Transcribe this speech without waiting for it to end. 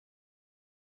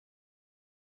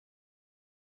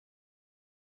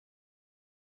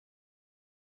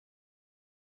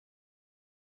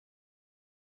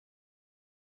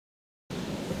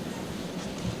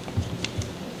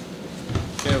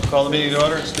Call the meeting to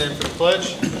order. Stand for the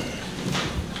pledge. To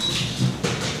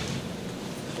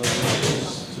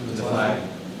the flag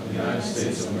of the United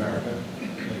States of America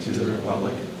and to the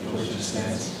republic for which it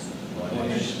stands, one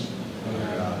nation,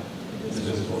 under God,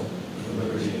 indivisible, with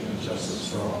liberty and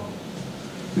justice for all.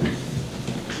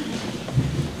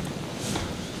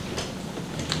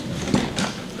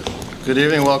 Good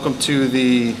evening. Welcome to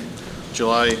the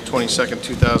July 22nd,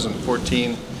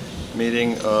 2014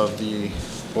 meeting of the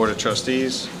Board of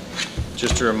Trustees.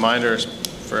 Just a reminder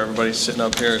for everybody sitting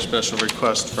up here, a special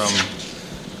request from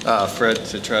Fred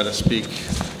to try to speak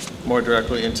more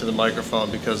directly into the microphone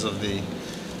because of the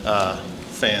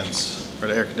fans or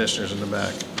the air conditioners in the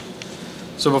back.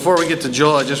 So before we get to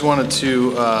Joel, I just wanted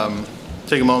to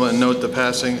take a moment and note the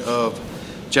passing of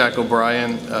Jack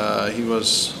O'Brien. He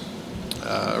was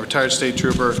a retired state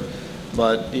trooper,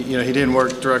 but he didn't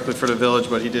work directly for the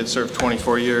village, but he did serve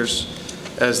 24 years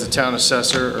as the town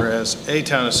assessor, or as a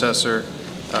town assessor,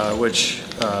 which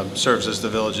serves as the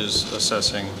village's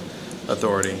assessing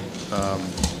authority.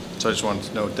 So I just wanted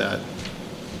to note that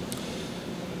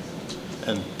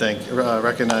and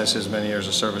recognize his many years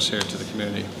of service here to the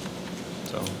community.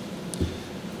 So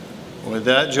with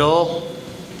that, Joel.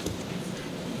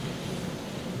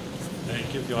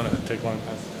 Thank you. If you want to take one and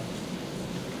pass it down.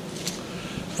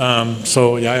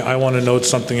 I want to note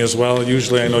something as well.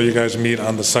 Usually I know you guys meet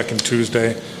on the second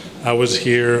Tuesday. I was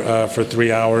here for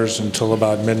 3 hours until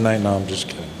about midnight. No, I'm just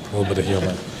kidding. A little bit of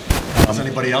humor. Is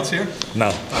anybody else here? No.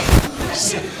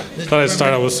 Thought I'd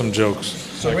start out with some jokes.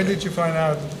 So when did you find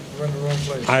out we're in the wrong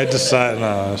place? I decided,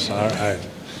 no, all right.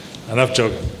 Enough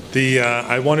joking.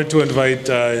 I wanted to invite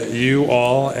you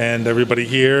all and everybody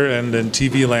here and in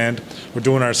TV land. We're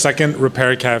doing our second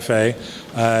Repair Cafe.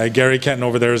 Gary Kenton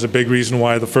over there is a big reason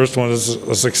why the first one is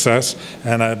a success,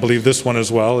 and I believe this one as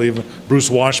well. Even Bruce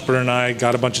Washburn and I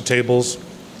got a bunch of tables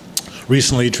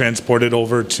recently transported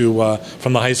over to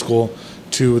from the high school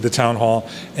to the town hall.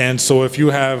 And so if you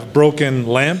have broken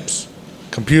lamps,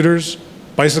 computers,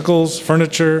 bicycles,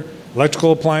 furniture,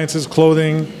 electrical appliances,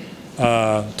 clothing,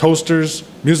 toasters,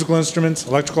 musical instruments,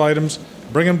 electrical items,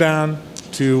 bring them down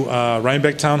to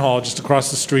Rhinebeck Town Hall just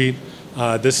across the street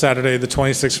this Saturday, the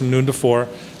 26th, from noon to 4.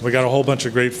 We got a whole bunch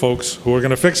of great folks who are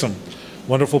going to fix them.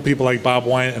 Wonderful people like Bob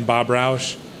Wyatt and Bob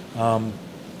Roush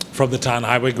from the Town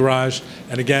Highway Garage.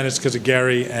 And again, it's because of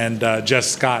Gary and Jess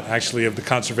Scott, actually, of the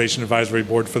Conservation Advisory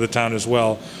Board for the town as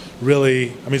well.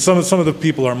 Really, I mean, some of the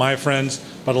people are my friends,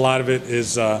 but a lot of it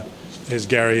is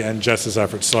Gary and Jess's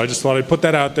efforts. So I just thought I'd put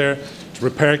that out there. It's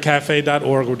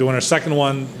repaircafe.org. We're doing our second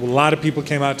one. A lot of people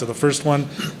came out to the first one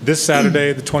this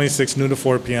Saturday, the 26th, noon to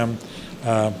 4 p.m.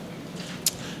 The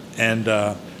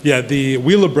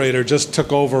Wheelabrator just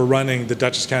took over running the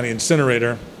Dutchess County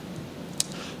incinerator.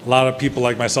 A lot of people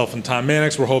like myself and Tom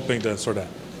Mannix were hoping to sort of,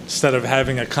 instead of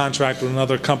having a contract with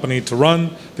another company to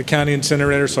run the county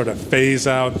incinerator, sort of phase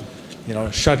out,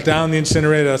 shut down the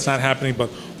incinerator. That's not happening, but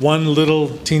one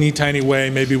little teeny tiny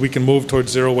way maybe we can move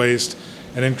towards zero waste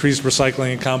and increase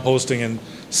recycling and composting and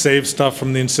save stuff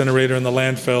from the incinerator and the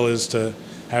landfill is to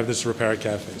have this Repair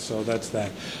Cafe. So that's that.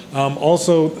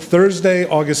 Also, Thursday,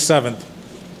 August 7th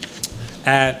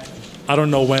at, I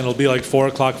don't know when, it'll be like 4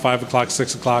 o'clock, 5 o'clock,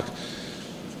 6 o'clock.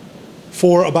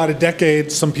 For about a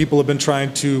decade, some people have been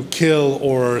trying to kill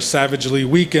or savagely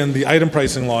weaken the item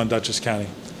pricing law in Dutchess County.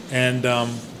 And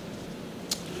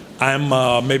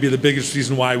I'm maybe the biggest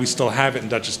reason why we still have it in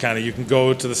Dutchess County. You can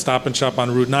go to the Stop and Shop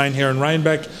on Route 9 here in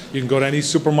Rhinebeck. You can go to any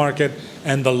supermarket,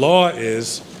 and the law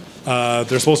is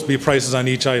there's supposed to be prices on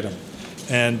each item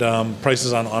and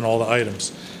prices on all the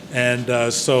items.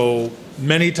 And so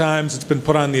many times it's been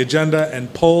put on the agenda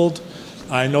and pulled.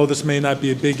 I know this may not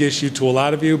be a big issue to a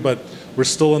lot of you, but we're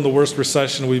still in the worst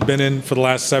recession we've been in for the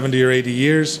last 70 or 80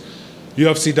 years.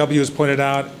 UFCW has pointed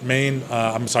out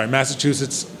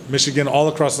Massachusetts, Michigan, all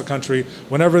across the country,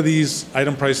 whenever these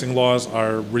item pricing laws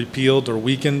are repealed or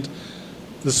weakened,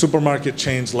 the supermarket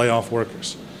chains lay off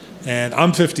workers. And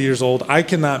I'm 50 years old. I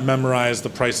cannot memorize the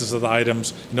prices of the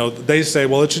items. They say,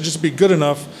 well, it should just be good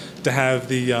enough to have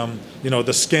the,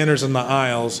 the scanners in the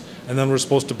aisles, and then we're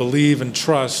supposed to believe and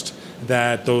trust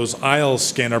that those aisle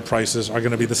scanner prices are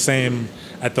going to be the same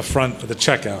at the front of the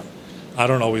checkout. I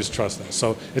don't always trust that.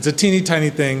 So it's a teeny tiny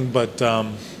thing, but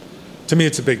to me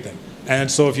it's a big thing.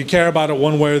 And so if you care about it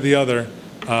one way or the other,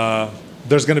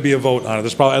 there's going to be a vote on it.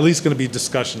 There's probably at least going to be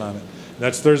discussion on it.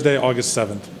 That's Thursday, August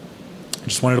 7th. I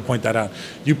just wanted to point that out.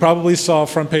 You probably saw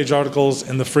front page articles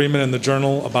in the Freeman and the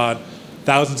Journal about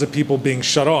thousands of people being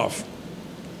shut off.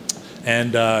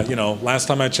 And last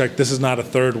time I checked, this is not a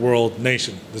third world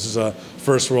nation. This is a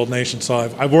first world nation. So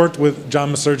I've worked with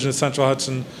John Masurgeon at Central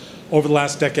Hudson over the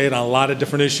last decade on a lot of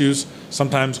different issues,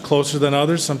 sometimes closer than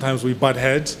others, sometimes we butt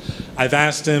heads. I've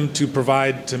asked him to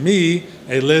provide to me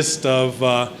a list of,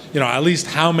 at least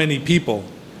how many people,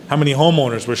 how many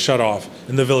homeowners were shut off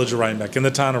in the village of Rhinebeck, in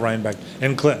the town of Rhinebeck,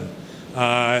 in Clinton.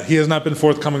 He has not been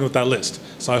forthcoming with that list,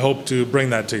 so I hope to bring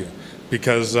that to you,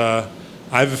 because I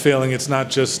have a feeling it's not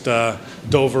just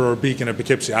Dover or Beacon or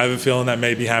Poughkeepsie. I have a feeling that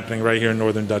may be happening right here in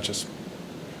Northern Dutchess.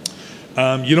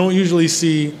 You don't usually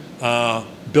see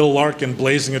Bill Larkin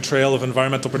blazing a trail of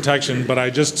environmental protection, but I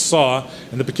just saw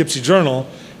in the Poughkeepsie Journal,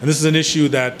 and this is an issue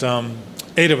that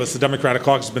 8 of us, the Democratic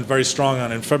caucus, has been very strong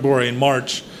on. In February and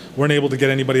March, weren't able to get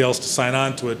anybody else to sign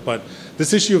on to it, but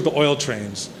this issue of the oil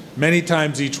trains, many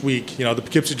times each week, the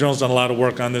Poughkeepsie Journal's done a lot of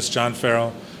work on this, John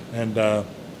Farrow and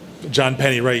John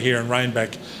Penny right here in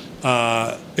Rhinebeck.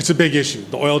 It's a big issue.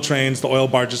 The oil trains, the oil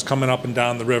barges coming up and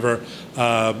down the river.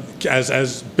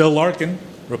 As Bill Larkin,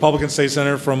 Republican state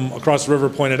senator from across the river,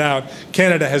 pointed out,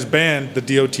 Canada has banned the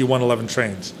DOT 111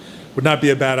 trains. Would not be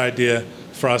a bad idea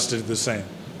for us to do the same.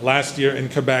 Last year in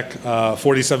Quebec,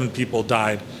 47 people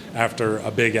died after a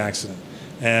big accident.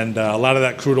 And a lot of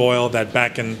that crude oil, that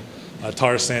back in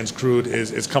tar sands crude,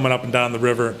 is coming up and down the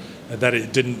river. That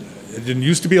it didn't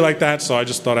used to be like that, so I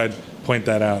just thought I'd point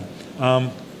that out.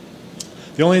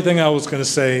 The only thing I was going to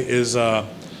say is I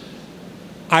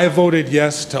voted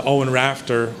yes to Owen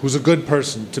Rafter, who's a good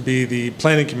person, to be the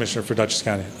planning commissioner for Dutchess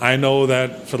County. I know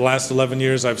that for the last 11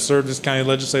 years I've served as county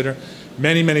legislator.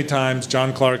 Many, many times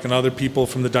John Clark and other people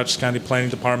from the Dutchess County Planning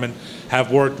Department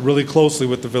have worked really closely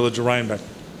with the village of Rhinebeck.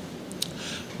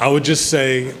 I would just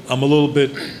say I'm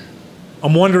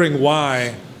wondering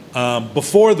why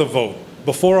before the vote,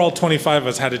 before all 25 of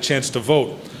us had a chance to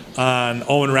vote on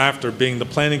Owen Rafter being the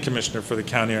planning commissioner for the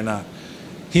county or not,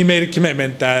 he made a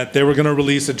commitment that they were going to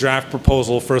release a draft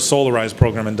proposal for a solarized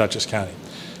program in Dutchess County.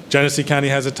 Genesee County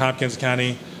has it, Tompkins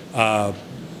County,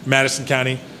 Madison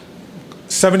County,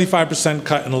 75%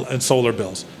 cut in solar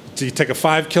bills. So you take a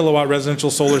 5 kilowatt residential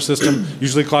solar system,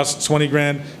 usually costs 20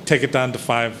 grand, take it down to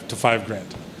five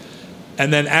grand.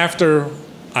 And then after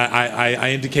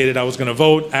I indicated I was going to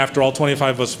vote, after all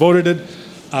 25 of us voted it,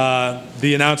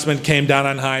 the announcement came down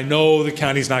on high, no, the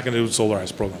county's not going to do a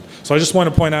solarized program. So I just want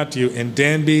to point out to you, in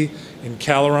Danby, in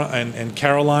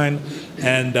Caroline,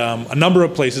 and a number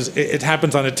of places, it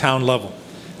happens on a town level.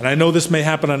 And I know this may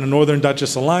happen on the Northern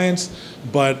Dutchess Alliance,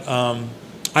 but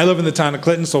I live in the town of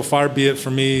Clinton, so far be it for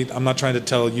me. I'm not trying to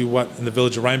tell you what in the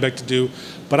village of Rhinebeck to do,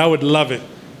 but I would love it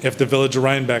if the village of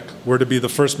Rhinebeck were to be the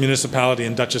first municipality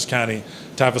in Dutchess County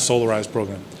to have a solarized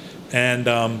program. And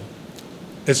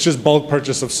it's just bulk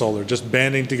purchase of solar, just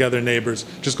banding together neighbors.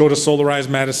 Just go to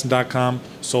solarizedmadison.com,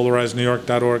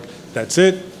 solarizednewyork.org. That's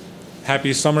it.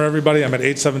 Happy summer, everybody. I'm at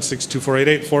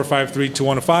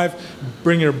 876-2488-453-2105.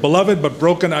 Bring your beloved but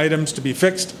broken items to be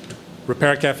fixed.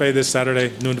 Repair Cafe this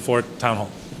Saturday, noon to 4, Town Hall.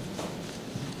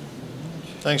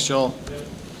 Thanks, Joel.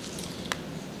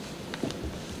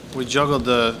 We juggled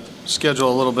the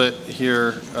schedule a little bit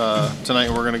here tonight,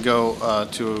 and we're going to go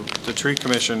to the Tree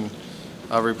Commission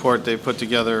report. They put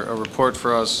together a report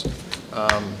for us.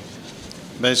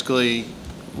 Basically,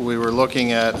 we were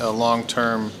looking at a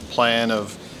long-term plan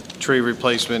of tree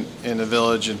replacement in the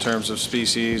village in terms of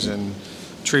species and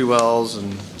tree wells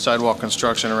and sidewalk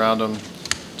construction around them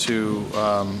to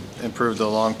improve the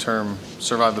long-term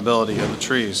survivability of the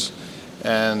trees.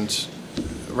 And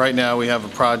right now we have a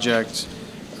project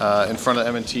in front of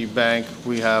M&T Bank.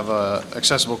 We have a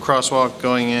accessible crosswalk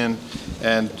going in,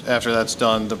 and after that's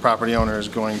done, the property owner is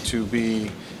going to be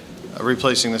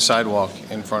replacing the sidewalk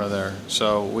in front of there.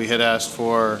 So we had asked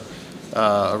for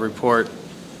a report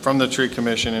from the Tree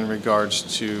Commission in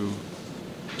regards to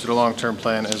the long-term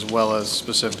plan, as well as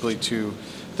specifically to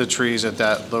the trees at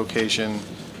that location,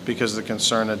 because of the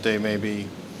concern that they may be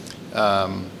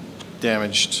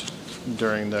damaged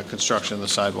during the construction of the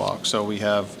sidewalk. So we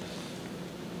have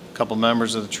a couple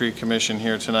members of the Tree Commission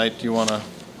here tonight. Do you want to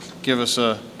give us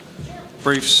a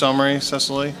brief summary,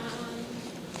 Cecily?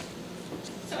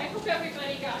 So I hope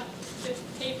everybody got this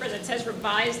paper that says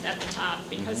revised at the top,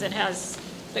 because it has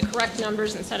the correct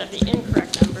numbers instead of the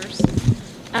incorrect numbers.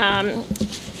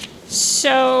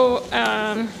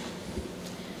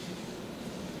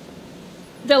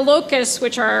 The locusts,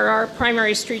 which are our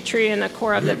primary street tree in the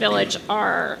core of the village,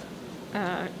 are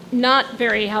not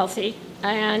very healthy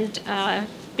and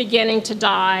beginning to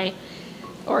die,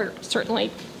 or certainly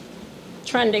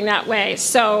trending that way.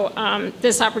 So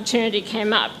this opportunity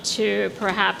came up to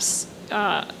perhaps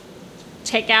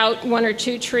take out 1 or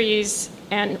 2 trees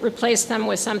and replace them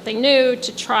with something new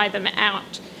to try them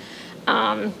out.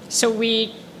 So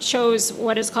we chose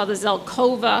what is called the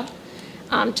Zelkova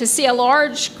To see a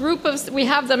large group of, we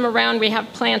have them around, we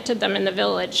have planted them in the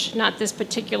village, not this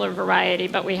particular variety,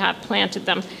 but we have planted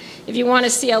them. If you want to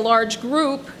see a large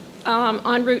group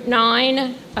on Route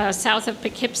 9, south of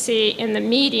Poughkeepsie, in the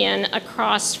median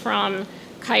across from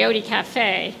Coyote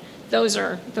Cafe, those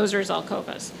are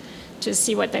Zelkovas, to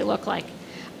see what they look like.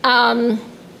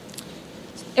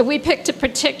 We picked a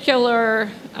particular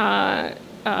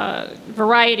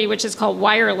variety, which is called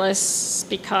wireless,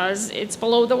 because it's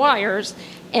below the wires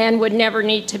and would never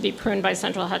need to be pruned by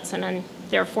Central Hudson, and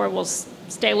therefore will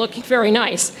stay looking very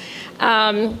nice.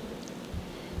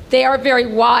 They are very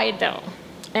wide, though.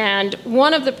 And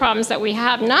one of the problems that we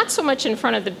have, not so much in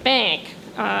front of the bank,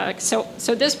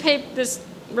 so this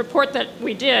report that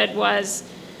we did was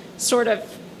sort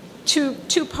of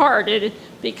two-parted,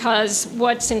 because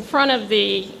what's in front of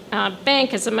the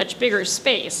bank is a much bigger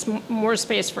space, more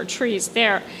space for trees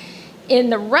there. In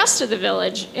the rest of the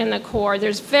village, in the core,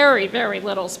 there's very, very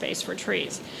little space for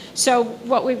trees. So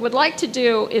what we would like to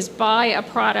do is buy a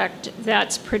product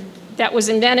that was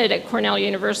invented at Cornell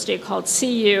University called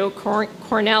CU,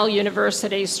 Cornell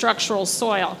University Structural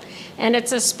Soil. And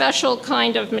it's a special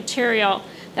kind of material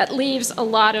that leaves a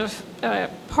lot of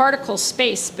particle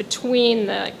space between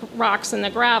the rocks and the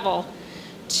gravel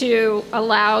to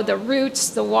allow the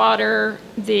roots, the water,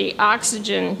 the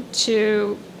oxygen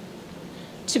to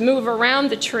move around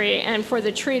the tree, and for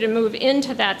the tree to move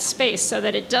into that space so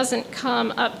that it doesn't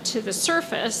come up to the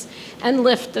surface and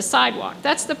lift the sidewalk.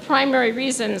 That's the primary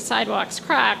reason sidewalks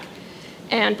crack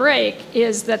and break,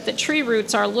 is that the tree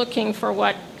roots are looking for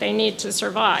what they need to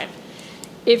survive.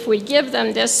 If we give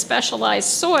them this specialized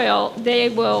soil, they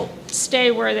will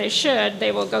stay where they should.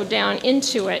 They will go down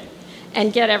into it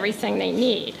and get everything they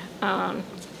need.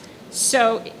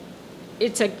 So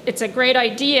it's a great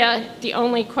idea. The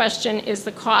only question is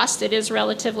the cost. It is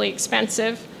relatively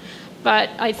expensive, but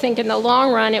I think in the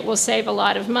long run it will save a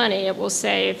lot of money. It will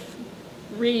save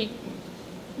redoing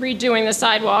the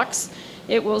sidewalks.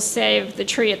 It will save the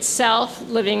tree itself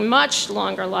living much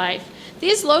longer life.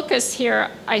 These locusts here,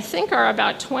 I think, are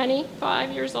about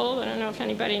 25 years old. I don't know if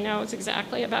anybody knows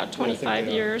exactly, about 25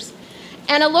 years.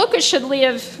 And a locust should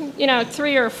live,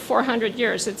 300 or 400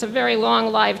 years. It's a very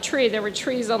long live tree. There were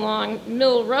trees along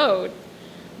Mill Road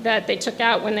that they took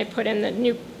out when they put in the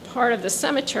new part of the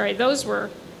cemetery. Those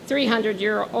were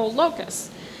 300-year-old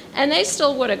locusts. And they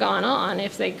still would have gone on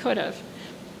if they could have.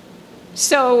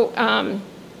 So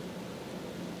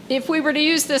if we were to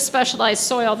use this specialized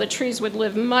soil, the trees would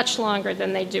live much longer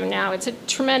than they do now. It's a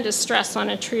tremendous stress on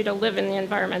a tree to live in the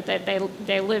environment that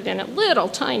they live in, a little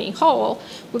tiny hole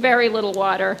with very little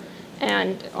water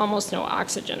and almost no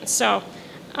oxygen. So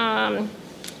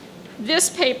this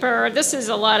paper, this is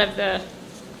a lot of the,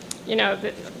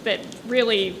 the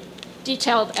really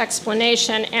detailed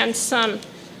explanation and some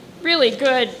really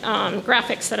good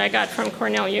graphics that I got from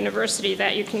Cornell University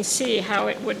that you can see how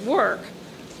it would work.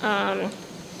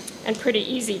 And pretty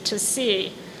easy to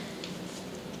see.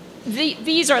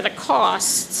 These are the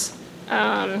costs.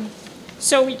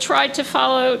 So we tried to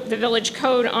follow the village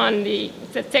code on the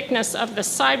thickness of the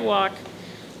sidewalk,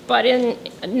 but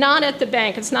not at the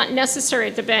bank. It's not necessary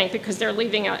at the bank because they're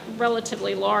leaving a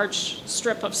relatively large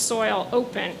strip of soil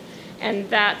open, and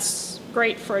that's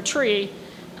great for a tree.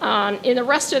 In the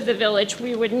rest of the village,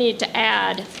 we would need to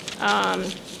add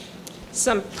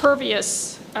some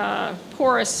pervious,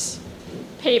 porous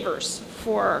pavers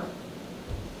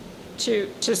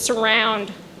to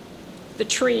surround the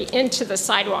tree into the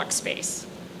sidewalk space.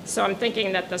 So I'm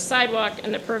thinking that the sidewalk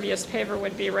and the pervious paver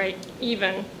would be right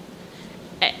even.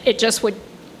 It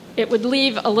would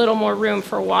leave a little more room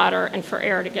for water and for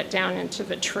air to get down into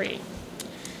the tree.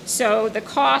 So the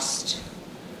cost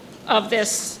of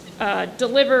this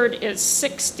delivered is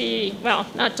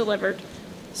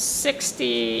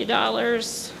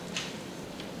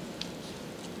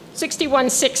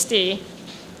 $61.60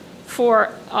 for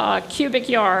a cubic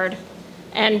yard,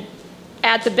 and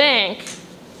at the bank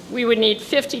we would need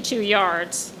 52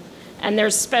 yards, and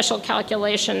there's special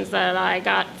calculations that I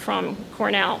got from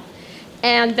Cornell,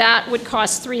 and that would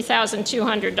cost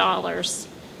 $3,200.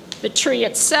 The tree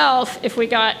itself, if we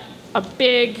got a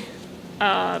big,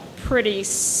 pretty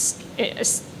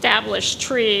established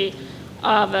tree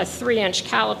of a 3-inch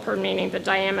caliper, meaning the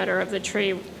diameter of the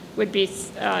tree would be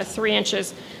 3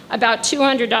 inches, about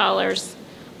 $200.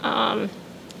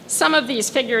 Some of these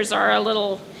figures are a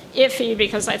little iffy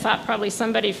because I thought probably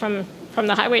somebody from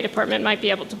the highway department might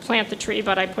be able to plant the tree,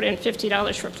 but I put in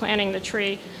 $50 for planting the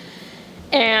tree.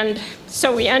 And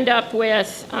so we end up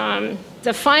with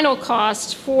the final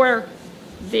cost for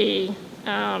the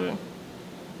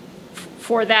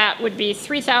for that would be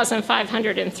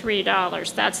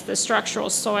 $3,503. That's the structural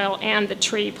soil and the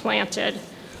tree planted,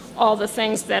 all the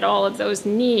things that all of those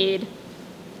need,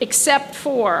 except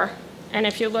for, and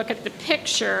if you look at the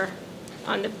picture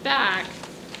on the back,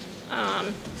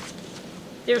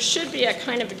 there should be a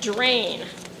kind of drain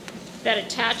that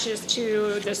attaches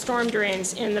to the storm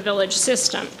drains in the village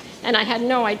system. And I had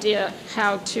no idea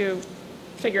how to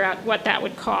figure out what that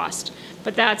would cost.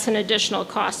 But that's an additional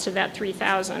cost to that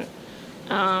 $3,000.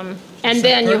 And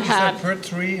then you have... Is that per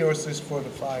tree, or is this for the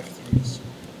 5 trees?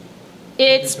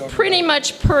 It's pretty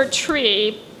much per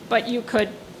tree, but you could...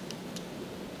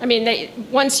 I mean,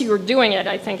 once you were doing it,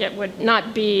 I think it would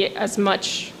not be as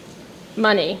much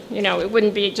money. You know, it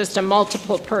wouldn't be just a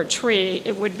multiple per tree.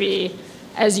 It would be,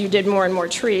 as you did more and more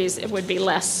trees, it would be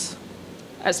less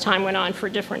as time went on for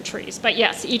different trees. But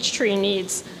yes, each tree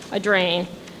needs a drain,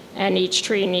 and each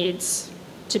tree needs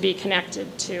to be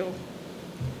connected to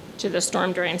the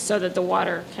storm drain so that the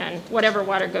water can, whatever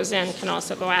water goes in can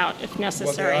also go out if necessary.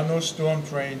 Well, there are no storm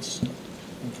drains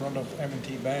in front of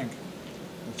M&T Bank.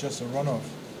 It's just a runoff.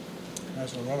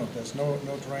 There's a runoff. There's no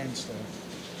drains there.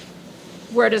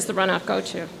 Where does the runoff go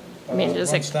to? I mean,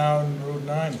 does runs it... down Route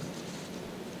 9.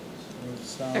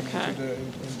 It's down Okay.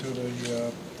 into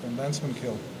the condensement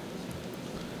kiln.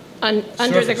 Under the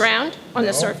Surface. ground? On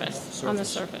the No, surface? no, On the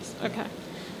surface. surface, okay.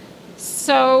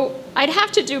 So I'd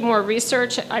have to do more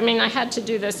research. I mean, I had to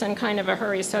do this in kind of a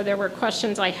hurry, so there were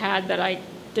questions I had that I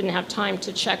didn't have time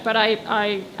to check. But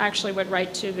I actually would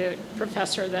write to the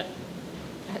professor that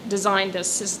designed this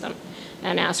system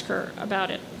and ask her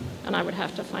about it. And I would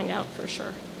have to find out for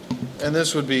sure. And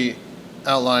this would be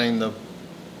outlining the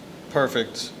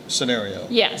perfect scenario.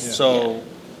 Yes. So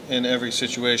in every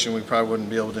situation, we probably wouldn't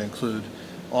be able to include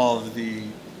all of the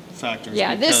factors.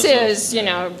 Yeah, this because of- is, you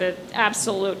know, the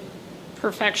absolute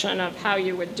perfection of how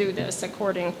you would do this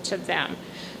according to them.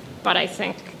 But I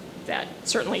think that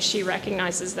certainly she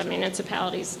recognizes that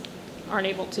municipalities aren't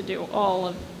able to do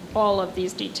all of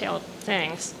these detailed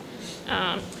things.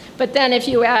 But then if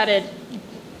you added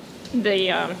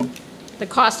the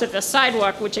cost of the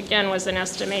sidewalk, which again was an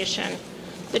estimation,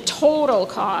 the total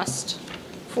cost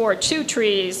for 2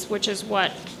 trees, which is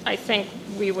what I think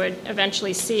we would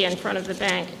eventually see in front of the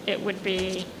bank, it would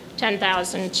be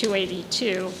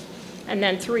 $10,282, and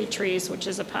then 3 trees, which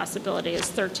is a possibility, is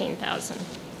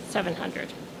 $13,700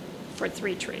 for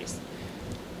 3 trees.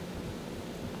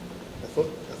 I thought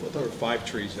there were 5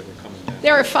 trees that were coming down.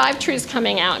 There are 5 trees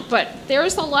coming out, but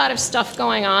there's a lot of stuff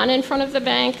going on in front of the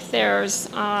bank. There's,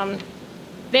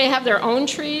 they have their own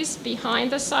trees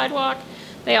behind the sidewalk.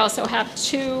 They also have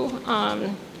 2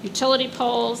 utility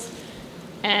poles,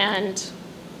 and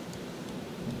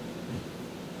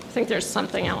I think there's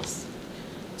something else.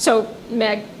 So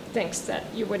Meg thinks that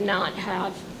you would not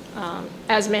have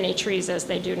as many trees as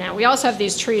they do now. We also have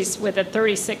these trees with a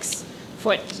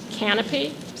 36-foot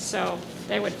canopy, so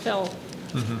they would fill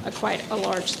quite a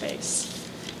large space.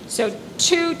 So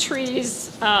 2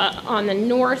 trees on the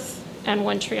north and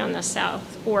 1 tree on the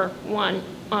south, or 1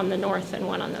 on the north and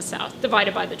 1 on the south,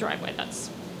 divided by the driveway. That's.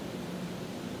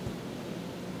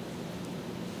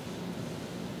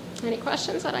 Any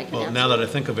questions that I can answer? Well, now that I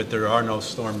think of it, there are no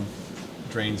storm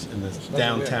drains in the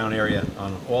downtown area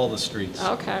on all the streets.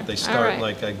 Okay, They all start right.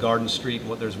 like at Garden Street,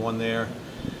 there's one there,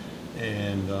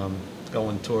 and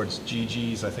going towards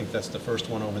Gigi's, I think that's the first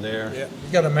one over there. Yeah,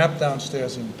 we got a map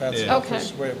downstairs in Pat's Yeah.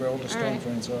 office Okay. where all the All storm right.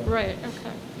 drains are. Right,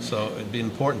 okay. So it'd be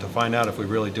important to find out if we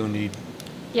really do need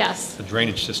Yes. a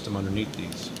drainage system underneath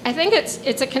these. I think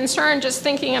it's a concern, just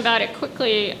thinking about it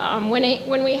quickly,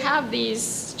 when we have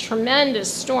these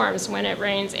tremendous storms, when it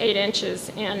rains 8 inches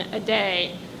in a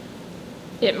day,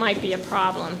 it might be a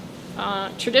problem.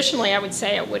 Traditionally, I would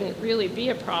say it wouldn't really be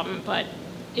a problem, but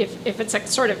if it's a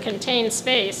sort of contained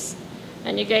space,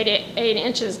 and you get 8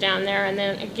 inches down there, and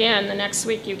then again, the next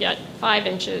week you get 5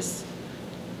 inches,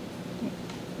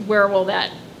 where will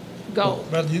that go?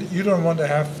 Well, you don't want to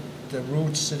have the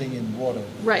roots sitting in water.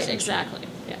 Right, essentially. exactly,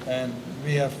 yeah. And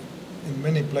we have, in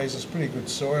many places, pretty good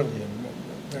soil here,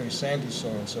 very sandy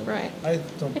soil, so. Right. I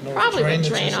don't It know if probably would drainage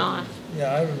drain is- off.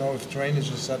 Yeah, I don't know if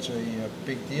drainage is such a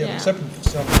big deal, Yeah. except in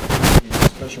some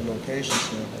special locations.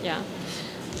 Yeah.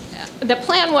 The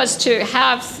plan was to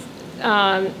have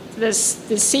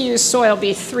the CU soil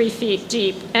be 3 feet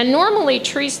deep. And normally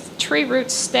tree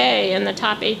roots stay in the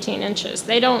top 18 inches.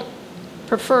 They don't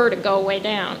prefer to go way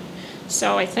down.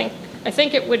 So I think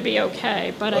it would be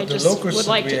okay, but I just would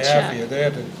like to The locusts that we have check. here,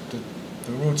 there,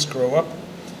 the roots grow up,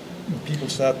 and people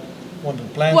start wanting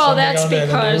to plant Well, something that's on there,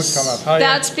 and then the roots come up higher.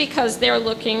 that's because they're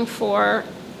looking for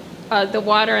the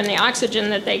water and the oxygen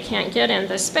that they can't get in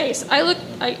this space.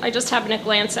 I just happened to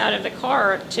glance out of the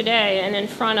car today, and in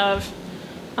front of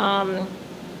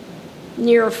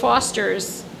near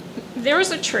Foster's,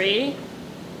 there's a tree,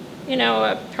 you know,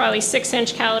 a probably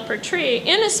 6-inch caliper tree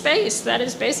in a space that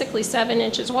is basically 7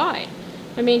 inches wide.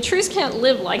 I mean, trees can't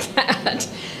live like that.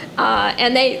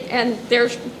 And they're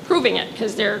proving it,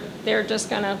 because they're just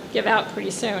going to give out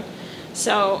pretty soon.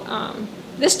 So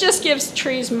this just gives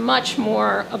trees much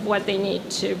more of what they need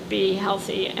to be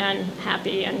healthy and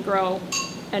happy and grow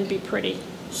and be pretty.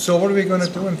 So what are we going to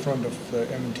do in front of the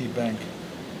M&T Bank?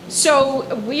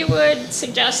 So we would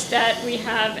suggest that we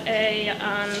have a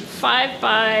 5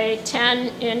 by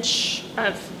 10 inch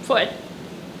foot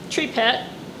tree pit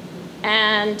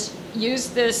and use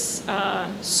this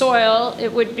soil.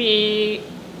 It would be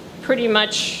pretty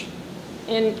much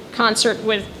in concert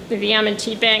with the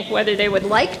M&T Bank, whether they would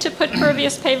like to put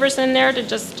pervious pavers in there to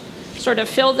just sort of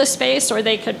fill the space, or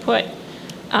they could put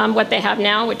what they have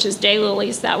now, which is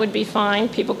daylilies. That would be fine.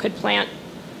 People could plant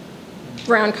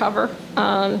ground cover.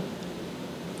 And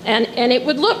it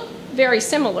would look very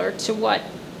similar to what,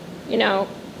 you know,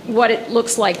 what it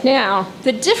looks like now.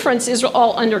 The difference is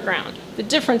all underground. The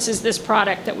difference is this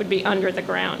product that would be under the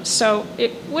ground. So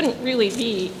it wouldn't really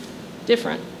be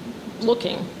different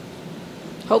looking.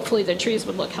 Hopefully the trees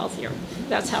would look healthier.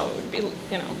 That's how it would be,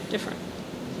 you know, different.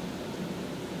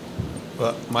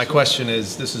 Well, my question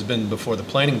is, this has been before the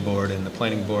planning board, and the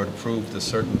planning board approved a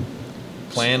certain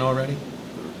plan already?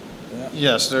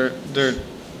 Yes, there are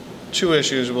two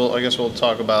issues. I guess we'll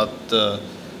talk about the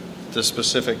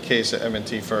specific case at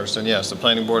M&T first. And yes, the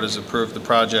planning board has approved the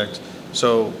project.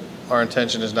 So our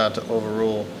intention is not to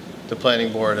overrule the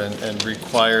planning board and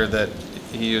require that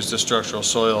he use the structural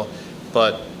soil,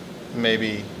 but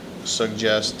maybe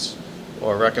suggest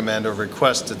or recommend or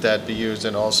request that that be used.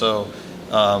 And also,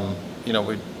 you know,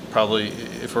 we probably,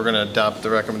 if we're going to adopt the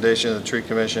recommendation of the tree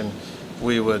commission,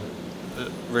 we would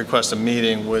request a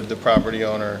meeting with the property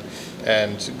owner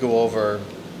and go over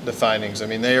the findings. I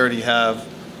mean, they already have,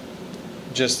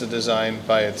 just the design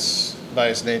by its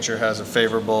nature has a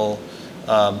favorable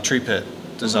tree pit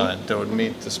design that would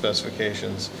meet the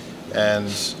specifications. And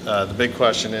the big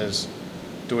question is,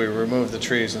 do we remove the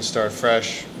trees and start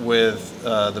fresh with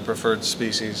the preferred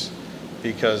species,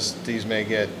 because these may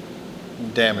get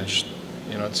damaged?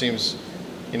 You know, it seems,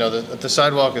 you know, the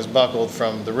sidewalk is buckled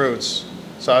from the roots,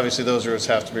 so obviously those roots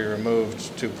have to be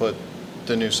removed to put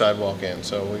the new sidewalk in.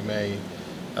 So we may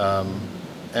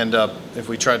end up, if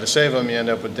we tried to save them, you end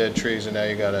up with dead trees, and now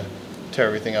you got to tear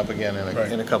everything up again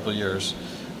in a couple of years.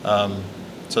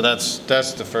 So that's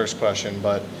the first question.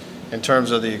 But in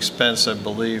terms of the expense, I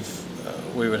believe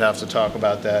we would have to talk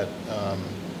about that.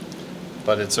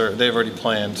 But they've already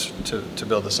planned to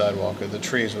build the sidewalk. The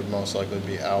trees would most likely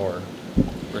be our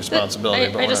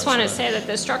responsibility. I just want to say that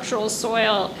the structural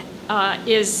soil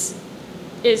is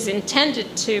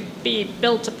intended to be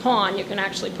built upon. You can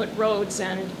actually put roads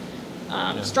and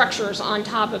structures on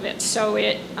top of it. So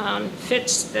it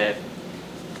fits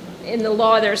in the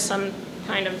law, there's some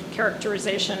kind of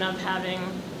characterization of having,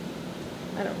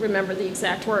 I don't remember the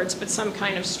exact words, but some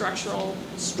kind of structural,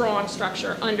 strong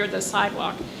structure under the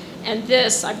sidewalk. And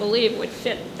this, I believe, would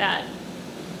fit that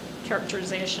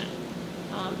characterization.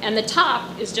 And the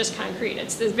top is just concrete.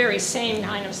 It's the very same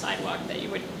kind of sidewalk that you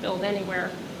would build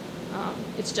anywhere.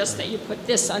 It's just that you put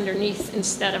this underneath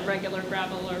instead of regular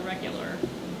gravel or regular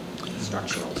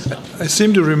structural stuff. I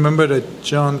seem to remember that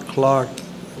John Clark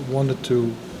wanted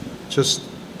to just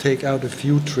take out a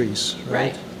few trees,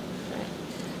 right?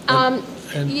 Right.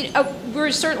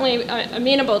 We're certainly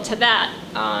amenable to that.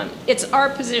 It's our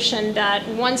position that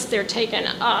once they're taken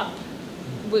up,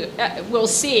 we'll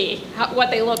see what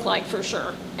they look like for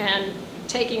sure. And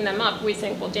taking them up, we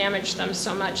think, will damage them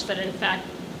so much that, in fact,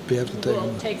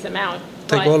 we'll take them out.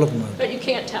 Take all of them out. But you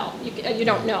can't tell. You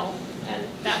don't know. And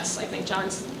that's, I think,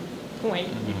 John's point.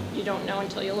 You don't know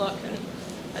until you look, and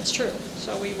that's true.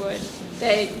 So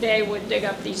they would dig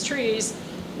up these trees.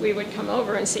 We would come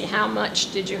over and see how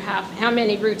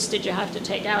many roots did you have to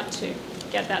take out to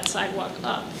get that sidewalk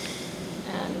up,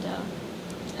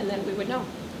 and then we would know.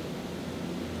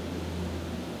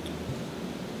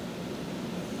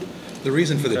 The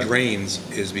reason for the drains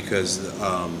is because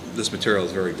this material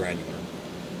is very granular,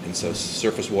 and so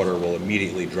surface water will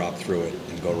immediately drop through it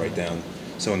and go right down.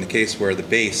 So in the case where the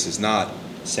base is not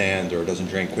sand or doesn't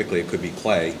drain quickly, it could be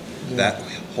clay, that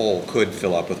hole could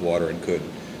fill up with water and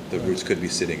the roots could be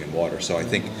sitting in water. So I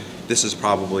think this is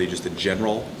probably just a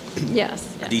general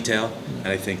detail, and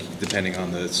I think depending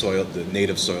on the soil, the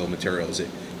native soil materials,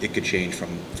 it could change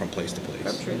from place to place.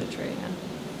 From tree to tree, yeah.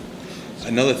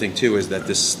 Another thing too is that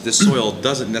this soil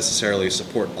doesn't necessarily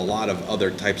support a lot of other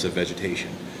types of vegetation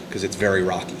because it's very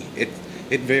rocky. It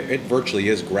virtually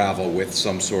is gravel with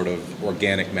some sort of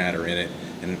organic matter in it,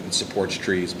 and it supports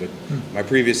trees. But my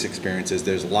previous experience is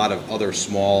there's a lot of other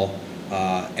small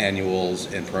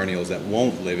annuals and perennials that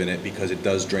won't live in it because it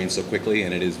does drain so quickly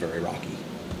and it is very rocky.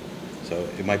 So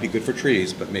it might be good for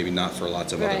trees, but maybe not for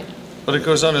lots of Right. other. But it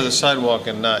goes under the sidewalk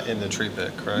and not in the tree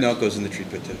pit, correct? No, it goes in the tree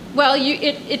pit too. Well,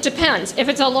 it depends. If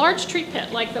it's a large tree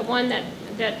pit, like the one that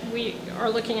we are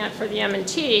looking at for the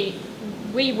M&T,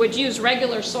 we would use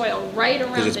regular soil right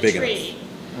around it's the big tree.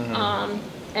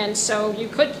 And so you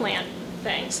could plant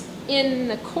things. In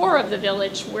the core of the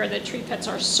village, where the tree pits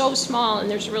are so small and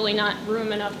there's really not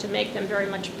room enough to make them very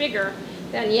much bigger,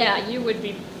 then yeah, you would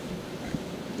be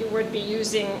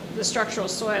using the structural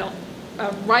soil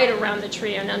right around the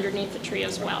tree and underneath the tree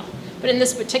as well. But in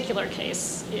this particular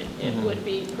case, it would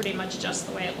be pretty much just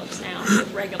the way it looks now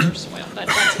with regular soil. But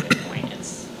that's a good point.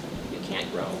 You can't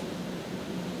grow.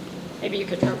 Maybe you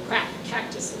could grow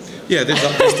cactuses. Yeah, there's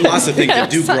lots of things that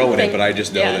do grow in it, Something. but I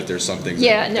just know Yeah. that there's some things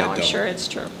Yeah, that no, don't. I'm sure it's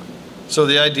true. So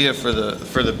the idea for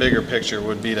the bigger picture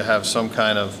would be to have some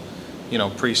kind of,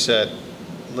 preset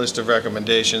list of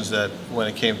recommendations that when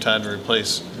it came time to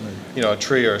replace, a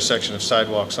tree or a section of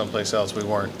sidewalk someplace else, we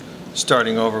weren't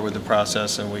starting over with the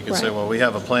process, and we could say, Right. well, we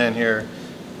have a plan here.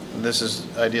 This is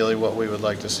ideally what we would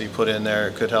like to see put in there.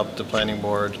 It could help the planning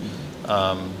board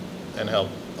and help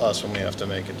us when we have to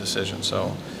make a decision.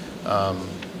 So,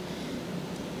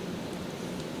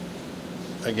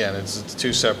 again, it's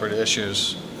two separate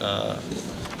issues.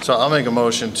 So I'll make a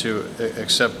motion to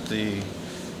accept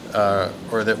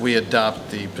or that we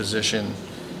adopt the position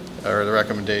or the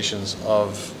recommendations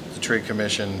of the tree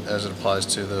commission as it applies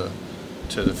to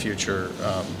the future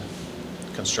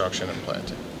construction and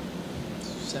planting.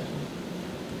 Second.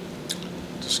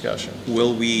 Discussion.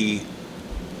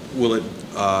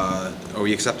 Are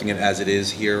we accepting it as it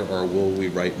is here, or will we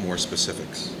write more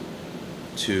specifics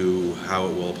to how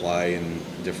it will apply in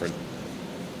different?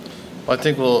 I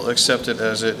think we'll accept it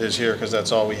as it is here because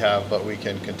that's all we have, but we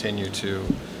can continue to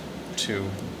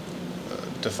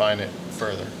define it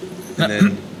further. And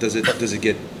then does it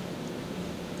get,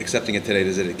 accepting it today,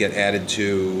 does it get added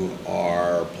to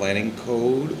our planning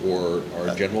code or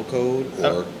our general code,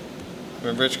 or? I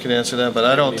mean, Rich can answer that, but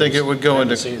I don't think it would go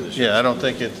into, I don't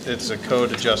think it's a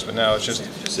code adjustment now. It's just,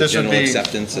 this would general be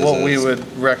acceptance as what we a-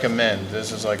 would recommend.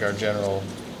 This is like our general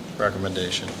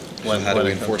recommendation. So how do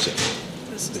we it comes- enforce it?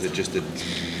 Is it just a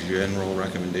general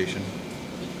recommendation?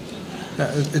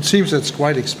 It seems it's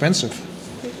quite expensive.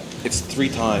 It's 3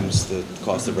 times the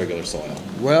cost of regular soil.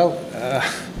 Well,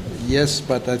 yes,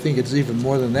 but I think it's even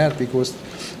more than that, because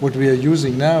what we are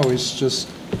using now is just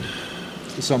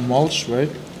some mulch, right?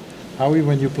 Howie,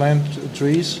 when you plant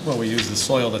trees, Well, we use the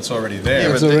soil that's already Yeah,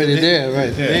 there. it's but already there,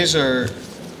 right? These are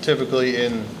typically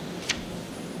in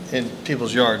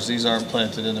people's yards. These aren't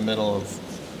planted in the middle of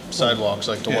sidewalks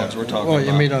like the ones we're talking Oh, about.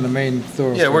 you mean on the main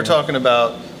thoroughfare? Yeah, we're talking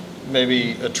about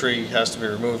maybe a tree has to be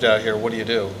removed out here. What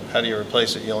do? How do you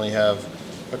replace it? You only have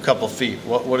a couple feet.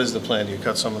 What is the plan? Do you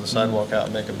cut some of the sidewalk out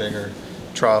and make a bigger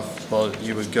trough? Well,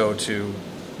 you would go to,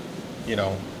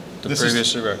 the This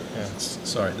is- previous.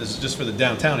 Sorry, this is just for the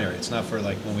downtown area. It's not for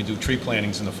like when we do tree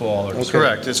plantings in the fall or.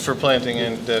 Correct. It's for planting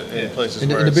in places In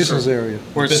where the it's business area,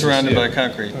 where it's Business, surrounded yeah. by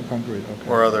concrete concrete, okay.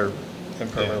 or other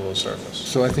impermeable surface.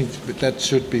 So I think that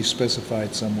should be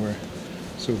specified somewhere,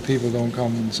 so people don't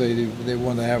come and say they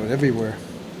want to have it everywhere,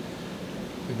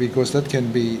 because that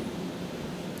can be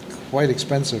quite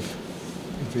expensive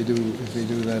if we do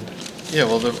that. Yeah,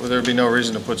 well, there'd be no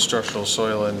reason to put structural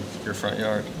soil in your front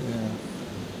yard. Yeah.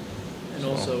 And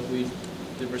also,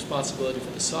 the responsibility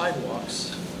for the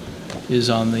sidewalks is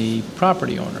on the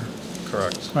property owner.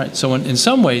 Correct. Right, so in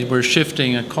some way, we're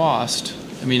shifting a cost.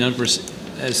 I mean,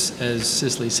 as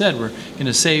Cicely said, we're going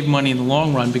to save money in the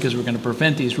long run because we're going to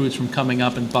prevent these roots from coming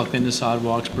up and buckling the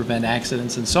sidewalks, prevent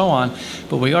accidents and so on.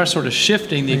 But we are sort of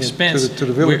shifting the Yeah, expense. to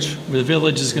the village. Where the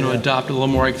village is going to Yeah. adopt a little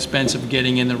more expense of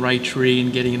getting in the right tree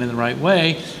and getting it in the right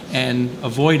way and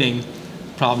avoiding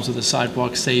problems with the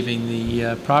sidewalk, saving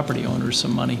the property owners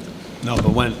some money. No, but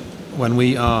when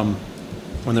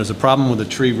there's a problem with a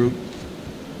tree root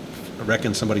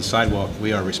wrecking somebody's sidewalk,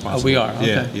 we are responsible. Oh, we are,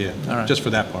 Yeah, okay. yeah, All right. just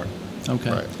for that part, Okay.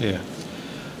 Right. yeah.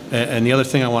 And the other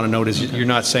thing I want to note is you're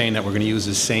not saying that we're going to use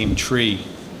the same tree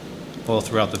all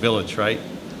throughout the village, right?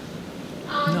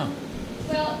 No.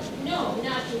 Well, no,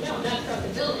 not throughout the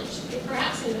village,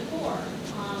 perhaps in the core.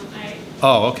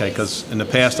 Oh, okay, because in the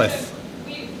past, We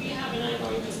have an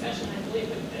ongoing discussion, I believe,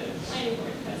 with the planning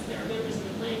board, because there are members of the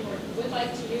planning board who would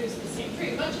like to use the same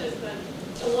tree, much as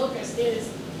the locust is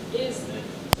the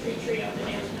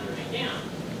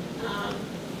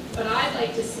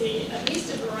like to see at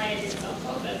least a variety of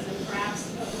alcovas and perhaps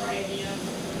a variety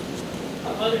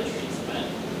of other trees, but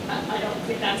I don't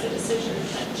think that's a decision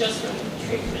that just from the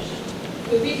tree commission.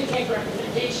 We could make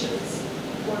recommendations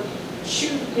or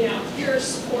choose,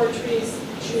 here's 4 trees,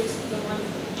 choose the one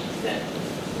that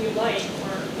you like,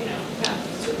 or, have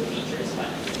certain features, but.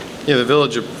 Yeah, the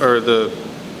village,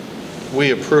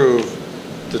 we approve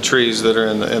the trees that are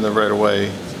in the right of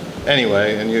way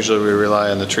anyway, and usually we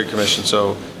rely on the tree commission,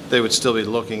 so they would still be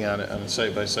looking at it on a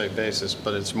site-by-site basis,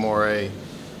 but it's more a,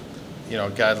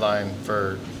 guideline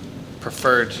for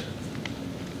preferred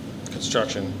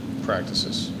construction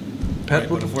practices. Pat,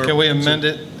 Can we amend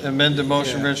the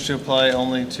motion, Rich, to apply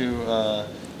only to,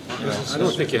 I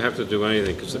don't think you have to do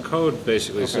anything, because the code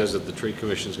basically says that the tree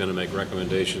commission is going to make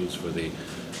recommendations for the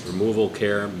removal,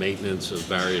 care, maintenance of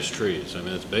various trees. I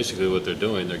mean, that's basically what they're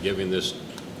doing. They're giving this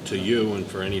to you, and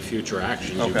for any future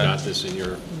actions, you've got this in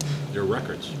your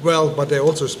records. well, but they're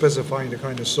also specifying the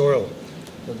kind of soil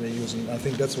that they're using. I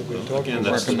think that's what we're talking Again,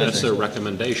 about. that's their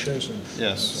recommendation.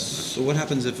 yes. So what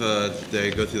happens if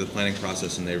they go through the planning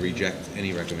process and they reject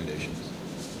any recommendations?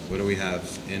 What do we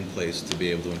have in place to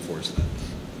be able to enforce that?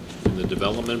 In the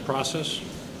development process,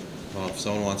 Well, if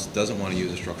someone doesn't want to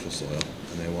use a structural soil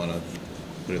and they want to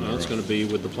put it in well, their it's own- going to be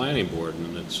with the planning board,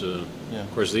 and it's, Yeah.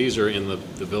 of course, these are in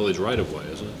the village right-of-way,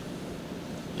 isn't it?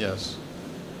 Yes,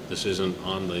 This isn't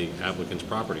on the applicant's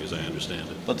property, as I understand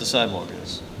it. but the sidewalk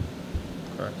is.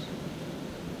 Correct.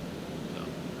 So,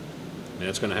 and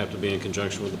it's going to have to be in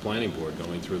conjunction with the planning board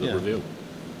going through the Yeah. review.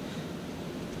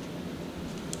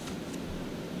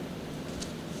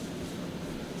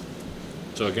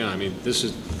 So again, I mean, this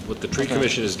is, what the tree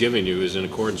commission is giving you is in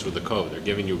accordance with the code. They're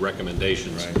giving you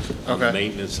recommendations on the Okay.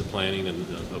 maintenance, the planting, and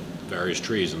of various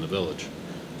trees in the village.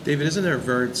 David, isn't there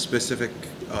very specific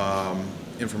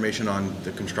information on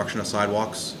the construction of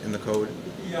sidewalks in the code?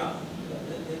 Yeah,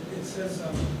 it says,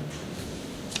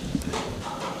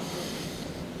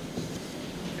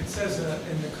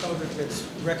 in the code that it's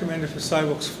recommended for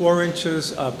sidewalks 4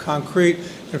 inches of concrete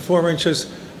and 4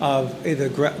 inches of either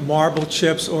marble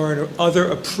chips or an other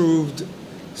approved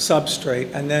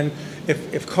substrate. And then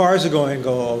if cars are going to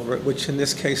go over it, which in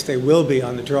this case they will be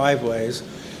on the driveways,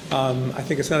 I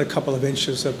think it's another couple of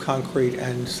inches of concrete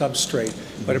and substrate,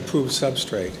 but approved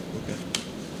substrate.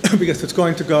 Okay. Because it's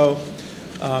going to go,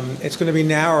 it's going to be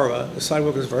narrower. The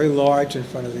sidewalk is very large in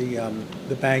front of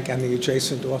the bank and the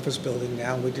adjacent office building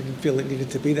now. We didn't feel it needed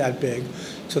to be that big.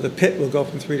 So the pit will go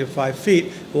from 3 to 5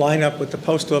 feet, line up with the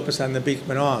post office and the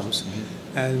Beekman Arms.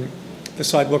 And the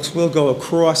sidewalks will go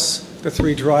across the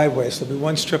 3 driveways. There'll be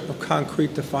one strip of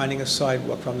concrete defining a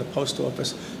sidewalk from the post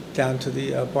office down to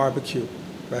the barbecue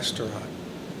restaurant.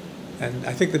 And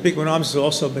I think the Beekman Arms has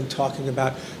also been talking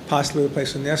about possibly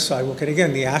replacing their sidewalk. And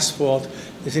again, the asphalt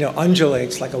is,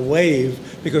 undulates like a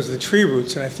wave because of the tree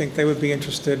roots. And I think they would be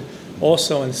interested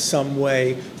also in some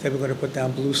way, if they were going to put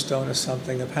down bluestone or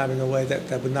something, of having a way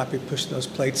that would not be pushing those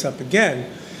plates up again,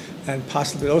 and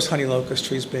possibly those honey locust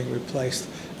trees being replaced.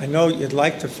 I know you'd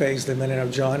like to phase them in. I know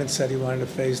John had said he wanted to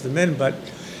phase them in, but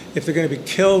if they're going to be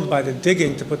killed by the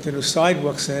digging to put the new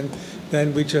sidewalks in,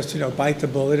 then we just, bite the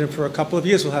bullet, and for a couple of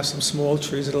years we'll have some small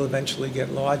trees that'll eventually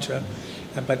get larger.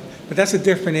 But that's a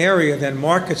different area than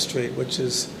Market Street, which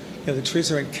is, the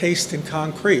trees are encased in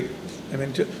concrete. I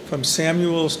mean, from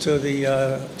Samuel's to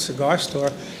the cigar store,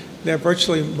 they're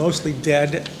virtually mostly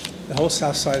dead, the whole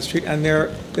south side of the street, and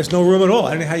there's no room at all.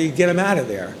 I don't know how you get them out of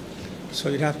there. So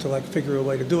you'd have to figure a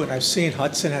way to do it. I've seen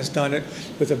Hudson has done it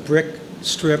with a brick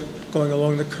strip going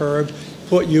along the curb.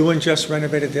 Port Ewan just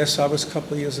renovated their sidewalks a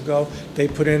couple of years ago. They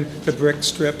put in the brick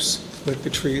strips with the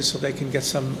trees so they can get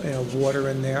some water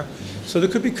in there. So there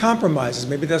could be compromises.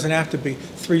 Maybe it doesn't have to be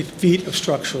 3 feet of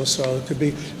structural soil. It could be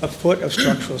a foot of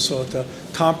structural soil to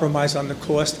compromise on the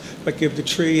cost, but give the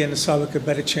tree and the sidewalk a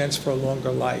better chance for a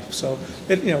longer life. So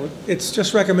it's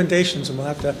just recommendations, and we'll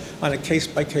have to, on a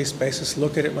case-by-case basis,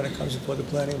 look at it when it comes before the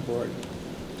planning board.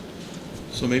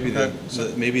 So maybe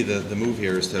the move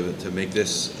here is to make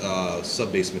this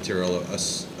sub-base material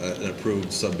an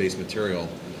approved sub-base material,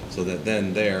 so that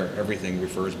then everything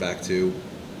refers back to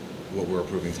what we're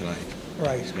approving tonight.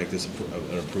 Right. Make this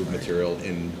an approved material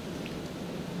in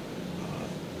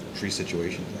tree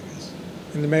situations, I guess.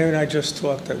 And the mayor and I just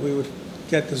talked that we would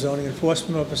get the zoning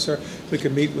enforcement officer. We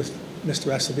could meet with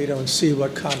Mr. Acevedo and see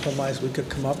what compromise we could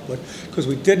come up with. Because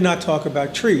we did not talk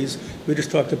about trees. We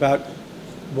just talked about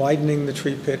widening the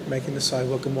tree pit, making the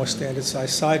sidewalk a more standard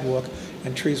size sidewalk,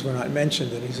 and trees were not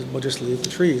mentioned. And he said, we'll just leave the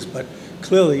trees. But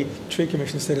clearly, the tree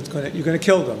commission said you're going to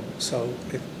kill them. So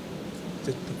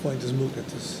the point is moot at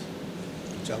this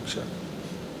juncture.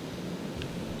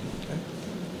 Okay.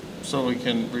 So we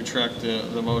can retract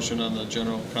the motion on the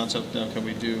general concept now. Can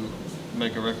we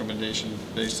make a recommendation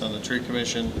based on the tree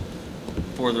commission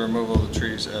for the removal of the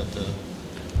trees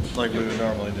like we would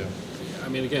normally do? I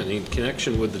mean, again, in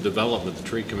connection with the development, the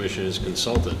tree commission is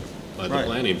consulted by the Right.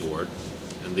 planning board,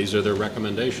 and these are their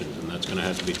recommendations, and that's going to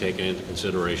have to be taken into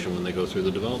consideration when they go through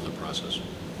the development process.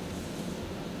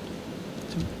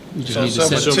 You just So need to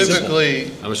set but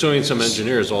typically, I'm assuming some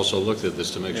engineers also looked at this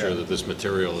to make sure Yeah. that this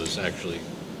material is actually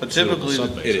but typically,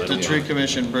 suitable subbase. I the don't tree know.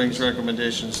 commission brings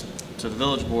recommendations to the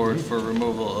village board for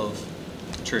removal of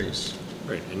trees.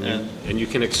 Right, and- and you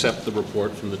can accept the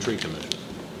report from the tree commission.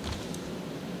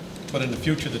 But in the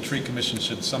future, the tree commission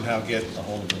should somehow get a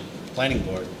hold of the planning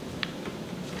board.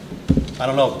 I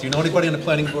don't know, do you know anybody on the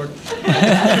planning board?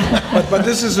 But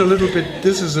this is a little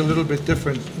bit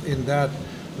different in that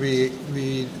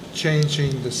we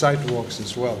changing the sidewalks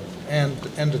as well, and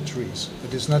the trees.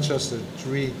 It is not just a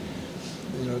tree,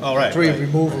 Oh, right, tree right.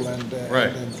 removal and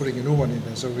Right. and putting a new one in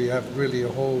there. So we have really a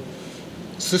whole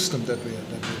system that we're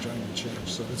trying to change.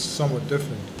 So it's somewhat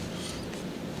different.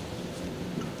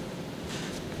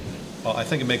 Well, I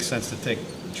think it makes sense to take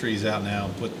the trees out now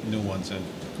and put new ones in.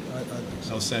 I think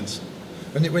so. No sense.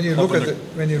 When you Hoping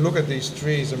look at these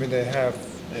trees, I mean, they have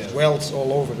Yeah. welts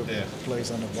all over the Yeah.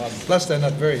 place on the bottom. Plus, they're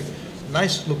not very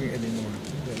nice looking anymore.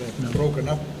 They're broken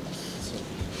up.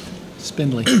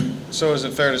 Spindly. So is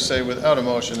it fair to say, without a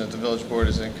motion, that the village board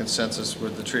is in consensus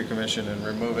with the tree commission in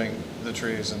removing the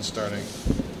trees and starting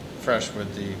fresh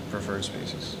with the preferred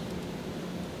species?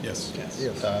 Yes. Yes.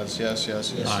 Dodds, yes,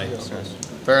 yes, yes. Aye. Yes, yes.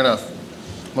 Fair enough.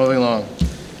 Moving along.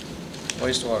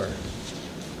 Wastewater.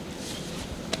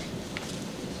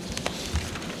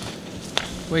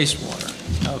 Wastewater,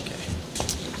 okay.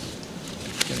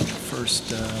 Getting the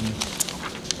first,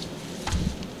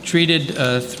 treated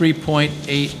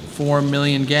 3.84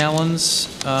 million gallons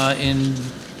in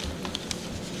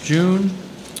June,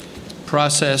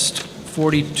 processed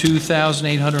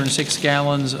 42,806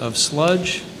 gallons of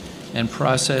sludge, and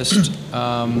processed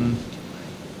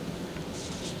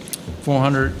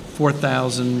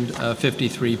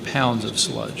 4,053 pounds of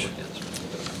sludge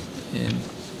in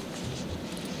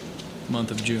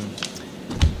month of June.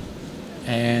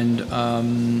 And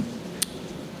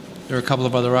there are a couple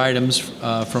of other items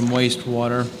from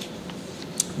wastewater.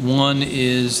 One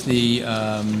is the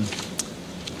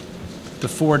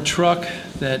Ford truck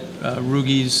that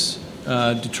Rugi's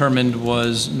determined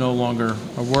was no longer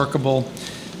workable.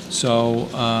 So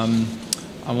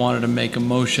I wanted to make a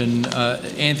motion.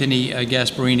 Anthony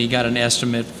Gasparini got an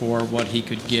estimate for what he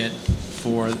could get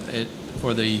for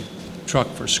the truck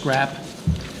for scrap.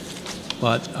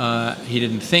 But he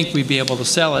didn't think we'd be able to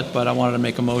sell it, but I wanted to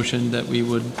make a motion that we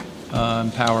would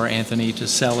empower Anthony to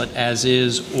sell it as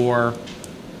is or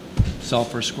sell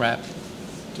for scrap.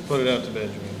 To put it out to bid,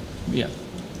 you mean? Yeah,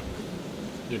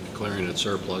 You're declaring it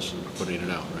surplus and putting it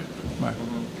out, right? right.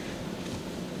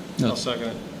 I'll No, second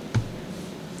it.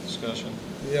 Discussion.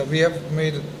 Yeah, we have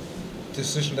made a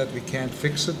decision that we can't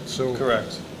fix it, so.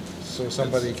 Correct. So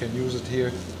somebody can use it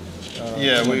here.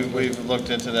 Yeah, we've looked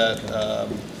into that.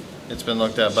 It's been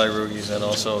looked at by Rugi's and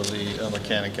also the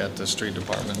mechanic at the street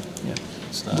department. yeah.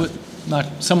 It's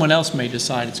Someone else may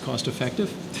decide it's cost effective.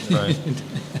 Right.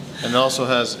 And it also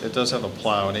it does have a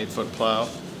plow, an 8-foot plow.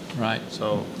 Right.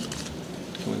 So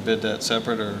can we bid that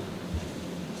separate or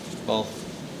both?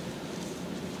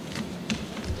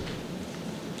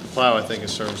 The plow, I think,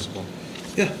 is serviceable.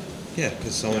 Yeah,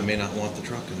 because someone may not want the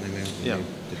truck and they may, Yeah.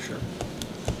 sure.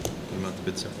 Put them out to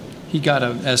bid separately. He got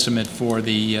an estimate for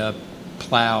the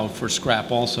plow for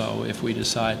scrap also, if we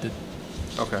decide that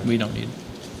Okay. we don't need it.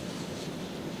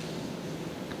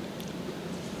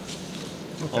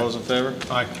 All those in favor?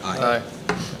 Aye.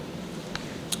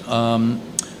 Aye.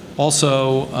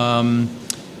 Also,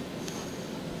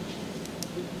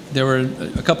 there were,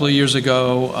 a couple of years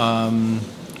ago,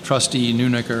 Trustee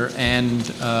Nunicker and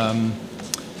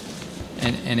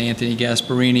Anthony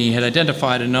Gasparini had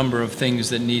identified a number of things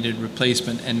that needed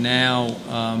replacement, and now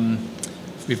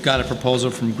we've got a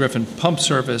proposal from Griffin Pump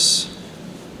Service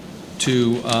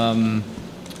to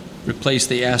replace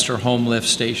the Astor Home Lift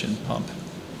Station pump.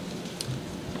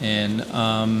 And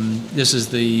this is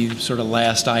the sort of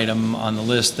last item on the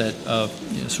list that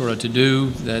sort of to do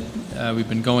that we've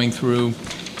been going through.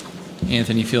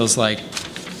 Anthony feels like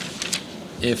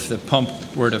if the pump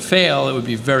were to fail, it would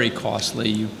be very costly.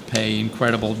 You pay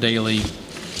incredible daily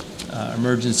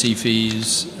emergency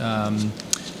fees.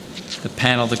 The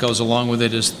panel that goes along with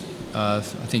it is, I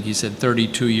think he said,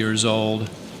 32 years old.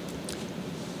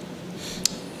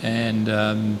 And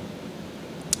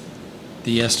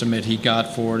the estimate he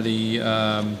got for the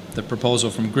proposal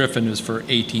from Griffin was for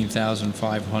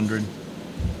 $18,500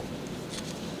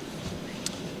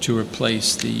 to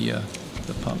replace the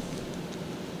pump.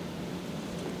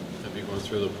 Have you gone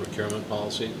through the procurement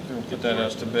policy? We'll put that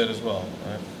out to bid as well,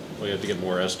 right? Well, you have to get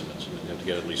more estimates. I mean, you have to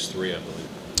get at least 3, I believe.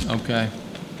 Okay.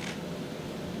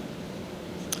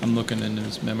 I'm looking in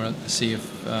his memo to see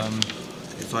if,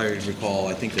 If I recall,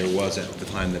 I think there was, at the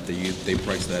time that they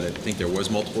priced that, I think there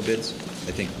was multiple bids.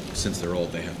 I think since they're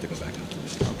old, they have to go back out to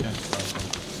bid. okay. I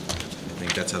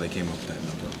think that's how they came up with that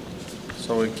number.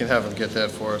 So we can have them get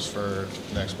that for us for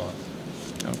next month.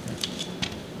 Okay.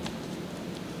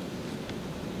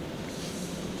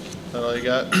 That all you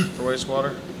got for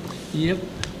wastewater? Yep.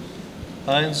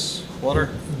 Heinz, water?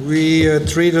 We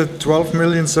treated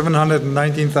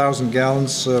 12,719,000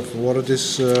 gallons of water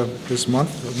this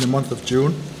month, in the month of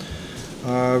June.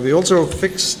 We also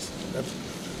fixed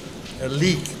a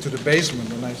leak to the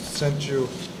basement, and I sent you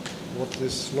what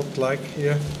this looked like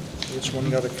here. Each one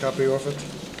got a copy of it.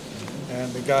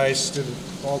 And the guys did it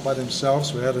all by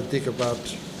themselves. We had to dig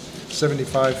about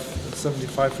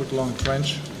 75-foot long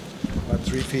trench, about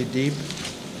 3 feet deep.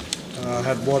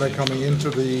 Had water coming into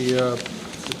the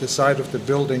side of the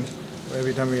building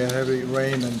every time we had heavy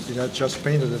rain, and we had just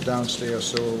painted it downstairs.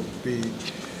 So they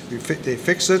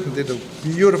fixed it and did a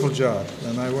beautiful job.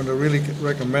 And I want to really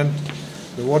recommend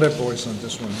the water boys on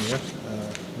this one here.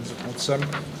 Not some,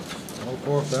 all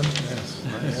 4 of them. Yes.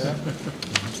 Yeah.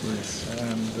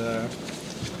 And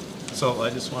So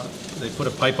I just want, they put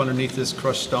a pipe underneath this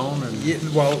crushed stone and? yeah,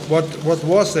 well, what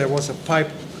was there was a pipe,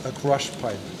 a crushed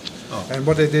pipe. Oh. And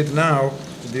what they did now,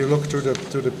 if you look to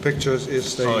the pictures,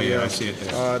 is they Oh, yeah, I see it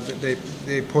there.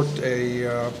 They put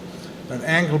an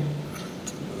angle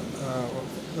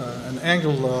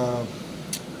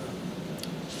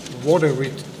water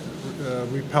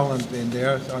repellent in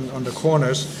there on the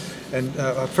corners. And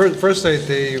first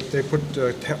they put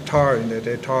tar in there.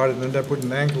 They tarred it, and then they put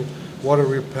an angle water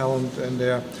repellent in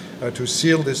there to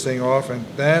seal this thing off. And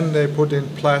then they put in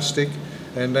plastic,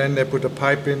 and then they put a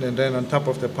pipe in, and then on top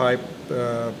of the pipe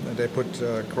they put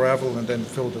gravel, and then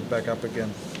filled it back up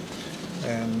again.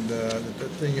 And the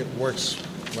thing, it works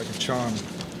like a charm.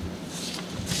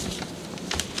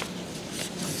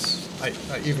 I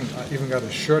even got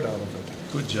a shirt out of it.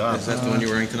 Good job. Is that the one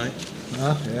you're wearing tonight?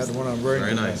 Yeah, the one I'm wearing.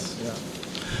 Very tonight. nice.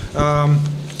 Yeah.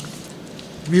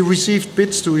 We received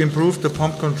bids to improve the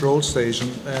pump control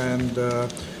station, and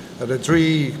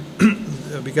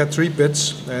we got 3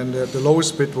 bids, and the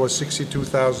lowest bid was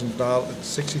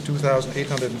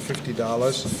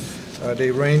 $62,850.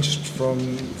 They ranged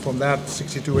from that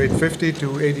 $62,850 to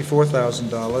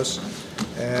 $84,000,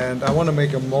 and I want to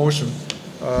make a motion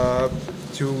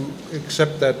to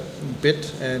accept that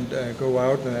bid and go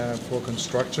out for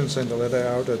construction, send a letter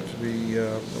out that we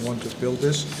want to build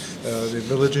this. The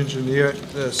village engineer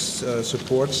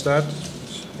supports that,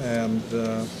 and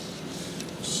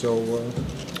so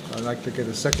I'd like to get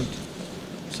a second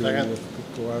to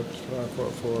go out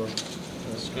for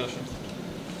Discussion.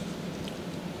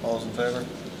 All's in favor?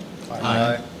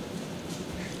 Aye.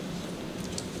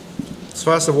 As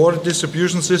far as the water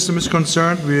distribution system is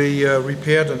concerned, we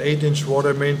repaired an 8-inch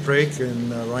water main break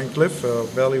in Rhinecliff,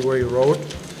 Valleyway Road.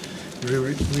 We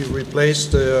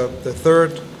replaced the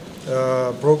 3rd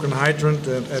broken hydrant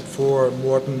at 4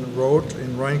 Morton Road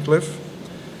in Rhinecliff.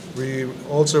 We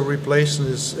also replaced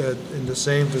in the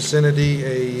same vicinity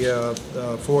a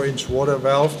 4-inch water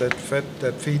valve that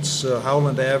feeds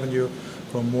Howland Avenue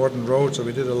from Morton Road. So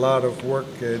we did a lot of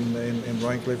work in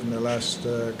Rhinecliff in the last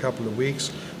couple of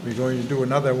weeks. We're going to do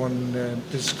another one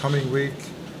this coming week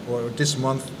or this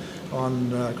month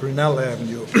on Grinnell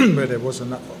Avenue, where there was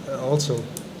also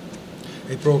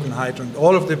a broken hydrant.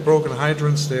 All of the broken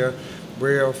hydrants there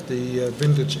were of the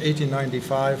vintage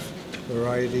 1895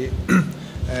 variety.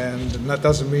 And that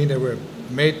doesn't mean they were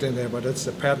made in there, but it's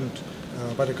the patent.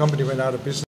 But the company went out of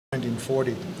business in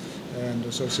 1940, and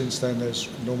so since then there's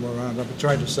no more around. I've been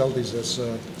trying to sell these as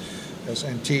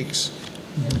antiques.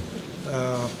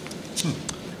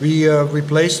 We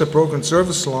replaced a broken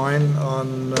service line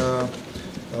on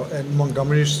at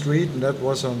Montgomery Street, and that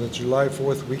was on the July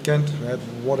 4th weekend. We had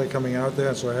water coming out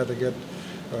there, so I had to get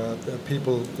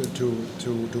people to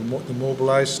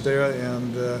mobilize there,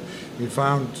 and we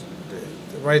found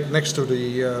right next to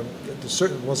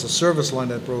was a service line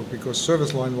that broke, because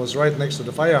service line was right next to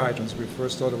the fire hydrants. We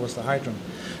first thought it was the hydrant,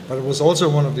 but it was also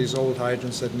one of these old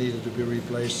hydrants that needed to be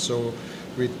replaced. So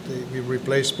we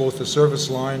replaced both the service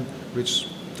line, which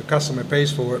the customer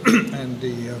pays for, and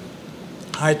the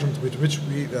hydrant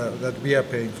that we are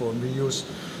paying for. And we use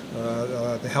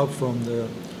the help from the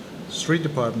street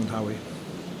department, Howie.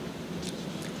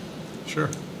 Sure.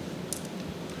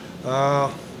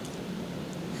 I've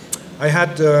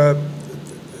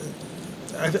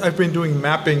been doing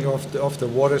mapping of the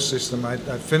water system. I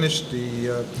finished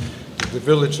the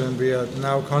village, and we are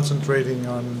now concentrating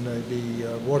on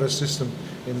the water system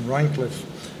in Rhinecliff.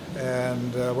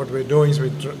 And what we're doing is,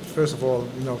 first of all,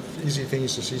 easy thing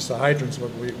is to seize the hydrants.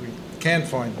 What we can't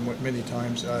find many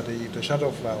times are the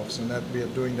shut-off valves, and that we are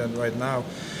doing that right now.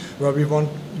 Well, we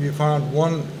found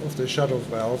one of the shut-off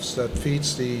valves that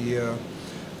feeds the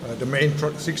main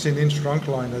 16-inch trunk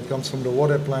line that comes from the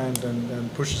water plant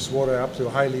and pushes water up to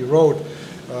Hiley Road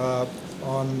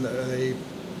on a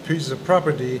piece of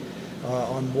property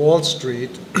on Wall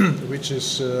Street, which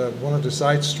is one of the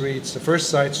side streets, the first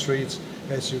side streets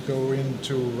as you go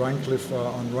into Rhinecliff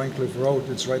on Rhinecliff Road.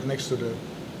 It's right next to the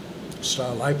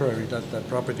Star Library, that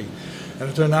property. And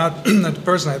it turned out that the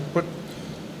person had put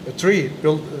a tree,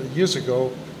 built years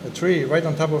ago, a tree right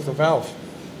on top of the valve,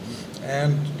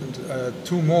 and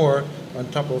two more on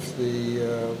top of the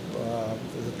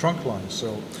trunk line.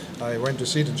 So I went to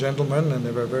see the gentleman, and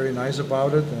they were very nice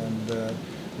about it, and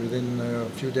within a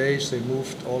few days they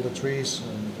moved all the trees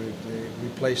and they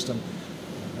replaced them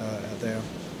there.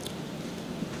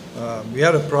 We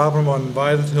had a problem on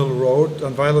Violet Hill Road,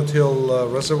 on Violet Hill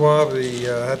Reservoir. We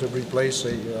had to replace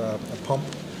a pump,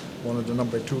 one of the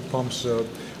number 2 pumps. The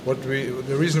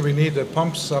reason we need the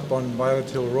pumps up on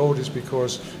Violet Hill Road is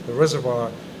because the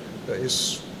reservoir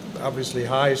is obviously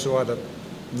high, so are the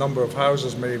number of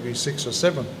houses, maybe 6 or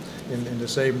 7 in the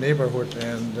same neighborhood,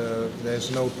 and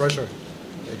there's no pressure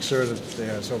exerted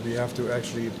there. So we have to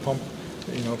actually pump,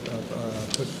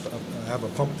 have a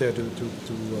pump there to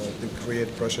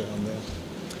create pressure on there.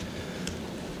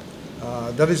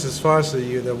 That is as far as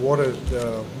the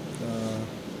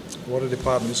water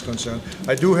department is concerned.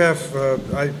 I do have,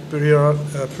 I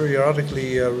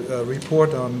periodically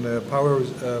report on power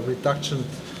reduction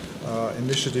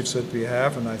initiatives that we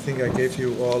have, and I think I gave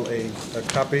you all a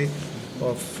copy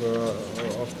of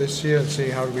this here, and see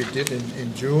how we did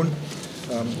in June.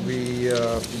 We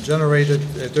generated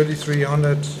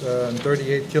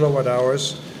 3,338 kilowatt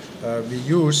hours. We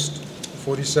used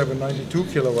 4,792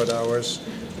 kilowatt hours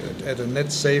at a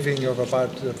net saving of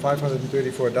about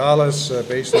 $534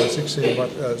 based on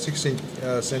 16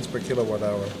 cents per kilowatt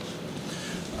hour.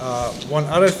 One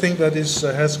other thing that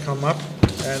has come up,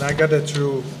 and I got it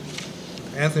through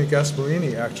Anthony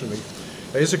Gasparini actually.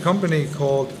 There is a company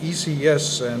called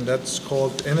ECS, and that's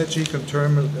called Energy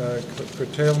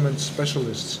Curtailment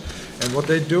Specialists. And what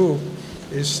they do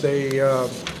is they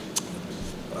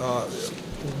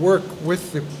work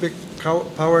with the big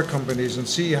power companies and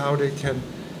see how they can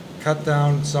cut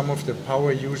down some of the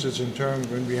power usage in terms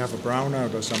when we have a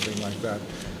brownout or something like that.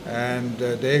 And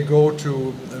they go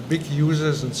to big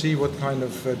users and see what kind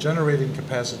of generating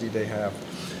capacity they have.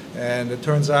 And it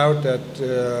turns out that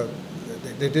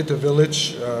they did the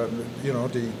village,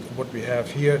 what we have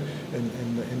here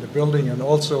in the building, and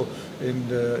also in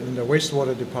the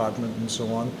wastewater department and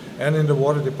so on, and in the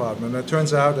water department. And it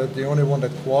turns out that the only one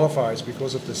that qualifies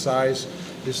because of the size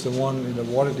is the one in the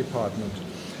water department.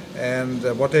 And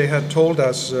what they had told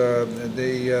us,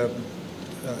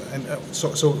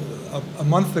 so a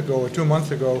month ago or 2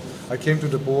 months ago, I came to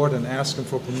the board and asked them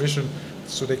for permission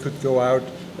so they could go out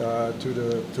to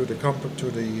the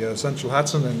Central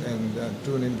Hudson and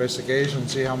do an investigation and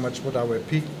see what our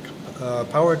peak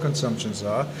power consumptions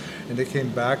are. And they came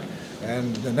back,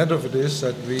 and the net of it is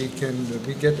that we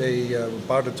get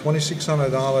about a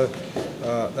 $2,600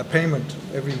 payment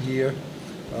every year,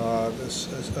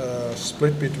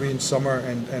 split between summer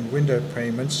and winter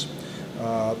payments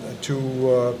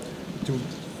to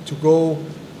go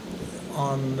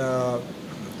on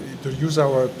to use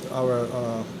our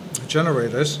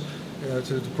generators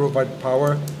to provide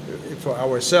power for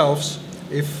ourselves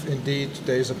if indeed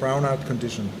there is a brownout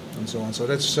condition and so on. So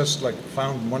that's just like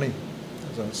found money.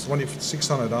 So it's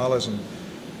 $2,600 and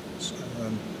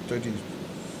 30.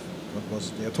 What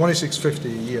was it? Yeah, $26.50 a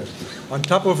year. On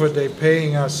top of it, they're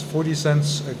paying us 40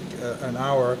 cents an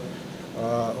hour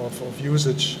of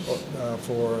usage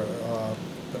for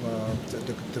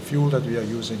the fuel that we are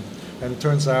using. And it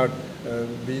turns out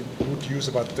we would use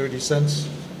about 30 cents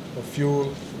of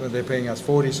fuel, they're paying us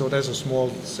 40, so there's a small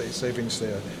savings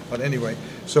there. But anyway,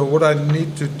 so what I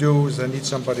need to do is I need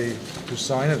somebody to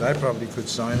sign it. I probably could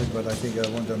sign it, but I think I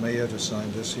want the mayor to sign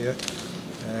this here.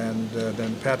 And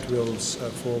then Pat will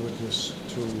forward this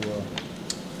to the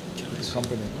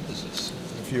company. A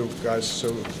few guys,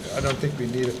 so I don't think we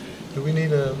need it. Do we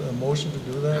need a motion to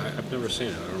do that? I've never seen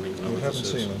it. I don't even know You what haven't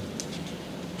this is. seen it.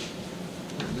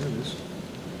 There it is.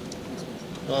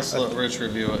 Let's let Rich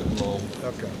review it and we'll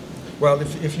Okay. Well,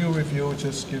 if you review,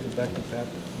 just give it back to Pat,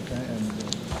 okay? And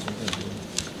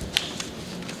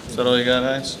Is that all you got,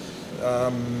 Heinz?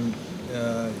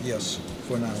 yes,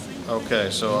 for now.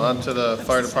 Okay, so on to the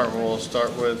fire department. We'll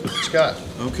start with Scott.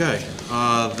 Okay,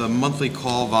 the monthly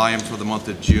call volume for the month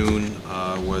of June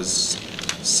was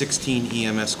 16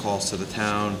 EMS calls to the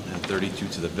town and 32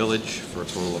 to the village for a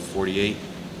total of 48.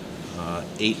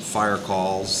 8 fire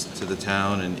calls to the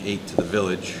town and 8 to the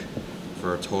village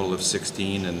for a total of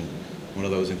 16, and one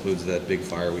of those includes that big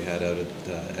fire we had out at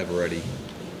Eveready.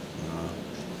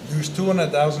 Use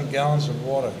 200,000 gallons of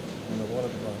water in the water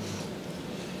department.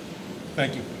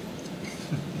 Thank you.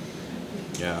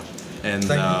 Yeah, and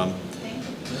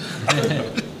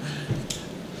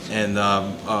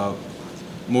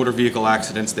motor vehicle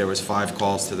accidents, there was 5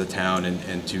 calls to the town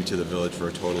and 2 to the village for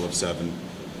a total of 7.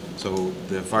 So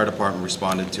the fire department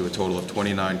responded to a total of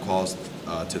 29 calls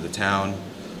to the town,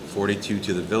 42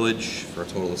 to the village, for a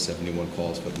total of 71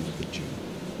 calls for the month of June.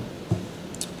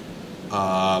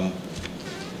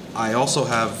 I also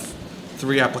have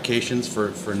 3 applications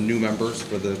for new members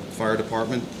for the fire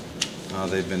department.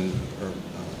 They've been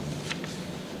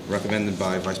recommended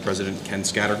by Vice President Ken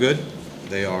Scattergood.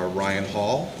 They are Ryan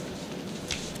Hall,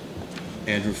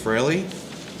 Andrew Fraley,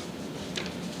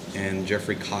 and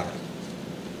Jeffrey Cotter.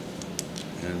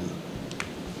 And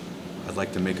I'd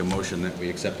like to make a motion that we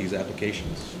accept these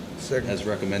applications as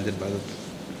recommended by the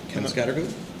Ken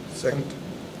Scattergood. Second.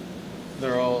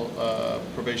 They're all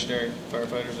probationary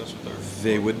firefighters, that's what they're...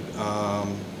 They would,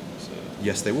 So,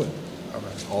 yes, they would.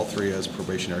 okay. All 3 as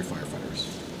probationary firefighters.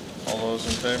 All those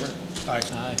in favor? Aye.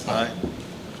 Aye. Aye.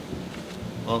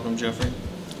 Welcome, Jeffrey.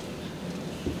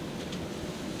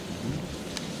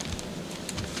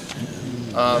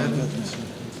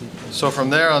 So from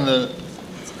there on the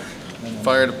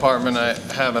fire department, I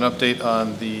have an update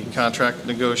on the contract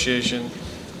negotiation.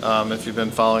 If you've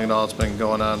been following it all, it's been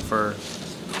going on for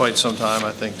quite some time.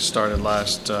 I think started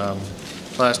last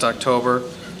October.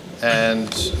 And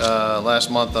last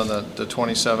month on the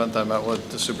 27th, I met with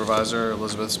the supervisor,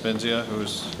 Elizabeth Spinzia,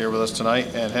 who's here with us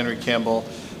tonight, and Henry Campbell,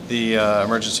 the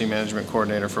emergency management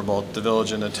coordinator for both the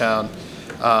village and the town.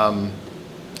 And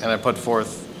I put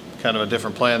forth kind of a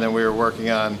different plan than we were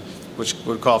working on, which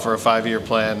would call for a 5-year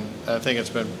plan. I think it's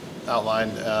been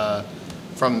outlined at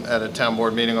a town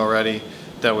board meeting already,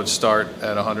 that would start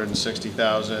at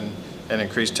 $160,000 and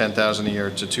increase $10,000 a year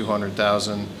to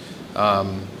 $200,000.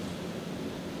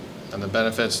 And the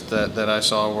benefits that I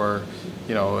saw were,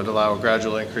 it would allow a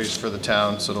gradual increase for the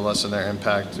town, so to lessen their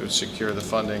impact. It would secure the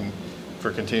funding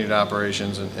for continued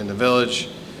operations in the village.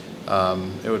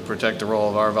 It would protect the role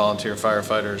of our volunteer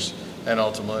firefighters, and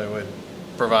ultimately would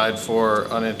provide for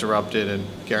uninterrupted and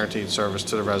guaranteed service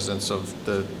to the residents of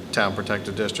the town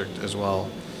protected district, as well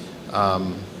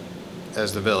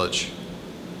as the village.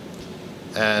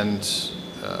 And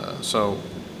so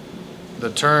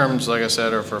the terms, like I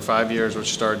said, are for 5 years,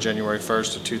 which start January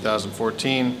 1st of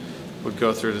 2014, would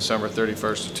go through December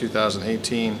 31st of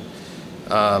 2018.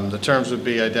 The terms would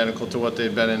be identical to what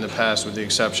they've been in the past, with the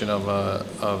exception of a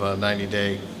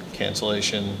 90-day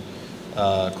cancellation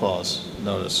clause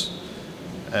notice.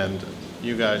 And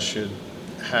you guys should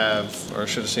have, or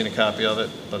should have seen a copy of it,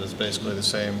 but it's basically the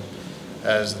same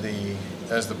as the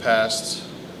past.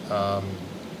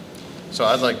 So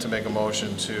I'd like to make a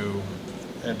motion to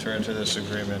enter into this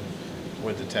agreement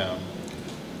with the town.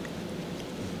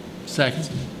 Second.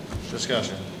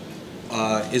 Discussion.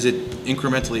 Is it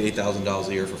incrementally $8,000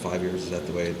 a year for 5 years? Is that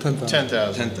the way? It, 10,000.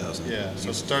 10,000. 10,000. Yeah,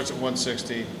 so it starts at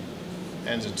 160,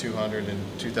 ends at 200 in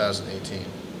 2018.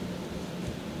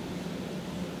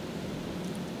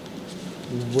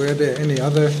 Were there any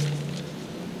other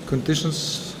conditions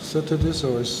set to this,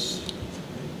 or is?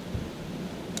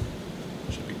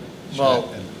 Should be.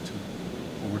 Well-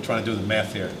 We're trying to do the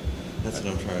math here. That's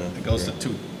what I'm trying to. It goes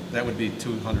to that would be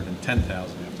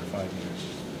 210,000 after 5 years.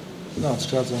 No, it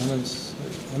starts at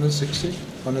 160,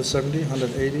 170,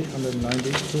 180,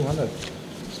 190, 200.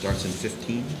 Starts in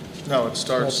 15. No, it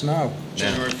starts Starts now.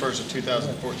 January 1st of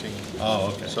 2014.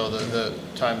 Oh, okay. So the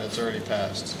time that's already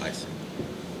passed. I see.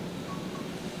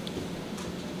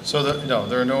 So no,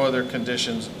 there are no other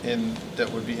conditions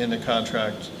that would be in the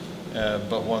contract,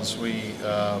 but once we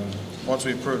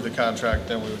approve the contract,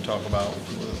 then we would talk about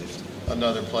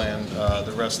another plan,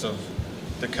 the rest of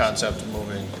the concept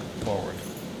moving forward.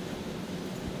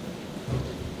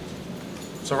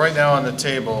 So right now on the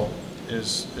table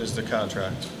is the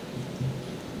contract.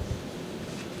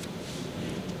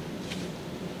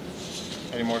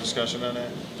 Any more discussion on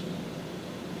that?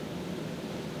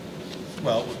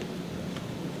 Well,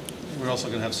 we're also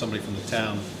going to have somebody from the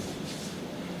town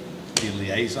be a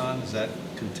liaison. Is that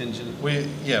contingent?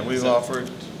 We've offered,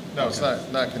 no, it's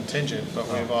not contingent, but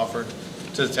we've offered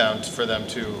to the town for them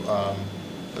to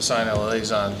assign a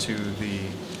liaison to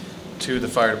the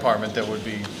fire department that would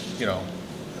be,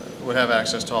 would have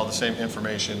access to all the same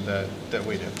information that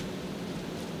we do.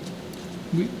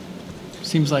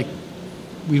 Seems like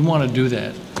we want to do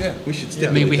that. Yeah, we should I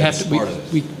stipulate mean, we have that's to, part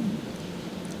of it.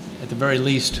 at the very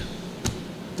least,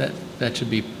 that should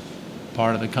be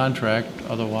part of the contract,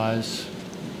 otherwise,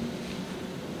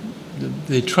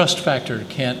 the trust factor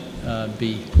can't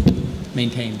be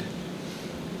maintained.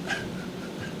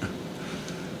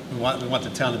 We want the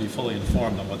town to be fully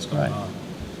informed on what's going Right. on.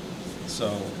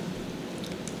 So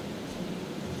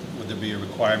would there be a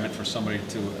requirement for somebody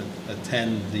to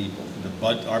attend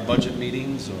our budget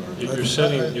meetings, or? You're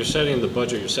setting the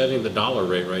budget, you're setting the dollar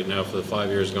rate right now for the 5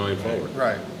 years going forward.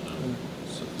 Right.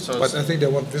 So But I think they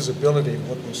want visibility of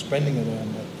what we're spending it on. I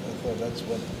thought that's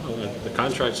what. The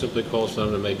contract simply calls for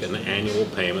them to make an annual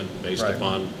payment based Right.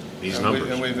 upon these and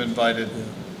numbers. And we've invited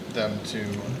them to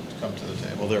come to the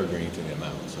table. Well, they're agreeing to the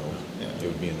amount, so Yeah. it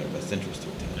would be in their best interest to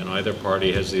attend. And either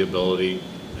party has the ability,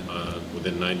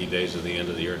 within 90 days of the end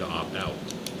of the year, to opt out.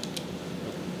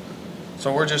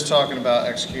 So we're just talking about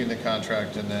executing the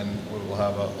contract, and then we will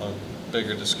have a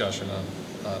bigger discussion on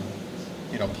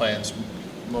plans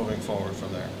moving forward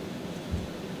from there.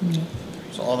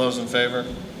 So all those in favor?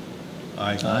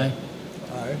 Aye. Aye.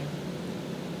 Aye.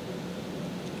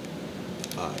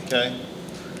 Aye. Okay.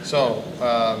 So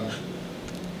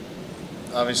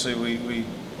obviously we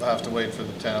have to wait for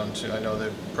the town to, I know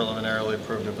they preliminarily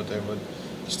approved it, but they would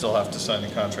still have to sign the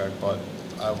contract, but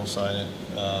I will sign it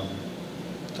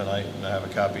tonight, and I have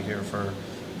a copy here for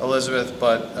Elizabeth.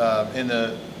 But in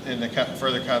the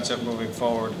further concept moving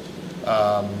forward,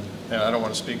 and I don't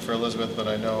want to speak for Elizabeth, but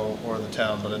I know, or the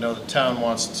town, but I know the town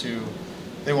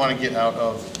they want to get out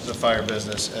of the fire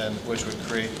business, and which would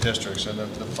create districts. And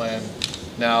the plan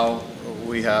now,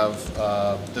 we have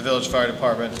the Village Fire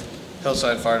Department,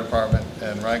 Hillside Fire Department,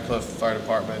 and Rhinecliff Fire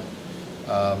Department.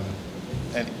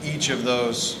 And each of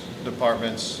those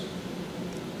departments,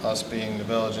 us being the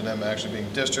village and them actually being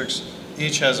districts,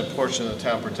 each has a portion of the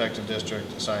town protective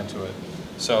district assigned to it.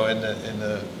 So in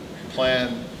the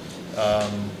plan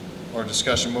or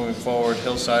discussion moving forward,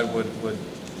 Hillside would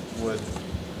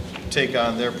take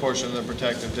on their portion of the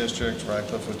protective district,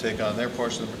 Rhinecliff would take on their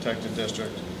portion of the protective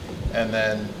district, and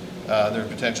then there would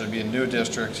potentially be a new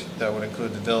district that would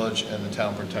include the village and the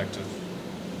town protective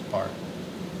part.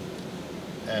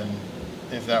 And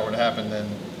if that were to happen, then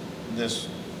this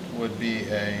would be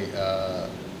a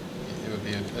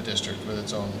district with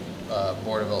its own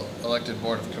elected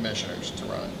board of commissioners to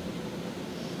run.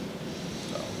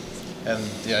 And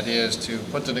the idea is to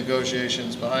put the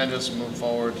negotiations behind us, move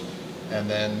forward, and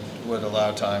then would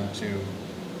allow time to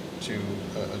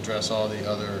address all the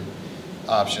other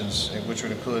options, which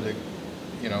would include,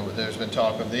 there's been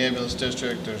talk of the ambulance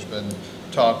district, there's been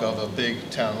talk of a big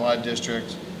town-wide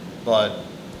district, but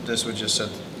this would just set,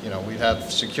 we'd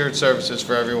have secured services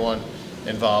for everyone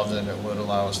involved, and it would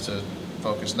allow us to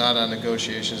focus not on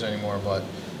negotiations anymore, but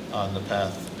on the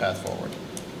path forward.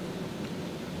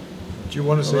 Do you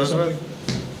want to say Elizabeth?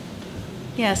 something?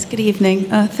 Yes, good evening.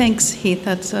 Thanks, Heath.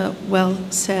 That's well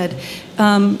said.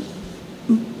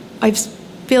 I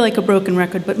feel like a broken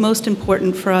record, but most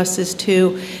important for us is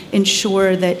to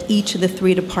ensure that each of the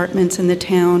three departments in the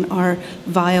town are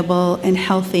viable and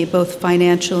healthy, both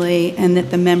financially, and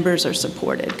that the members are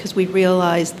supported, because we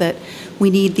realize that we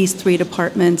need these three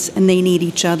departments and they need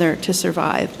each other to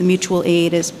survive. The mutual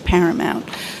aid is paramount.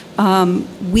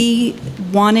 We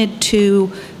wanted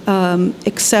to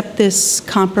accept this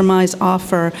compromise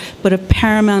offer, but of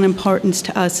paramount importance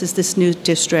to us is this new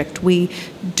district. We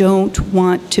don't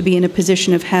want to be in a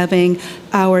position of having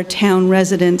our town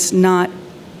residents not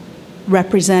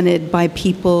represented by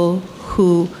people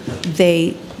who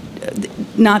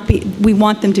we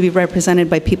want them to be represented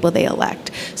by people they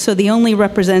elect. So the only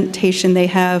representation they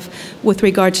have with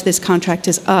regard to this contract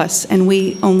is us, and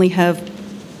we only have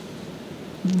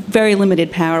very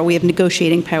limited power. We have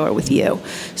negotiating power with you.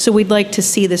 So we'd like to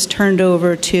see this turned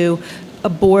over to a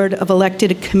board of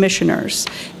elected commissioners,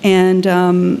 and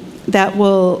that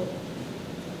will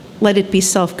let it be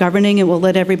self-governing. It will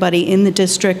let everybody in the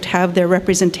district have their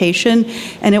representation,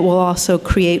 and it will also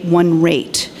create one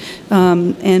rate.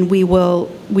 And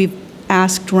we've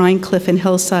asked Rhinecliff and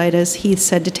Hillside, as Heath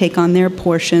said, to take on their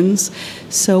portions.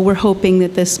 So we're hoping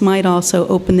that this might also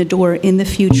open the door in the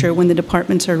future, when the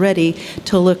departments are ready,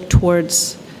 to look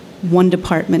towards one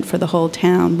department for the whole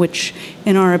town, which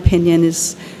in our opinion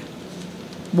is,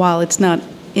 while it's not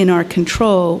in our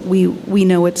control, we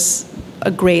know it's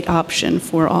a great option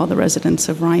for all the residents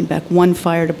of Rhinebeck. One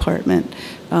fire department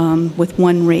with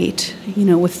one rate,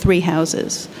 with 3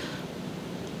 houses.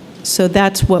 So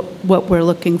that's what we're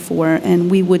looking for, and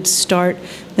we would start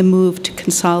the move to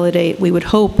consolidate. We would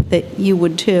hope that you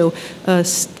would too,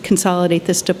 consolidate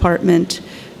this department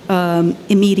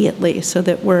immediately so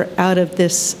that we're out of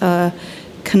this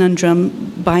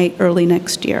conundrum by early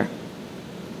next year.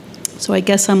 So I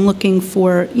guess I'm looking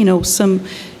for, some,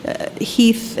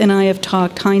 Heath and I have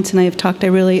talked, Heinz and I have talked, I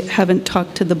really haven't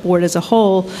talked to the board as a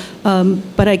whole,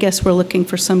 but I guess we're looking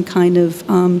for some kind of,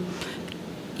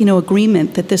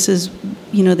 agreement that this is,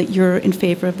 that you're in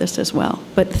favor of this as well.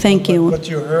 But thank you. But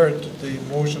you heard the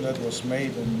motion that was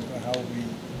made and how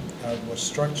it was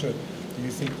structured. Do you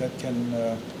think that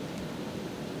can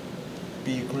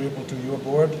be agreeable to your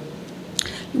board?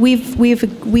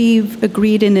 We've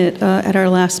agreed in it at our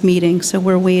last meeting, so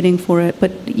we're waiting for it.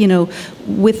 But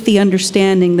with the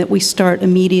understanding that we start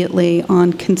immediately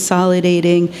on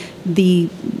consolidating the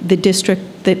district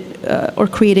that, or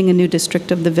creating a new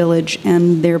district of the village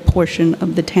and their portion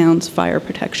of the town's fire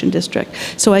protection district.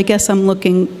 So I guess I'm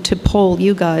looking to poll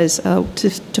you guys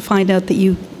to find out that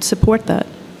you support that.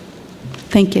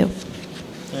 Thank you.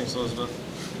 Thanks, Elizabeth.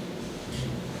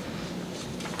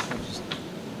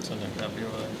 Send a copy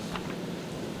over there.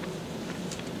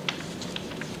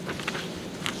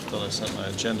 Thought I sent my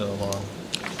agenda along.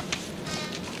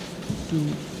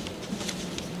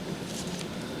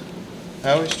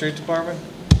 Howie, Street Department?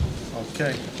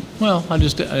 Okay. Well, I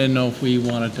didn't know if we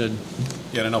wanted to,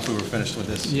 Yeah, I don't know if we were finished with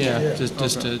this.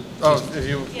 just to. Oh, if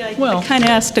you, I kind of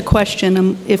asked a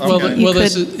question, if Okay. you Well,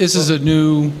 could. this is a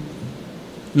new,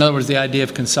 in other words, the idea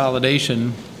of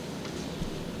consolidation,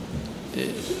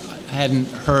 I hadn't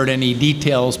heard any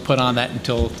details put on that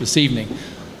until this evening.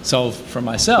 So for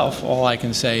myself, all I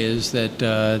can say is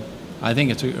that I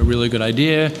think it's a really good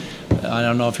idea. I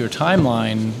don't know if your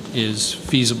timeline is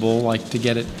feasible, like to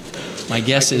get it, my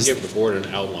guess is. I can give the board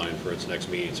an outline for its next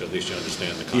meeting, so at least you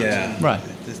understand the concept. Right.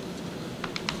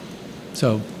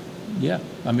 So, yeah,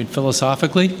 I mean,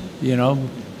 philosophically, and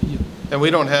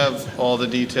we don't have all the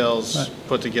details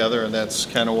put together, and that's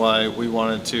kind of why we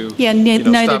wanted to, Yeah,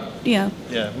 stop, yeah.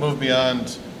 move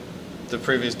beyond the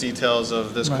previous details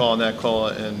of this call and that call,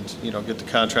 and, get the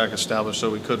contract established so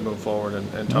we could move forward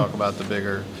and talk about the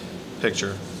bigger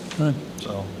picture. Right.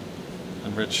 So,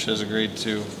 and Rich has agreed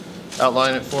to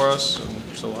outline it for us,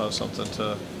 and so we'll have something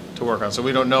to work on. So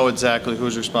we don't know exactly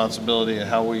whose responsibility and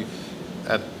how we,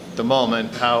 at the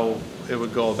moment, how it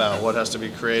would go about, what has to be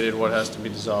created, what has to be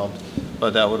dissolved,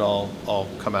 but that would all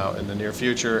come out in the near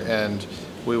future, and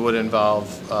we would involve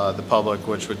the public,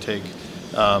 which would take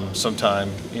some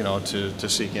time, to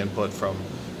seek input from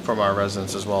our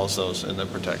residents as well as those in the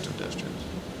protective districts.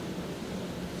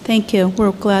 Thank you.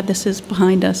 We're glad this is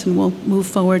behind us, and we'll move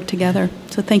forward together.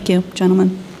 So thank you,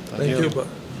 gentlemen. Thank you.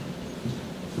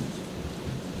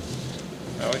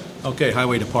 Howie? Okay,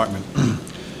 Highway Department.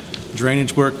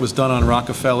 Drainage work was done on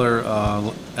Rockefeller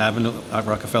Avenue,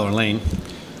 Rockefeller Lane.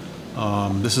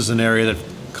 This is an area that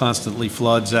constantly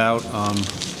floods out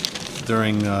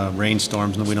during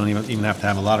rainstorms, and we don't even have to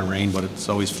have a lot of rain, but it's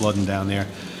always flooding down there.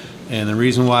 And the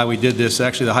reason why we did this,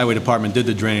 actually the Highway Department did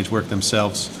the drainage work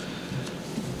themselves.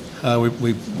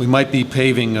 We might be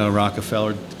paving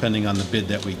Rockefeller depending on the bid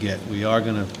that we get. We are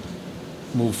going to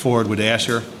move forward with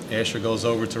Asher. Asher goes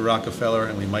over to Rockefeller,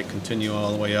 and we might continue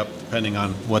all the way up depending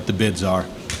on what the bids are.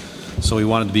 So we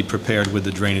wanted to be prepared with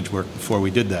the drainage work before we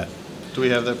did that. Do we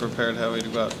have that prepared, Howie, to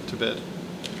go out to bid?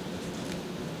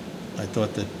 I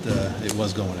thought that it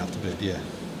was going out to bid, yeah.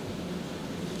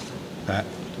 Pat?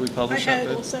 Do we publish I that had it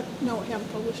bid? all set, no, I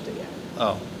haven't published it yet.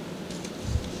 Oh,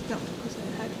 No, because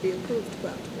it had to be approved to go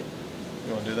out to bid.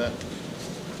 you want to do that?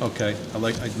 Okay,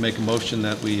 I'd make a motion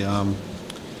that we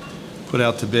put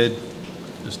out to bid.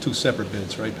 There's 2 separate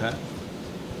bids, right, Pat?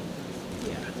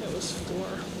 Yeah, it was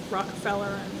for Rockefeller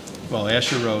and, Well,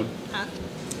 Asher Road.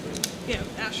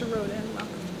 Asher Road and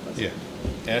Rockefeller. Yeah.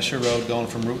 Asher Road going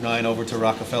from Route 9 over to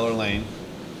Rockefeller Lane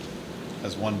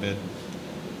as one bid.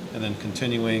 And then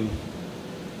continuing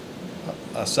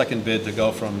a second bid to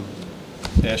go from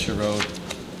Asher Road,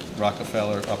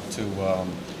 Rockefeller up to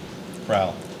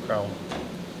Crowell. Crowell.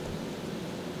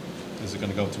 Is it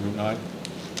going to go to Route 9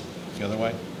 the other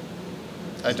way?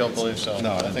 I don't believe so. No,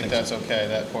 I I don't think think that's okay.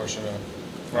 That portion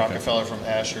of Rockefeller from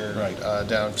Asher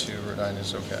down to Route 9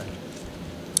 is okay.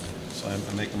 So I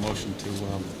make a motion to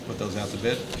put those out to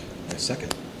bid. I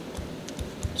second.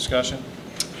 Discussion?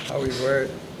 Howie, where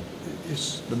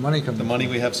is the money coming The from? money,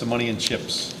 we have some money in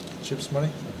chips. CHIPS money?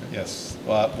 Okay. Yes,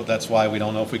 well, that's why we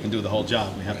don't know if we can do the whole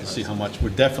job. We have to see how much, we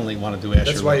definitely want to do Asher Road.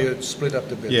 That's why you split up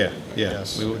the bid. Yeah, yeah,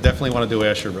 Yes. we would definitely want to do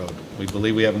Asher Road. We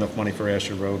believe we have enough money for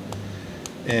Asher Road.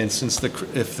 And since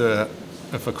if a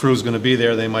crew's going to be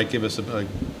there, they might give us a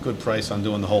good price on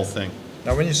doing the whole thing.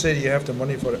 Now, when you say you have the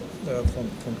money for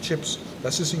from CHIPS,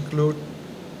 does this include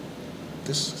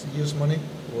this year's money,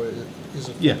 or is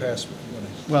it Yeah. past money?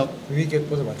 Well, We get,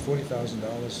 what, about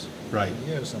 $40,000 Right. a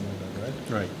year or something like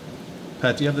that, right? right.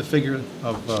 Pat, do you have the figure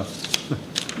of,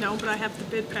 No, but I have the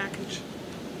bid package.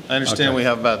 I understand Okay. we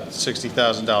have about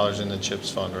 $60,000 in the CHIPS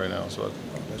fund right now, so Oh,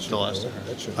 that should the last do I it. heard.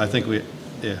 That should I do think it.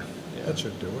 yeah. That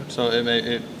should do it. So it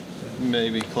may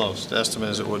be close. The estimate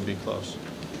is it would be close.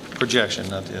 Projection,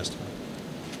 not the estimate.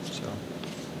 So,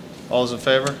 all those in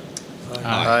favor?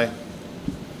 Aye.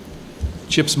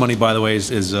 CHIPS money, by the way,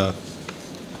 is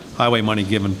highway money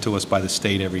given to us by the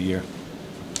state every year.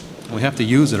 And we have to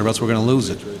use it, or else we're going to lose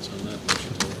it.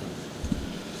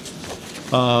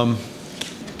 On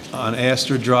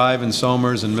Astor Drive and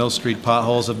Somers and Mill Street,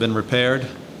 potholes have been repaired.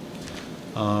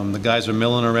 The guys are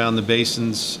milling around the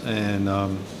basins and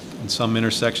in some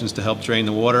intersections to help drain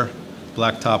the water.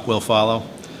 Blacktop will follow.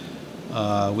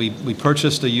 We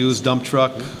purchased a used dump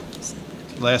truck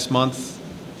last month,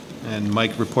 and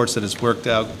Mike reports that it's worked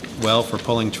out well for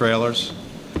pulling trailers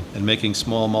and making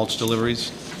small mulch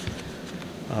deliveries.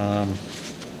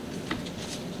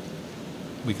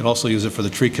 We can also use it for the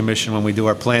tree commission when we do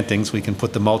our plantings. We can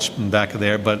put the mulch in the back of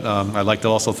there, but I'd like to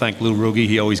also thank Lou Rugi.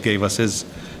 He always gave us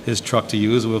his truck to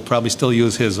use. We'll probably still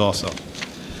use his also.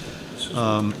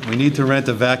 We need to rent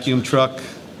a vacuum truck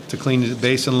to clean the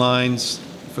basin lines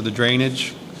for the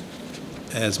drainage,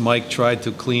 as Mike tried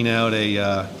to clean out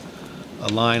a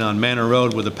line on Manor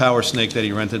Road with a power snake that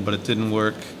he rented, but it didn't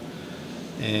work.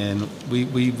 And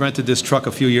we rented this truck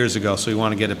a few years ago, so we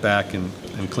want to get it back and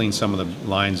clean some of the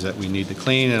lines that we need to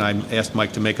clean. And I asked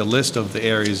Mike to make a list of the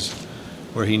areas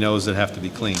where he knows that have to be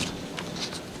cleaned.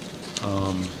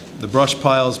 The brush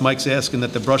piles, Mike's asking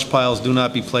that the brush piles do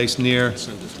not be placed near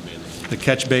the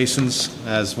catch basins,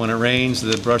 as when it rains,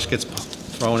 the brush gets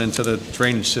thrown into the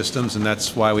drainage systems, and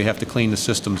that's why we have to clean the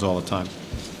systems all the time.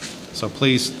 So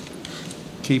please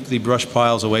keep the brush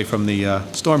piles away from the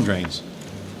storm drains.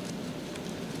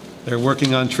 They're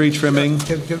working on tree trimming.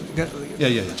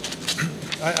 Yeah.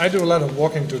 I do a lot of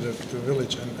walking to the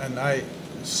village, and I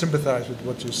sympathize with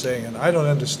what you're saying, and I don't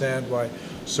understand why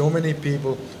so many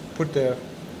people put their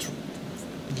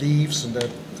leaves and their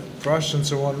brush and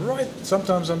so on right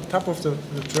sometimes on top of the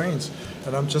drains.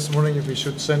 And I'm just wondering if we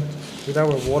should send, with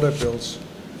our water bills,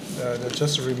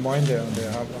 just a reminder on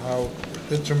there how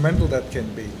detrimental that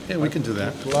can be. Yeah, we can do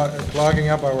that. Clogging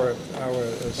up our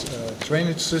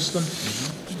drainage system,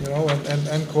 you know,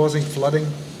 and causing flooding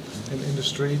in the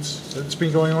streets. It's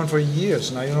been going on for years,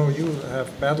 and I know you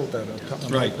have battled that.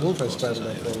 Right. Wolf has battled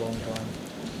that for a long time.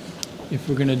 If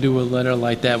we're going to do a letter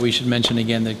like that, we should mention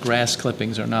again that grass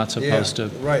clippings are not supposed to.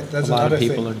 Right, that's a lot of another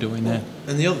people thing. are doing that.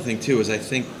 And the other thing too is I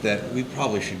think that we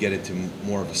probably should get it to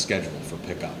more of a schedule for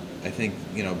pickup. I think,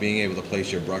 you know, being able to place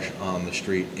your brush on the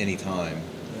street anytime,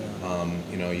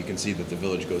 you know, you can see that the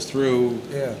village goes through,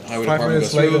 Yeah, highway 5 department minutes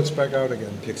goes later, through, it's back out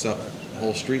again. picks up a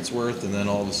whole street's worth, and then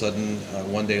all of a sudden,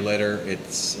 one day later,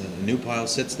 it's a new pile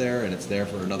sits there, and it's there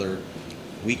for another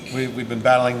week. We've been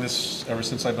battling this ever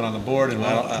since I've been on the board, and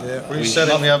Were you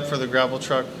setting me up for the gravel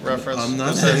truck reference? I'm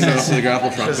not setting up for the gravel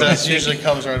truck. Because but I that think- usually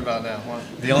comes right about now. Huh?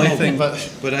 the only thing,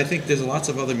 But I think there's lots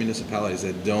of other municipalities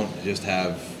that don't just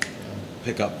have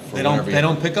pickup for they whatever.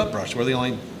 don't pick up brush. We're the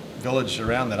only village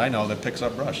around that I know that picks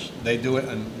up brush. They do it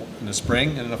in the spring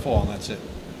and in the fall, and that's it.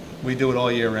 We do it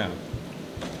all year round,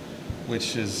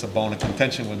 which is a bone of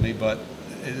contention with me, but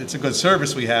it's a good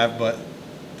service we have, but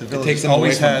the It village takes them away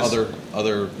always from has,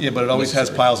 other. yeah, but it always has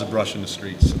necessary- piles of brush in the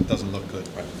streets. It doesn't look good.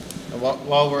 And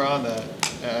while we're on that,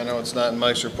 I know it's not in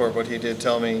Mike's report, but he did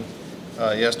tell me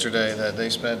yesterday that they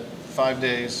spent 5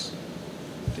 days,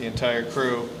 the entire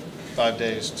crew, 5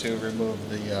 days to remove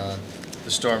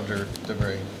the storm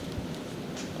debris.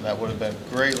 And that would have been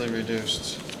greatly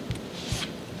reduced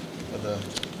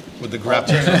with the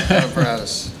grapple.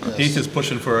 apparatus. Yes. Heath is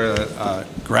pushing for a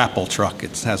grapple truck.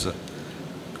 It has a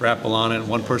grapple on it.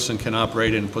 One person can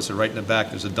operate it and puts it right in the back.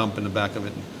 There's a dump in the back of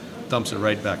it and dumps it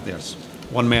right back there. It's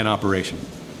one-man operation.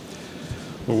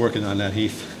 We're working on that,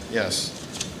 Heath. Yes.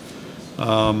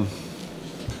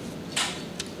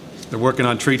 They're working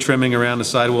on tree trimming around the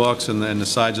sidewalks and the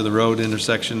sides of the road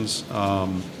intersections.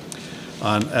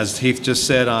 As Heath just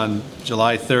said, on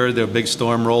July 3rd, a big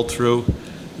storm rolled through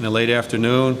in the late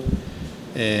afternoon,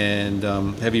 and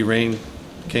heavy rain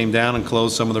came down and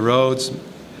closed some of the roads.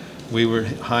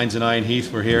 Hines and I and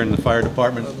Heath were here in the fire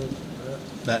department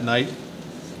that night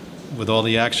with all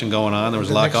the action going on. There was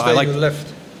a The lot. next I day like you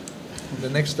left. The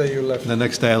next day you left. the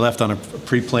next day I left on a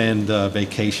pre-planned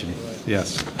vacation.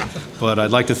 Yes, but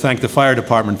I'd like to thank the fire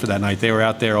department for that night. They were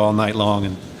out there all night long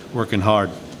and working hard.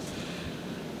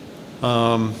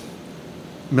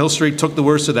 Mill Street took the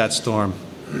worst of that storm.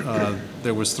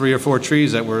 There was 3 or 4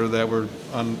 trees that were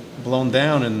blown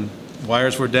down, and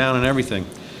wires were down and everything.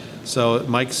 So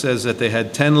Mike says that they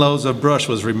had 10 loads of brush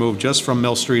was removed just from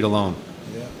Mill Street alone.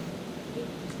 Yeah.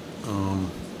 That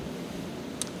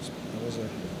was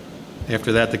a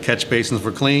After that, the catch basins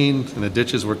were cleaned and the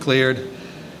ditches were cleared,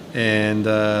 and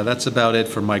that's about it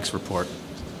for Mike's report.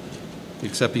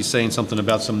 Except he's saying something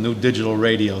about some new digital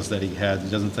radios that he had.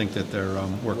 He doesn't think that they're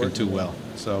working too well,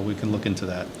 so we can look into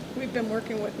that. We've been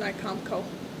working with NICOMCO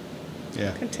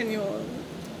Yeah. continually.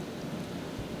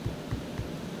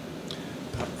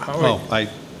 Oh,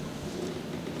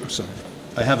 I'm sorry.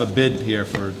 I have a bid here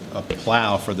for a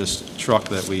plow for this truck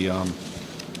that we,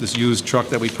 this used truck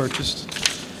that we purchased.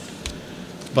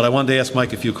 But I wanted to ask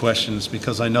Mike a few questions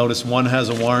because I noticed one has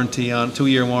a warranty on,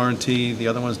 2-year warranty. The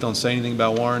other ones don't say anything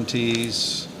about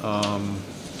warranties. I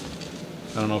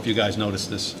don't know if you guys noticed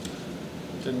this.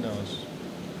 Didn't notice.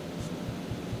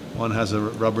 One has a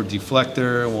rubber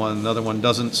deflector, another one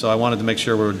doesn't. So I wanted to make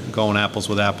sure we're going apples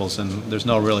with apples, and there's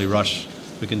no really rush.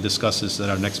 We can discuss this at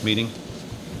our next meeting.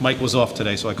 Mike was off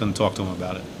today, so I couldn't talk to him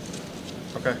about it.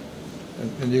 Okay.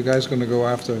 And you guys gonna go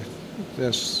after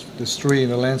this tree in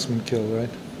the Landsman kill, right?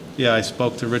 Yeah, I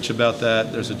spoke to Rich about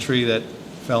that. There's a tree that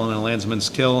fell in a landsman's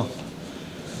kill.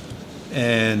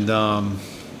 And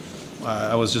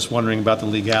I was just wondering about the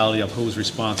legality of who's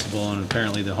responsible, and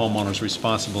apparently the homeowner's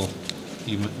responsible,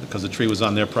 even because the tree was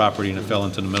on their property and it fell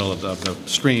into the middle of the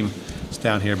stream. It's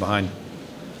down here behind.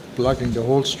 Blocking the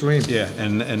whole stream. Yeah,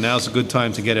 and now's a good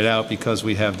time to get it out because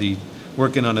we have the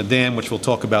working on a dam, which we'll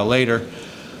talk about later.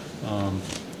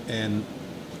 And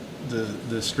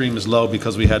the stream is low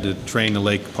because we had to drain the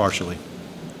lake partially.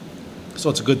 So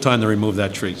it's a good time to remove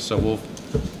that tree. So we'll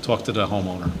talk to the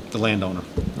homeowner, the landowner.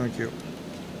 Thank you.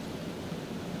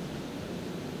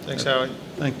 Thanks, Howie.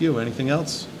 Thank you. Anything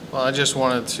else? Well, I just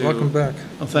wanted to... Welcome back.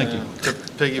 Oh, thank you. To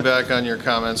piggyback on your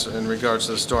comments in regards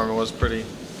to the storm, it was a pretty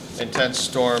intense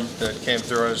storm that came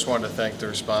through. I just wanted to thank the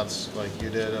response, like you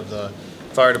did, of the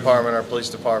fire department, our police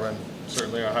department,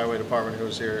 certainly our highway department who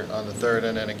was here on the 3rd,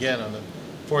 and then again on the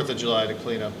 4th of July to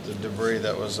clean up the debris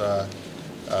that was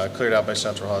cleared out by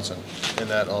Central Hudson. And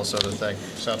that also to thank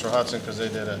Central Hudson because they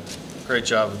did a great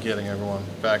job of getting everyone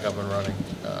back up and running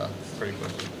pretty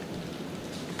quickly.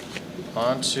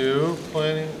 On to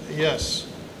planning. Yes,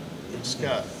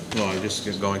 Scott. No, I'm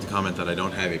just going to comment that I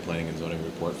don't have a planning and zoning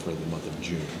report for the month of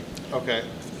June, Okay.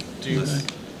 Do you?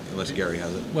 unless Gary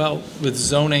has it. Well, with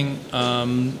zoning,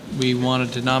 we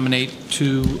wanted to nominate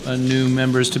 2 new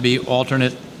members to be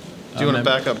alternate. Do you want to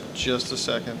back up just a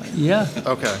second? Yeah.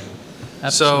 Okay.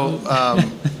 Absolutely.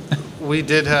 So we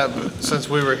did have, since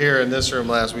we were here in this room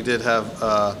last, we did have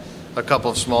a couple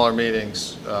of smaller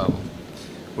meetings,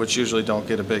 which usually don't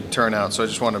get a big turnout. So I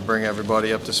just want to bring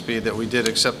everybody up to speed that we did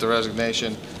accept the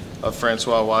resignation of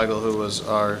Francois Weigel, who was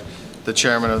the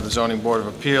chairman of the Zoning Board of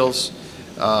Appeals,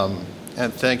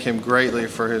 and thank him greatly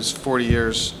for his 40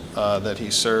 years that he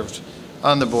served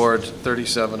on the board,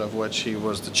 37 of which he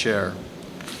was the chair.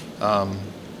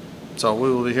 So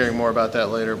we will be hearing more about that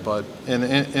later, but in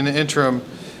the interim,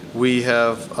 we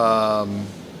have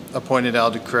appointed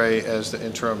Al Ducray as the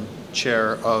interim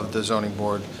chair of the Zoning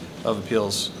Board of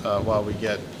Appeals while we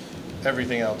get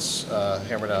everything else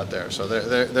hammered out there. So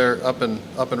they're up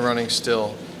and running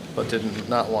still, but did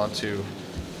not want to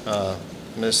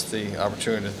miss the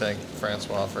opportunity to thank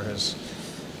Francois for his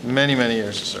many, many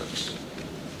years of service.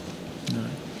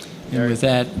 And with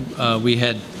that, we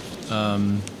had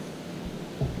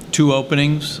 2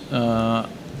 openings.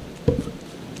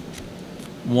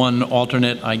 One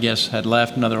alternate, I guess, had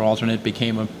left. Another alternate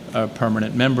became a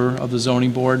permanent member of the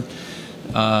zoning board.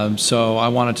 So I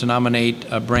wanted to nominate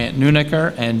Brant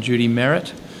Nunicker and Judy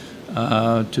Merritt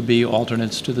to be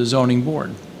alternates to the zoning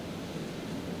board.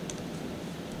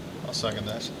 I'll second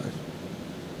that.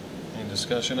 Any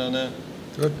discussion on that?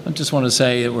 Good. I just want to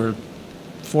say that we're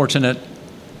fortunate,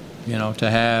 to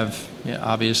have,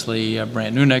 obviously,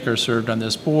 Brant Nunicker served on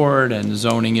this board, and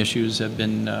zoning issues have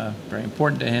been very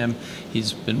important to him.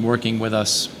 He's been working with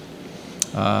us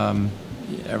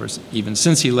even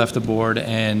since he left the board,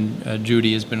 and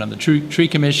Judy has been on the tree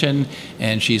commission,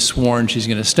 and she's sworn she's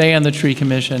going to stay on the tree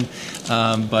commission,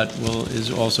 but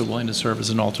is also willing to serve as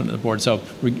an alternate to the board. So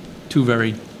we're 2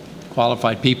 very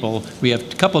qualified people. We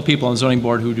have a couple of people on the zoning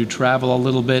board who do travel a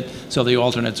little bit, so the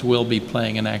alternates will be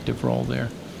playing an active role there.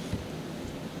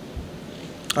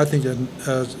 I think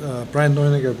that Brian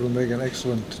Neuniger will make an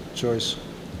excellent choice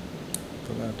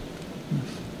for that.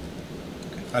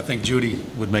 I think Judy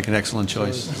would make an excellent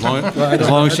choice, as Well,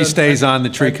 long as she stays on the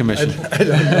tree commission. I don't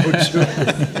know,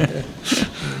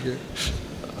 Judy.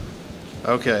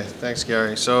 Okay, thanks,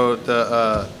 Gary. So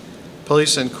the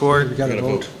police and court, We got to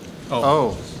vote.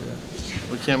 oh,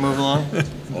 we can't move along?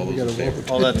 All We those got to in favor?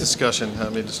 vote. All that discussion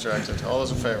had me distracted. All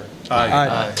those in favor?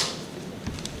 Aye.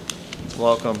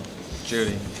 Welcome,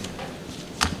 Judy.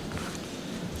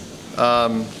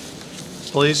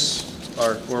 Police,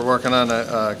 we're working on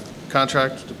a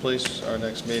contract with the police. Our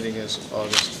next meeting is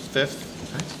August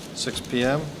 5th, 6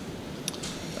 p.m.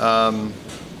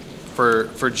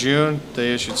 For June,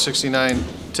 they issued 69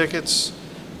 tickets.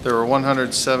 There were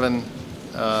 107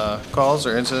 calls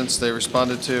or incidents they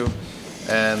responded to,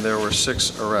 and there were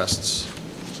 6 arrests.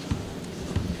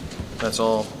 That's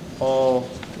all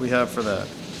we have for that.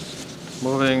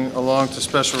 Moving along to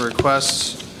special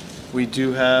requests, we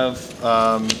do have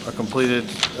a completed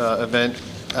event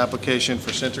application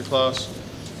for Sinterklaas,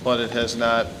 but it has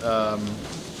not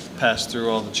passed through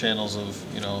all the channels of,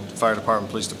 fire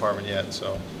department, police department yet,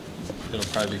 so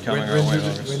it'll probably be coming our way in When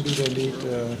August. do they need,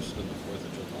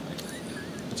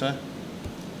 What's that?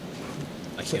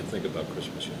 I can't think about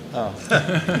Christmas yet. Oh.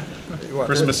 what-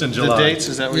 Christmas in The July. dates,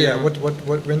 is that what Yeah, you're?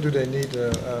 when do they need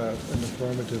an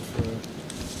affirmative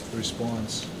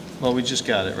response? Well, we just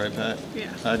got it, right, Pat? Yeah.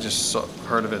 I just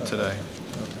heard of it today.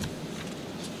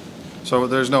 So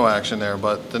there's no action there,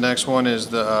 but the next one is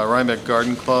the Rhinebeck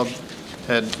Garden Club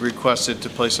had requested to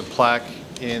place a plaque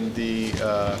in the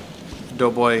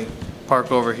Doughboy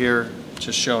Park over here,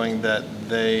 just showing that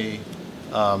they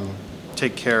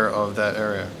take care of that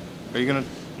area. Are you going to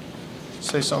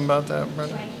say something about that,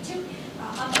 Brenda? Do I need to?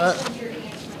 I'm just here to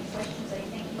answer my questions. I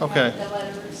think you Okay. have the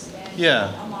letters and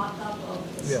Yeah. a mock-up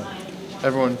of the Yeah. sign. If you want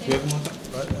Everyone- to- Do you have a mock-up?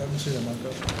 I haven't seen them on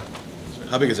that.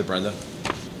 How big is it, Brenda?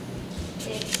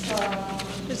 It's,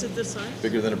 Is it this size?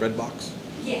 Bigger than a bread box?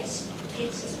 yes,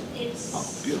 it's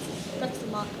Beautiful. That's the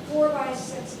mock. 4 by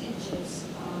 6 inches.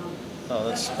 Oh,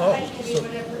 that's- but the height can be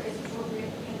whatever is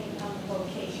appropriate depending on the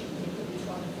location. It could be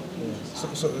 24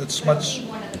 inches. So it's I don't much, need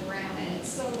one on the ground, and it's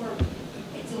silver,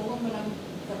 it's aluminum,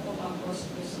 the hold on, there's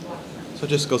some black trim. So it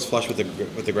just goes flush with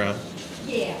the ground?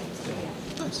 Yeah, yeah.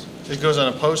 Nice. It goes on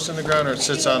a post in the ground or it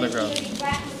sits on the ground? It can be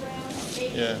flat in the ground,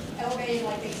 maybe Yeah. elevated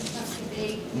like they sometimes can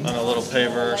be. On a little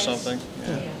paver or something?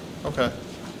 Yeah. Okay.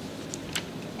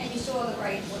 And you saw the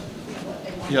right, what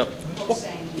they wanted. Yep. What was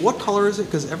saying. What color is it?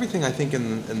 Because everything I think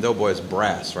in Doughboy is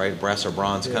brass, right? Brass or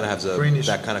bronze, kind of has greenish.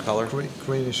 that kind of color?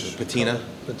 greenish. Patina? color.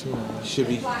 Patina, yeah. Should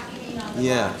The be, plaque, you mean, on the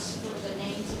Yeah. box for the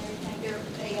names and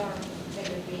everything, they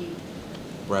would be.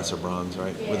 brass or bronze,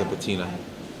 right? With a yeah, patina.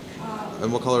 right.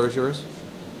 And what color is yours?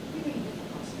 You mean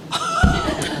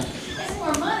different. That's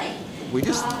more money. We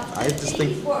just- I just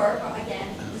think- These were, again,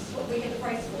 this is what we get the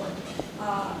price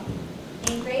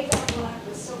for, engraved on black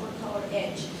with silver colored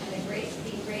edge, and the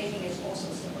engraving is also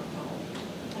silver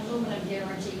colored. Aluminum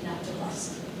guaranteed not to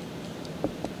rust.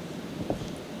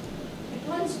 It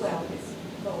blends well with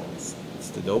gold. It's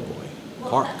the Doughboy Well,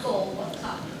 Park. not gold, but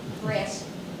copper, brass.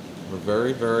 We're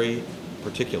very, very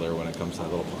particular when it comes to that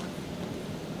little park.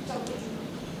 So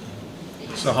would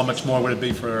you? So how much more would it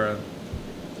be for,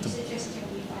 You suggesting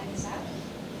we find this out?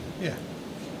 yeah.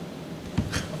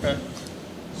 Okay.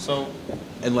 So,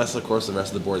 Unless, of course, the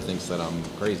rest of the board thinks that I'm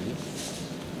crazy.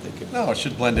 They could- No, it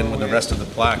should blend in with the rest of the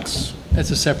plaques.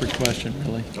 That's a separate question,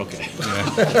 really. Okay.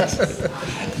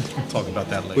 Talk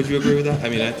about that later. Would you agree with that? I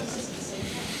mean, This is the same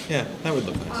thing. yeah, that would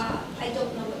look nice. I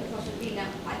don't know what the cost would be now.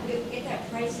 We'll get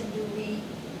that price, and do we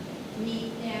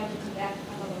need now to come back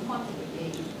another month it would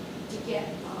be to get,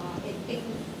 if we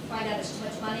find out it's too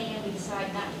much money and we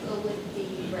decide not to go with the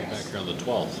Back brass? here on the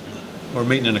 12th. We're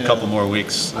meeting in a couple more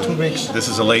weeks. 2 weeks. This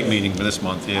is a late meeting for this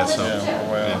month, yeah, Oh, this so. is it.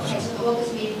 we're way off. Okay, so the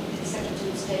August meeting will be the second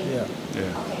Tuesday? Yeah.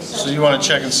 Yeah. Okay, so you want to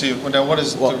check and see, now what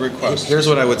is the Well, request? here's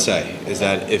what I would say, is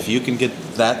that if you can get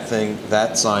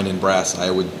that sign in brass,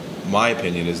 my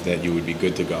opinion is that you would be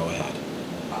good to go ahead.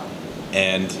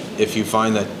 And if you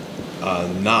find that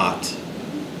not,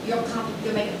 You'll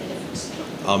make up the difference.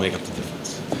 I'll make up the difference.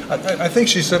 I think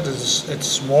she said it's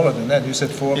smaller than that. You said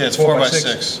 4 Yeah, it's 4 4 by by 6.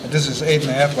 6. And this is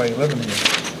 8.5 by 11 here.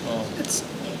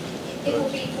 It will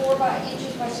be 4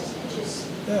 inches by 6 inches.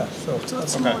 Yeah, so, That's Okay.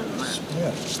 smaller than that.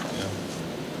 yeah.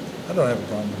 I don't have a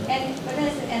problem with that.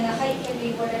 And the height can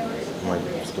be whatever is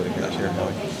appropriate. splitting that here,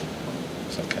 Howie?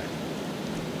 It's okay.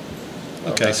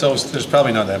 Okay, so there's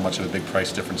probably not that much of a big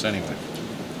price difference anyway.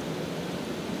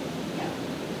 Yeah.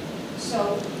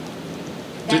 So,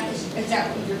 is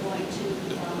that what you're going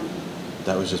to,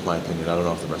 That was just my opinion. I don't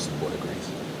know if the rest of the board agrees.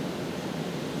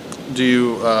 do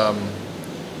you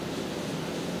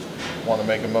want to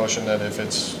make a motion that if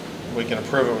we can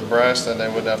approve it with brass, then they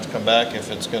wouldn't have to come back if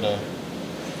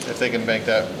they can make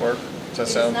that work? Does that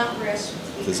sound? It's not brass.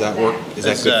 Does that work? Is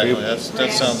that good for you? Exactly,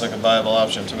 that sounds like a viable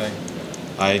option to me.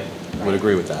 I would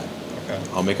agree with that. Okay.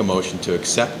 I'll make a motion to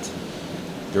accept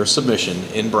your submission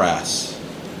in brass.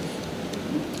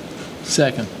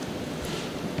 Second.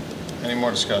 Any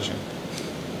more discussion?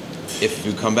 If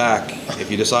you come back, if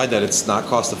you decide that it's not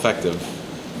cost effective,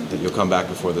 that you'll come back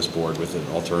before this board with an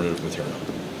alternative material.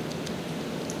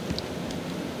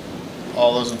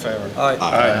 All those in favor?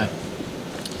 Aye.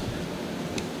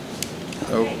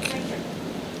 Okay.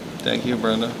 Thank you,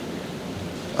 Brenda.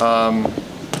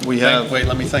 We have. Wait,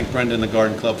 let me thank Brenda and the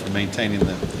Garden Club for maintaining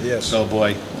the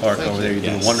Doughboy Park over there. You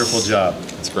did a wonderful job.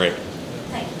 It's great.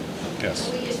 Thank you. Yes.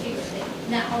 So we just figured that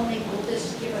not only will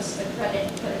this give us the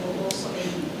credit, but it will also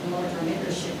maybe lower our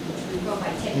membership, which we run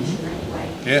by 10 years anyway.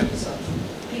 Yeah. So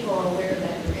people are aware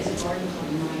that there is a garden club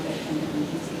in Rhinebeck and that we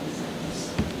can see things like this.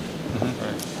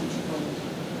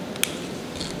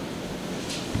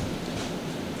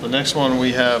 The next one,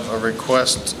 we have a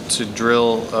request to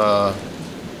drill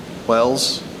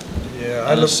wells.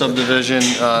 Yeah, on a subdivision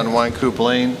on Wine Coop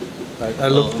Lane. I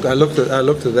looked at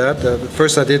that. At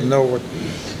first, I didn't know what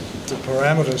the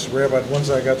parameters were, but once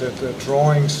I got the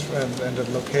drawings and the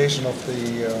location of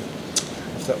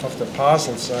the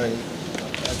parcels, I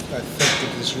think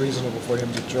it is reasonable for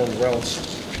him to drill wells.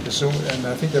 And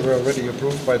I think they were already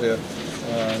approved by the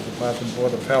Department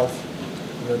Board of Health,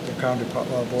 the County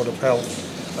Board of Health.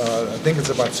 I think it's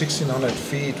about 1,600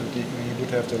 feet. You would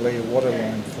have to lay a water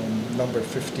line from number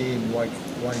 15, Wine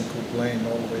Coop Lane,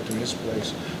 all the way to his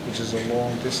place, which is a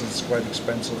long distance, quite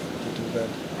expensive to do that.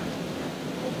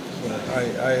 So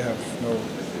I have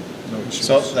no issues.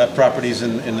 So that property's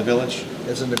in the village?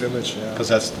 It's in the village, yeah. Because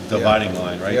that's the dividing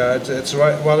line, right? Yeah, it's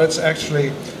right. Well, it's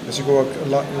actually, as you go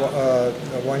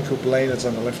Wine Coop Lane, it's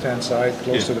on the left-hand side,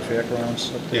 close to the fairgrounds.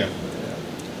 Yeah.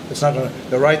 It's not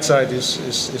the right side is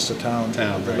the town. The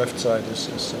right. left side is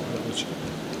the village.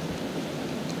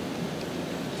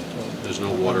 There's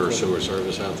no water or sewer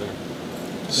service out there?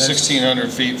 1,600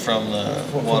 feet from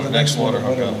the next water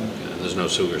hookup. And there's no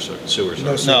sewer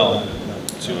service? No.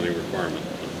 It's the only requirement.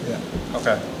 Yeah.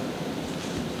 Okay.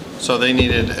 So they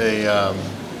needed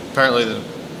apparently,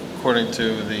 according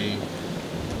to the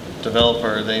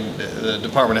developer, the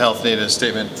Department of Health needed a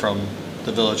statement from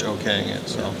the village okaying it,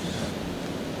 so.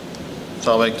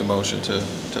 So I'll make the motion to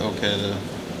okay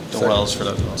the wells for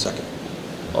that. Second.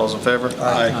 All those in favor?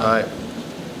 Aye. Aye.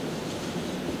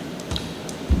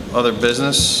 Other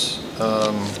business,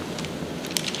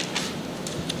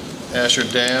 Asher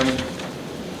Dam.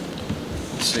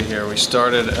 Let's see here, we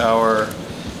started our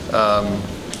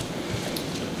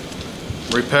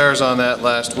repairs on that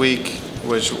last week,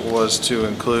 which was to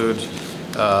include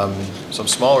some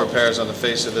small repairs on the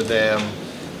face of the dam,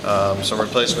 some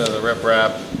replacement of the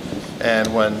riprap,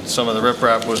 and when some of the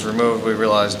riprap was removed, we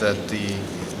realized that the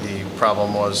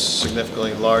problem was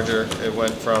significantly larger. It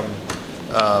went from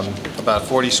about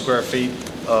 40 square feet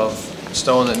of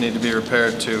stone that needed to be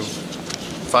repaired to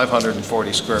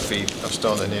 540 square feet of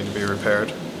stone that needed to be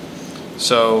repaired.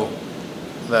 So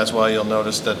that's why you'll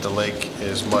notice that the lake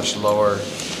is much lower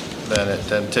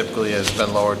than typically has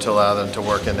been lowered to allow them to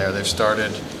work in there. They've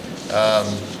started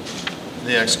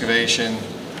the excavation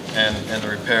and the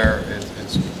repair.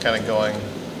 It's kind of going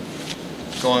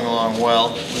along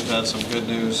well. We've had some good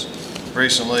news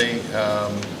recently.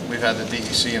 We've had the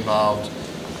DEC involved,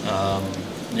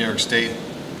 New York State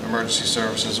Emergency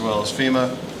Services, as well as FEMA,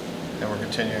 and we're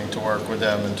continuing to work with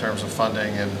them in terms of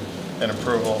funding and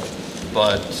approval.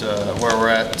 But where we're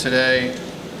at today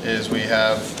is we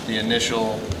have the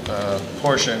initial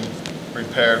portion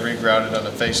repaired, regrouted on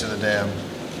the face of the dam.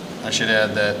 I should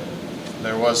add that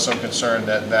there was some concern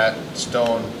that that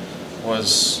stone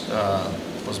was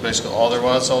basically all there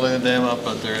was holding the dam up,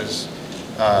 but there is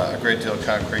a great deal of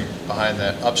concrete behind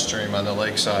that upstream on the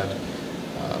lakeside.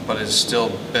 But it's still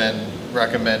been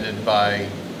recommended by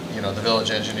the village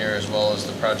engineer as well as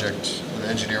the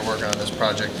engineer working on this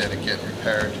project that it get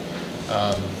repaired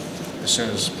as soon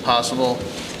as possible.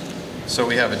 So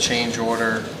we have a change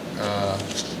order.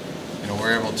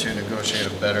 We're able to negotiate a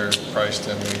better price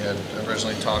than we had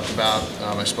originally talked about.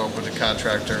 I spoke with the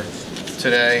contractor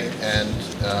today, and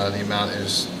the amount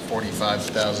is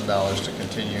 $45,000 to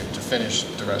continue to finish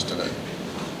the rest of it.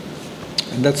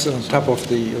 And that's on top of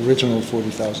the original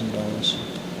 $40,000.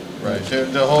 Right.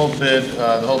 The whole bid,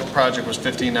 the whole project was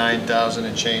 $59,000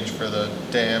 and change for the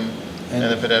dam and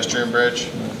the pedestrian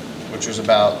bridge, which was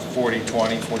about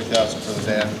 $40,000 for the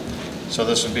dam. So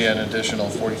this would be an additional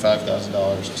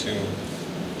 $45,000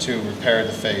 to repair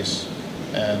the face.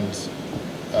 And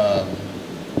the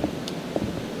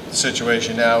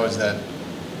situation now is that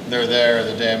they're there,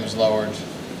 the dam is lowered.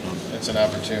 It's an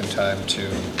opportune time to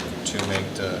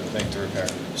make the repair.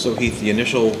 So Heath, the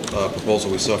initial proposal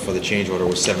we saw for the change order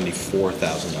was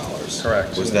 $74,000.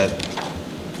 Correct. Was that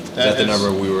the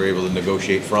number we were able to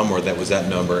negotiate from, or was that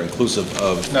number inclusive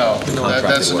of No, contracted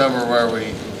that's the work? number where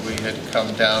we had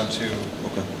come down to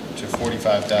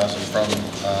 45,000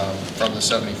 from the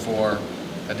 74.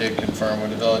 I did confirm with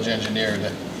the village engineer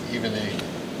that even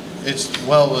it's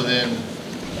well within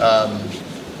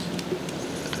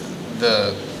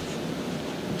the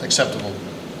acceptable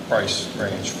price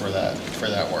range for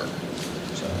that work.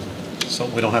 So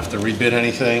we don't have to rebid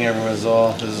anything, this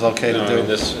is okay to No, I do? mean,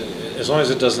 as long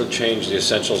as it doesn't change the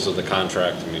essentials of the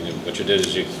contract. I mean, what you did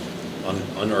is you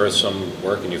unearthed some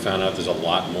work and you found out there's a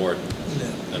lot more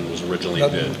than was originally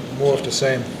bid. More of the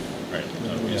same. Right.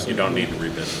 You don't need to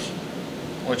rebid this.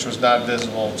 Which was not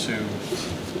visible to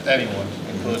anyone,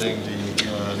 including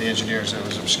the engineers. It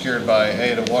was obscured by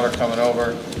A, the water coming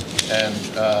over,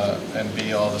 and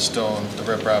B, all the stone, the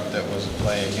riprap that was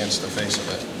laying against the face of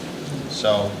it.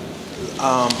 So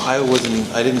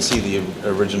I didn't see the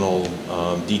original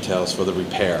details for the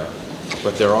repair,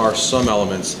 but there are some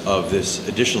elements of this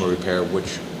additional repair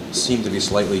which seem to be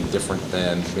slightly different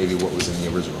than maybe what was in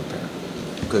the original repair.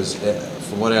 Because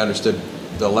from what I understood,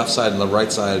 the left side and the right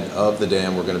side of the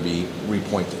dam were going to be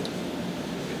repointed.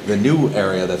 The new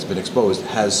area that's been exposed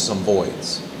has some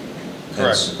voids.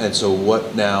 correct. And so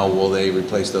what now will they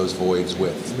replace those voids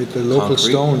with? With the local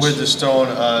Concrete? stones. With the stone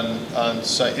on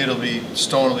site,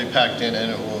 stone will be packed in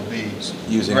and it will be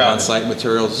Using grouted. on-site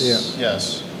materials? Yeah.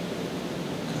 Yes.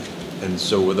 And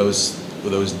so were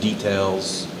those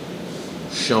details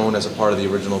shown as a part of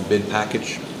the original bid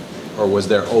package? Or was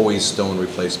there always stone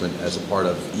replacement as a part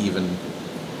of even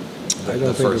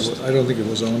the first? I don't think it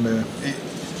was on there.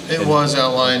 It was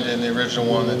outlined in the original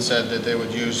one that said that they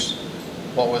would use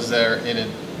what was there in it,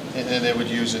 and then they would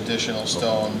use additional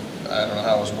stone. I don't know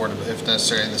how it was worded, but if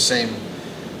necessary, in the same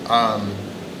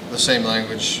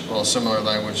language, well, similar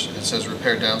language. It says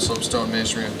repair downslope stone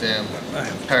masonry of dam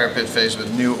parapet face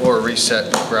with new or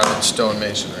reset grouted stone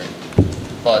masonry.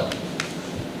 But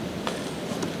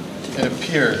it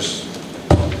appears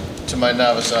to my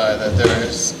novice eye that there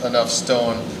is enough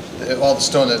stone. All the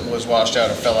stone that was washed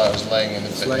out or fell out was laying in the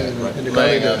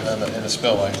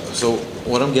spillway. So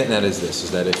what I'm getting at is this, is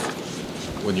that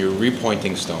when you're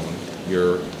repointing stone,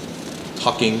 you're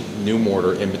tucking new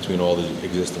mortar in between all the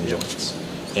existing joints.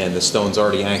 And the stone's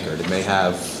already anchored. It may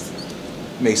have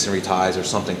masonry ties or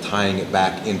something tying it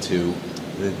back into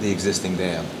the existing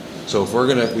dam. So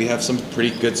if we have some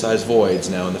pretty good sized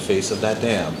voids now in the face of that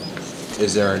dam,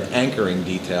 is there an anchoring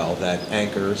detail that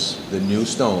anchors the new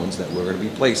stones that we're going to be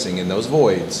placing in those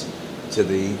voids to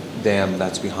the dam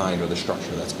that's behind or the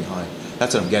structure that's behind?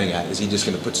 That's what I'm getting at. Is he just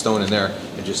going to put stone in there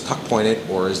and just tuck point it,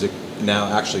 or is it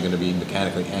now actually going to be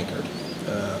mechanically anchored?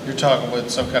 You're talking with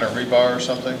some kind of rebar or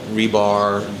something?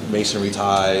 Rebar, masonry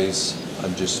ties.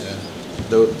 I'm just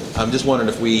wondering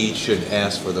if we should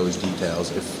ask for those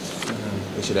details.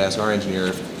 If we should ask our engineer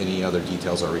if any other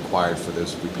details are required for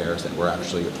those repairs that we're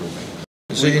actually approving.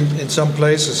 See, in some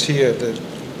places here,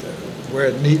 where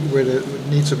it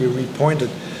needs to be repointed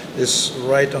is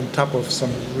right on top of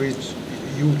some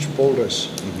huge boulders.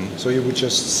 So you would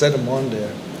just set them on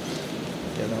there,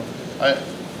 you know. I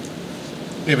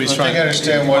think I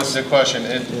understand what's the question.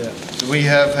 We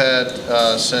have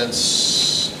had,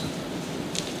 since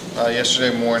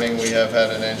yesterday morning, we have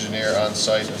had an engineer on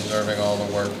site observing all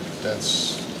the work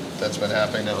that's been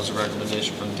happening. That was a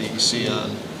recommendation from DEC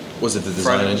on. Was it the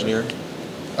design engineer?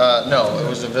 No, it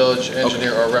was the village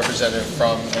engineer or representative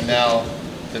from, and now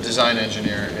the design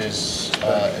engineer is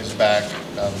back.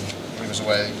 He was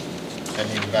away, and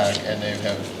he's back, and they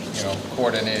have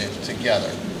coordinated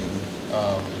together.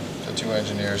 The two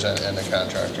engineers and the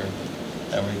contractor,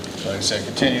 and we, like I said,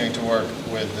 continuing to work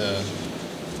with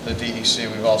the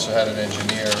DEC. We've also had an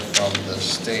engineer from the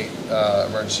state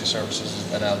emergency services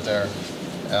has been out there,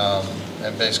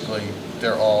 and basically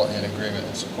they're all in agreement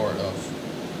and support of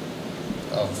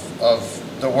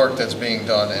the work that's being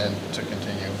done and to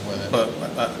continue with it. But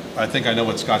I think I know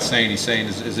what Scott's saying. He's saying,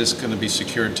 is this going to be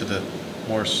secured to the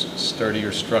more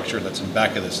sturdier structure that's in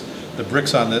back of this? The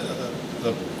bricks on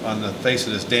the face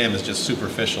of this dam is just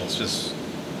superficial.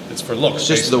 It's for looks. It's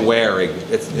just basically. the wearing.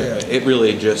 It really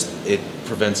it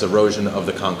prevents erosion of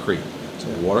the concrete. So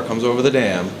the water comes over the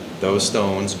dam, those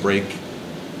stones break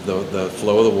the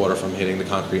flow of the water from hitting the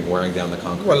concrete and wearing down the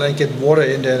concrete. Well, they get water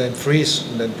in there and freeze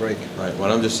and then break. Right. What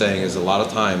I'm just saying is a lot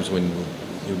of times when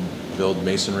you build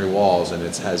masonry walls and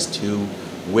it has two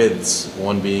widths,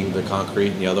 one being the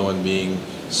concrete and the other one being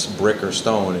brick or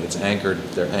stone,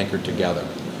 they're anchored together.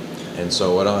 And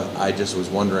so what I just was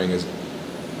wondering is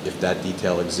if that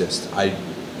detail exists. I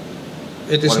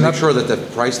want to make sure that the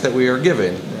price that we are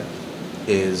giving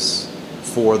is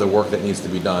for the work that needs to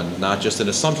be done, not just an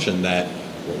assumption that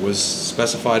what was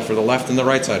specified for the left and the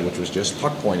right side, which was just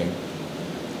puck pointing.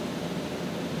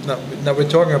 Now we're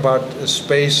talking about a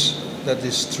space that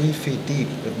is 3 feet deep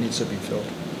that needs to be filled.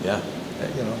 Yeah.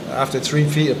 You know, after 3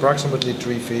 feet, approximately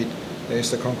 3 feet,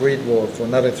 there's the concrete wall for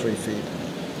another 3 feet.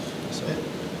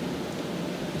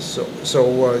 So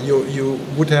you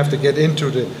would have to get into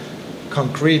the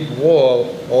concrete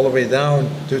wall all the way down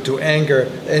to anchor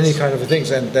any kind of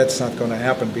things, and that's not going to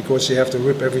happen because you have to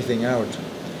rip everything out.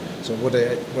 So what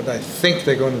I think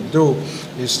they're going to do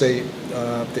is they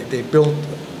build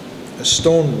a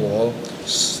stone wall,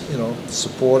 you know,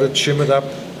 support it, shim it up,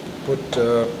 put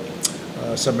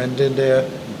cement in there,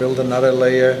 build another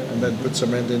layer, and then put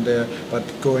cement in there. But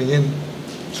going in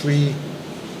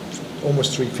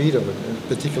almost 3 feet of it,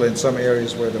 particularly in some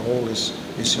areas where the hole is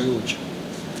huge.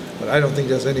 But I don't think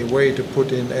there's any way to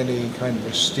put in any kind of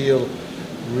a steel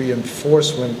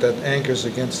reinforcement that anchors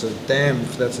against the dam,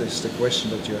 if that is the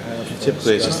question that you have.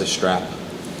 Typically, it's just a strap.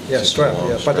 Yeah, strap,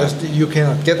 yeah. But you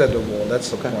cannot get at the wall, that's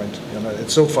the point. You know,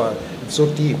 it's so far, it's so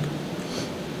deep.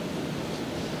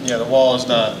 Yeah, the wall is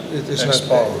not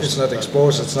exposed. It's not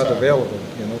exposed, it's not available,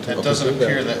 you know. It doesn't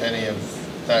appear that any of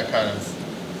that kind of...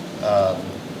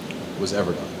 was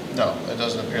ever done. No, it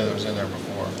doesn't appear that was in there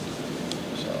before.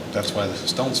 So That's why the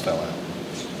stones fell out.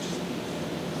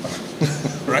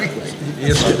 Right?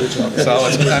 Yes, So,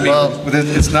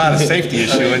 it's not a safety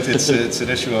issue, it's an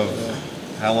issue of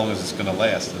how long is this going to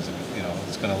last? You know,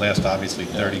 it's going to last obviously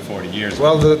 30, 40 years.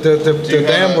 Well, the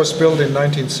dam was built in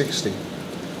 1960.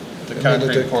 the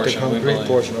concrete portion, The we concrete believe.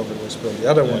 portion of it was built. The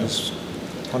other one is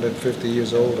 150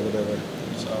 years old or whatever.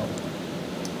 So,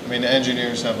 I mean, the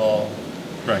engineers have all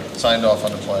Right. signed off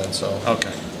on the plan, so.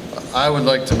 Okay. I would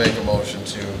like to make a motion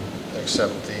to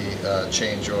accept the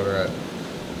change order at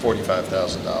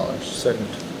 $45,000. Second.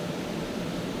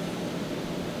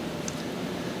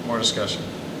 More discussion.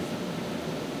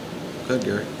 Good,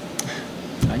 Gary.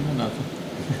 I know nothing.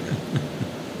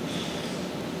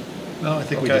 No, I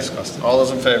think we Okay. discussed it. All those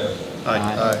in favor?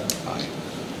 Aye. Aye.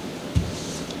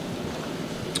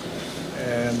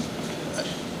 And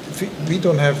we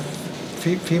don't have,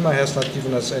 FEMA has not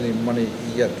given us any money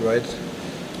yet, right?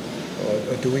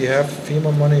 Or do we have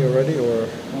FEMA money already, or?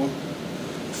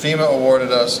 FEMA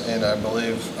awarded us in, I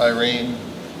believe, Irene,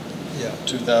 Yeah.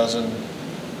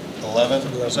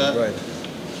 2011, was that? Right.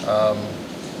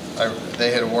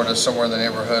 They had awarded us somewhere in the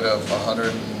neighborhood of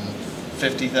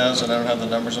 150,000. I don't have the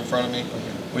numbers in front of me.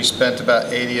 We spent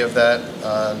about 80 of that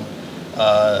on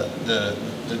the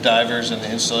divers and the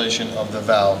installation of the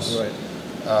valves. Right.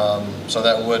 So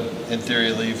that would, in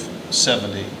theory, leave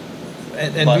 70.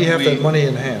 And But we have that money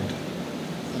in hand.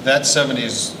 That 70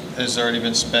 has already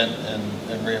been spent and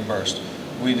reimbursed.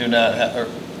 We do not have, or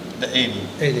the 80.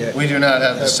 80. We do not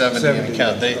have the 70 in 70,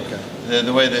 account. yes,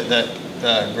 The way that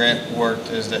grant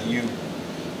worked is that you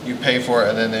pay for it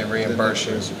and then they reimburse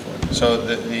you. So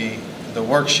the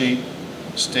worksheet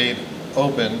stayed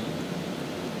open,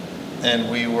 and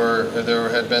there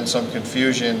had been some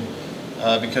confusion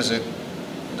because the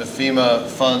FEMA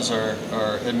funds are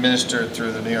administered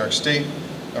through the New York State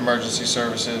Emergency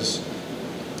Services,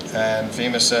 and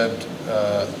FEMA said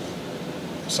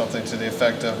something to the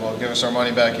effect of, well, give us our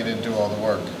money back, you didn't do all the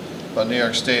work. But New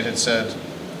York State had said,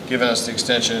 given us the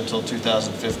extension until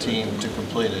 2015 to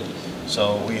complete it.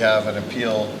 So we have an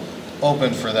appeal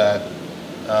open for that.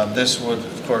 This would,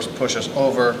 of course, push us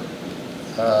over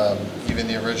even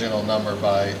the original number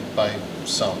by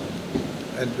some.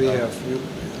 And we have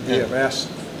asked.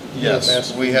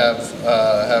 Yes, we have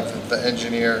the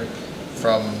engineer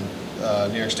from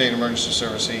New York State Emergency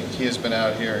Service. He has been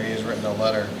out here. He has written a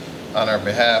letter on our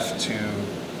behalf to,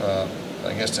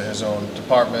 I guess, to his own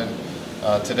department.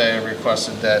 Today I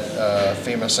requested that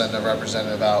FEMA send a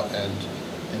representative out and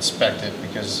inspect it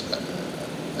because,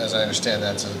 as I understand,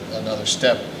 that's another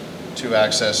step to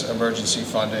access emergency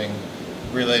funding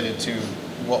related to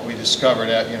what we discovered.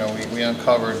 We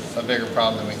uncovered a bigger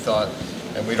problem than we thought,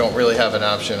 and we don't really have an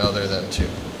option other than to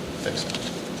fix it.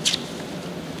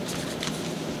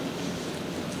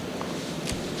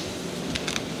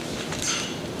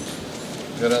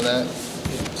 Good on that?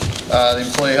 The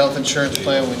employee health insurance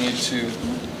plan, we need to...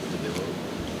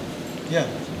 Yeah.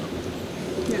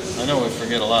 I know we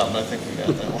forget a lot, but I think we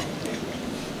got that one.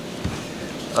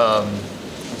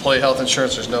 Employee health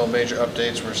insurance, there's no major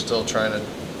updates. We're still trying to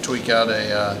tweak out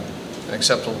a an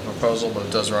acceptable proposal, but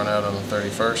it does run out on the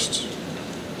 31st.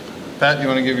 Pat, you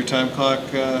want to give your time clock?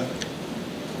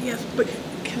 Yes, but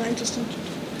can I just,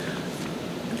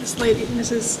 this lady,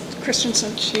 Mrs.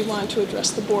 Christensen, she wanted to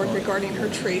address the board regarding her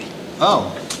tree.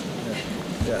 Oh.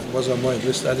 Yeah, it was on my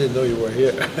list. I didn't know you were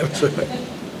here.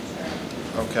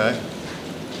 Okay.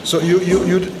 So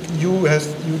you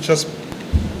just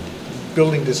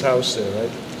building this house there,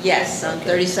 right? Yes, on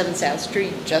 37 South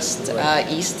Street, just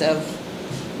east of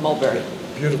Mulberry.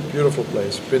 Beautiful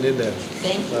place. Been in there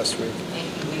Thank you. last week. Thank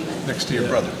you. We went. Next to your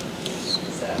brother.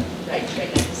 So, right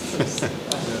next to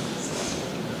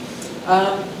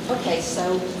okay,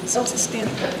 so stand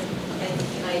up.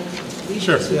 can I leave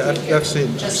Sure. this with Yeah, you? I've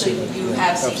seen Just so it. you Yeah,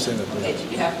 have I've seen seen it. it, yeah. Okay,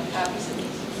 did you have copies of these?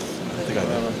 I think I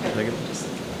did. Megan?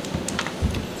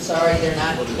 Sorry, they're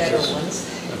not better ones.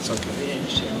 That's okay.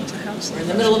 We're in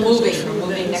the middle of moving. We're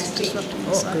moving next week.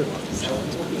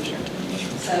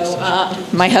 So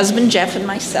my husband Jeff and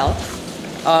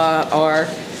myself are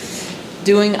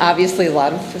doing obviously a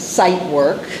lot of site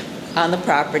work on the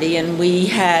property, and we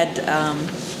had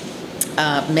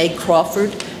Meg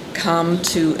Crawford come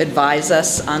to advise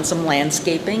us on some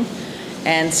landscaping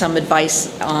and some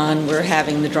advice on we're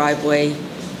having the driveway,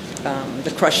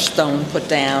 the crushed stone put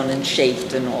down and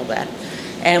shaped and all that.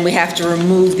 And we have to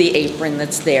remove the apron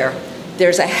that's there.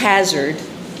 There's a hazard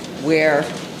where,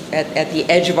 at the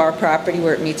edge of our property,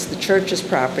 where it meets the church's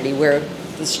property, where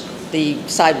the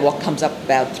sidewalk comes up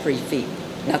about 3 feet,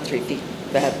 not 3 feet,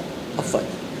 about a foot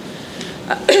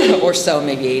or so,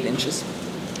 maybe 8 inches.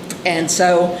 And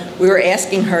so we were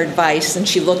asking her advice, and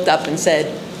she looked up and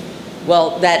said,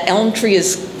 well, that elm tree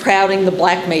is crowding the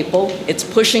black maple. It's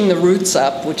pushing the roots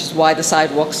up, which is why the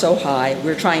sidewalk's so high.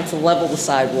 We're trying to level the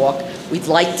sidewalk. We'd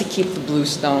like to keep the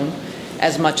bluestone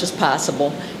as much as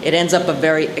possible. It ends up a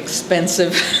very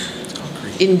expensive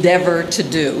endeavor to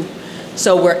do.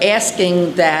 So we're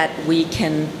asking that we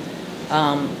can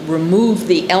remove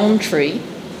the elm tree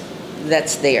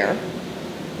that's there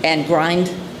and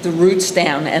grind the roots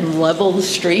down and level the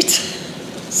street,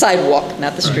 sidewalk,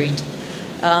 not the street,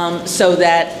 so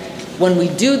that when we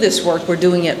do this work, we're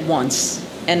doing it once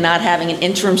and not having an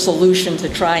interim solution to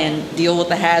try and deal with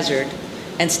the hazard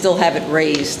and still have it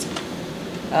raised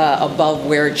above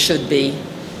where it should be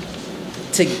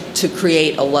to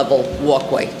create a level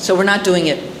walkway. So we're not doing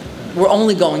it, we're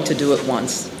only going to do it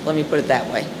once. Let me put it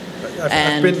that way.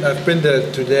 I've been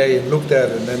there today and looked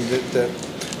at it, and then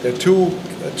there are two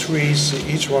trees,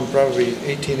 each one probably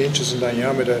 18 inches in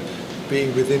diameter,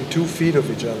 being within 2 feet of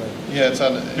each other. Yeah, it's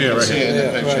on. You can see it in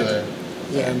the picture there.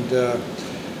 Yeah.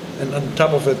 And on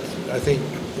top of it, I think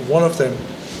one of them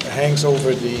hangs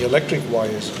over the electric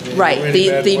wires. Right.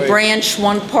 The branch,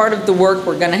 one part of the work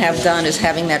we're going to have done is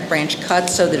having that branch cut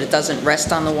so that it doesn't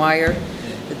rest on the wire.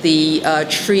 The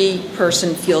tree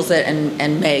person feels that,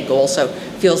 and Meg also,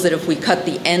 feels that if we cut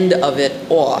the end of it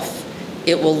off,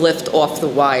 it will lift off the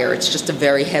wire. It's just a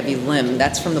very heavy limb.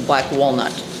 That's from the black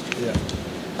walnut. Yeah.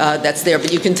 That's there,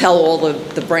 but you can tell all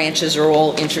the branches are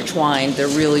all intertwined. They're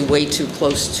really way too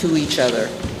close to each other.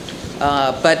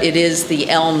 But it is the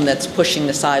elm that's pushing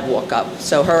the sidewalk up.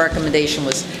 So her recommendation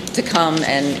was to come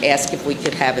and ask if we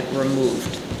could have it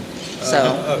removed. So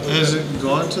has it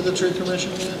gone to the tree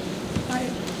commission yet?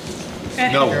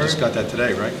 No, we just got that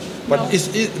today, right? But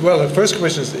well, the first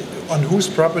question is, on whose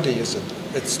property is it?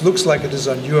 It looks like it is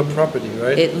on your property,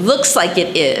 right? it looks like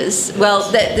it is.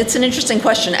 Well, it's an interesting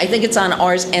question. I think it's on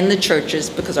ours and the church's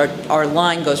because our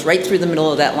line goes right through the middle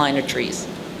of that line of trees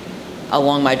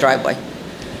along my driveway.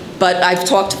 But I've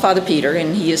talked to Father Peter,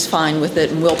 and he is fine with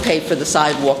it, and we'll pay for the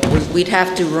sidewalk. We'd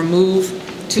have to remove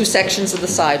 2 sections of the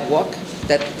sidewalk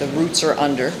that the roots are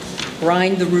under,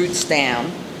 grind the roots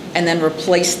down, and then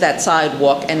replace that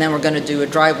sidewalk, and then we're going to do a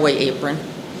driveway apron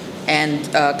and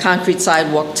concrete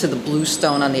sidewalk to the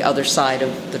bluestone on the other side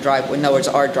of the driveway. In other words,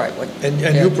 our driveway. And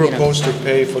you propose to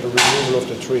pay for the removal of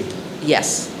the tree?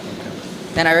 Yes.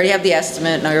 And I already have the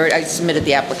estimate, and I submitted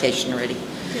the application already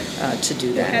to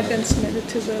do that. It had been submitted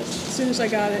to as soon as I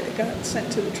got it, it got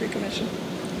sent to the tree commission.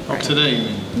 Oh, today you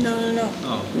mean? No.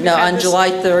 Oh. No, on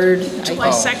July 3rd. July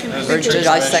 2nd. Has Or the tree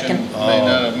July commission 2nd. May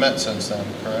not have met since then,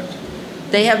 correct?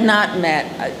 They have not met.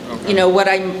 You know, what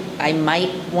I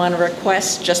might want to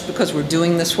request, just because we're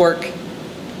doing this work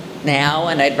now,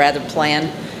 and I'd rather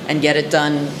plan and get it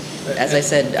done, as I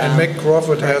said. And Meg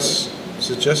Crawford has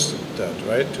suggested that,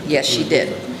 right? Yes, she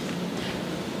did.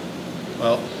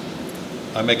 Well,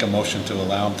 I make a motion to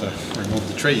allow them to remove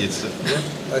the tree. I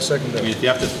second that. I mean, if you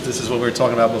have to, this is what we were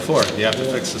talking about before. You have to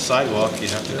fix the sidewalk, you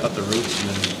have to cut the roots, and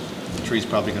then the tree's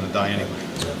probably going to die anyway.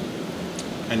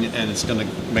 And it's going to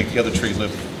make the other tree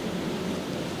live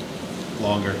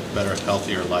longer, better,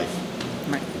 healthier life.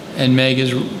 And Meg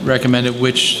has recommended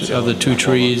which of the two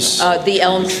trees The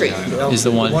elm tree. is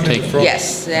the one take?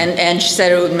 Yes, and she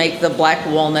said it would make the black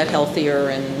walnut healthier,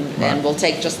 and we'll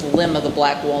take just the limb of the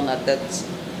black walnut that's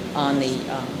on the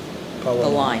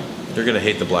line. You're going to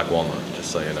hate the black walnut,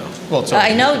 just so you know. Well, it's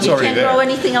I know, it's you already can't there. grow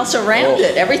anything else around Oh,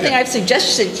 it. Everything I've suggested,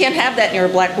 she said, you can't have that near a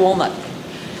black walnut.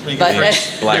 You But- can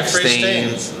free- Black you can free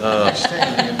stains.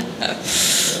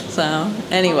 So,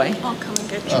 anyway, I'll come and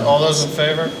get you. All those in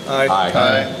favor?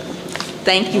 Aye.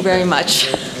 thank you very much.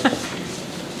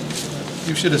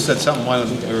 You should have said something while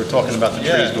we were talking about the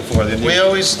trees Yeah. before. Then We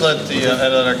always let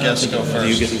let our guests go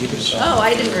first. Oh,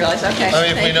 I didn't realize, okay. I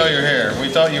mean, if we Thank know you. you're here. We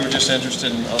thought you were just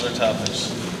interested in other topics.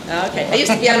 Okay, I used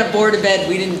to be on a board of ed,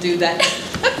 we didn't do that.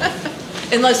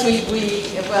 Unless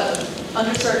well,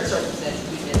 under certain circumstances,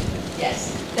 we did.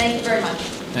 Yes, thank you very much.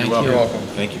 Thank You're you. welcome.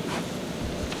 Thank you.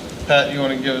 Pat, you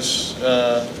want to give us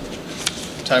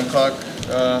time clock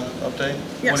update?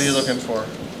 What are you Yes. looking for?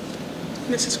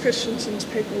 Mrs. Christensen's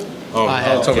paperwork. Oh, I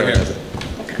have- it's over here.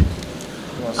 Okay.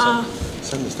 You want to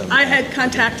Send this down. I had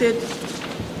contacted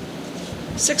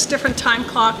 6 different time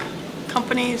clock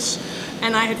companies,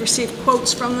 and I had received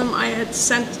quotes from them. I had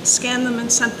scanned them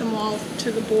and sent them all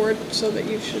to the board so that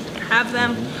you should have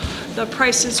them. The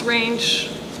prices range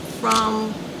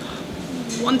from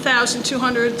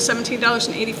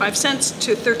 $1,217.85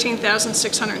 to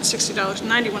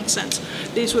 $13,660.91.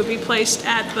 These would be placed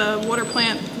at the water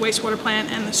plant, wastewater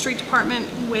plant, and the street department,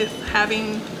 with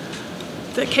having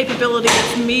the capability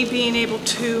of me being able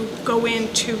to go in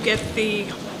to get the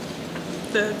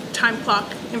time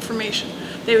clock information.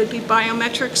 They would be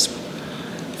biometrics,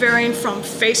 varying from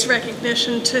face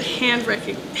recognition to hand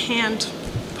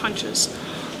punches.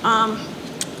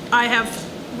 I have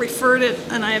referred it,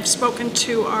 and I have spoken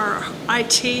to our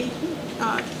IT,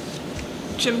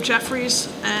 Jim Jeffries,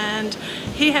 and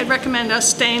he had recommended us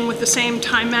staying with the same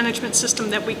time management system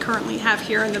that we currently have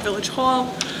here in the Village Hall,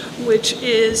 which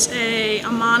is a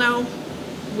Amano.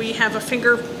 We have a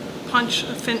finger punch,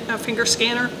 a finger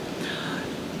scanner.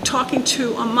 Talking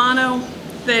to Amano,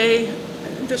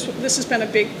 this has been a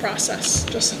big process,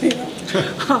 just so you know.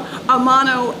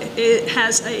 Amano, it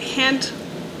has a hand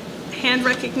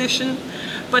recognition,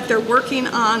 but they're working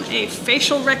on a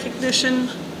facial recognition,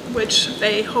 which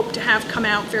they hope to have come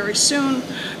out very soon,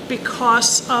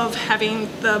 because of having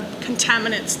the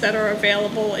contaminants that are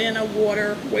available in a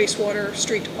wastewater,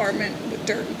 street department with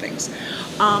dirt and things.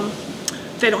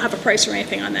 They don't have a price or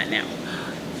anything on that now.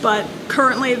 But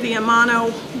currently, the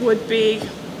Amano would be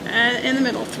in the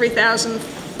middle,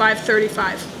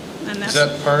 $3,535. And Is that's,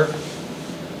 that per?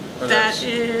 Or that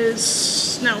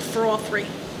is, no, for all 3.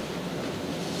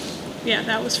 Yeah,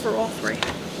 that was for all 3.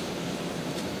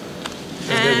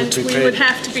 And we would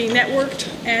have to be networked,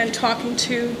 and talking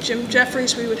to Jim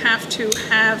Jeffries, we would have to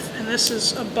have, and this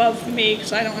is above me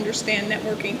because I don't understand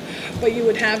networking, but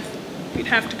we'd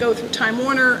have to go through Time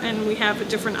Warner, and we have a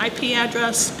different IP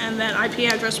address, and that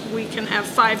IP address, we can have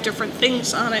 5 different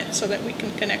things on it so that we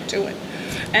can connect to it.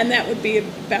 And that would be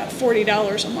about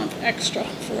 $40 a month extra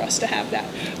for us to have that.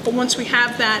 But once we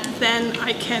have that, then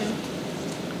I can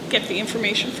get the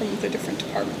information from the different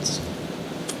departments.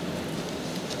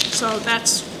 So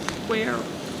that's where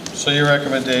So your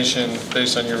recommendation,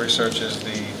 based on your research, is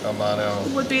the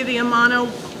Amano? would be the Amano,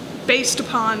 based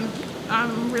upon,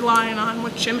 I'm relying on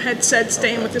what Jim had said,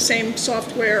 staying with the same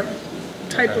software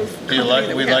type of Do you company like,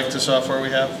 that we we have. like the software we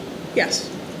have? Yes.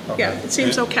 Okay. Yeah, it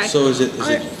seems okay. So is it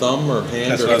I- thumb or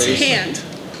hand That's or what I It's face? hand.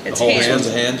 The It's whole hand. hand's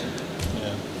a hand?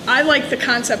 Yeah. I like the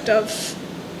concept of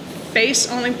face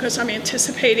only because I'm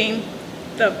anticipating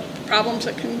the problems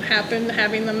that can happen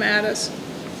having them at a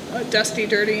dusty,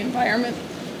 dirty environment.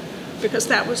 Because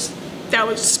that was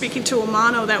speaking to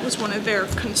Amano, that was one of their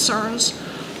concerns.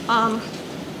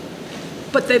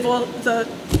 But the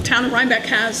town of Rhinebeck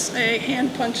has a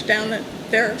hand punch down at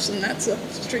theirs, and that's a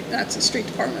street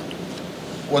department.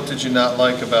 What did you not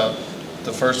like about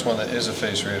the first one that is a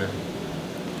face reader?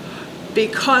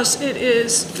 Because it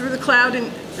is through the cloud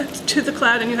and to the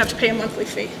cloud, and you have to pay a monthly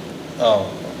fee. Oh,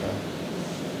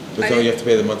 But don't you have to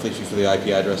pay the monthly fee for the IP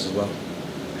address as well?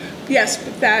 Yes,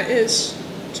 but that's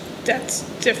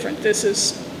different. This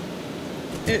is,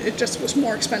 it just was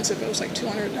more expensive. It was like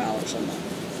 $200 a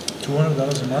month.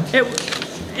 $200 a month? It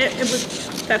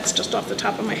was, that's just off the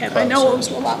top of my head. I know it was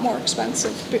a lot more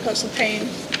expensive because of paying.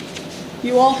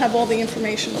 You all have all the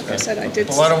information, like I said, I did.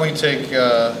 Well, why don't we take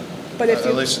But if at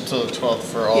you- least until the 12th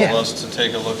for all of Yeah. us to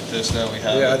take a look at this now we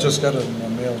have Yeah, I it. just got it in my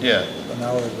mail. Yeah. An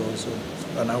hour ago, so,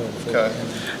 an hour before. Okay.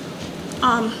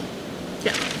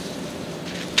 Yeah.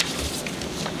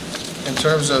 In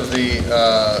terms of the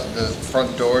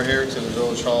front door here to the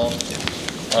Village Hall,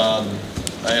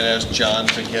 I had asked John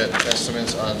to get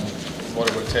estimates on what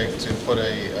it would take to put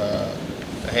a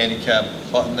handicap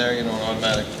button there, you know, an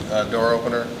automatic door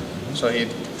opener. So he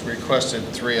requested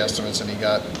 3 estimates and he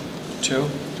got 2.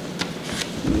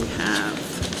 We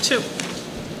have 2.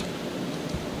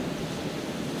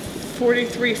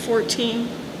 4314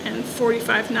 and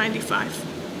 4595.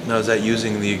 Now, is that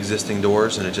using the existing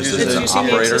doors and it just is an using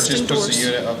the operator? existing Just puts the doors.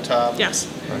 unit up top. Yes.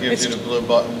 It gives you the blue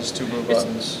buttons, 2 blue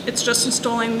buttons. It's just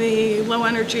installing the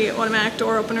low-energy automatic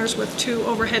door openers with 2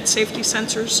 overhead safety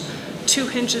sensors, 2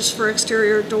 hinges for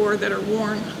exterior door that are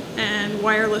worn, and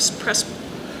wireless press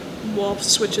wall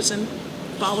switches and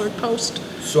bollard post.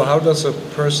 So how does a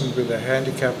person with a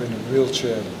handicap in a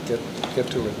wheelchair get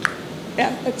to it?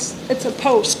 Yeah, it's a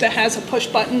post that has a push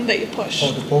button that you push.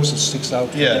 Oh, the post that sticks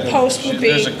out? Yeah. The post would be-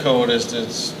 There's a code as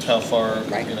to how far,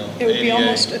 Right. you know, It would be ADA.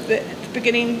 almost at the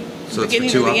beginning, So it's for beginning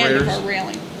 2 of the end of operators? our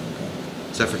railing.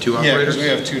 Is that for 2 Yeah, operators? because we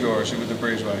have 2 doors with the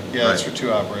breezeway. Yeah, that's Right. for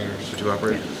 2 operators. For 2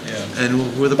 operators? Yeah.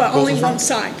 And where the But only proposal one from?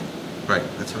 side. Right,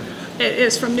 that's right. It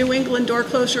is from New England Door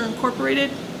Closure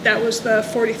Incorporated. That was the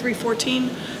 4314,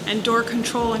 and Door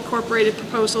Control Incorporated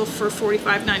proposal for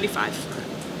 4595.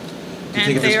 Do you think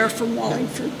And if they this- are from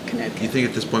Wallingford, Do you Connecticut. think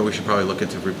at this point we should probably look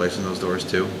into replacing those doors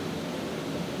too?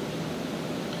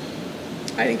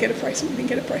 I didn't get a price, we didn't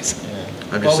get a price.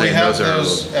 I'm just Well, we saying have those are.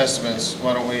 those estimates.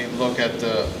 Why don't we look at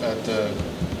the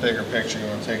bigger picture? You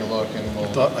want to take a look and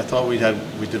we'll. I thought we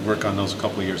did work on those a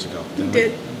couple of years ago. We didn't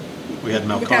did. We had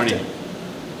We'd have Malcarney. to-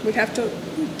 We'd have to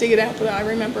dig it out, but I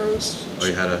remember it was, Oh,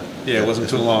 you had a. Yeah, it wasn't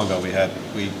too long ago.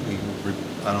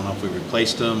 I don't know if we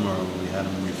replaced them or we had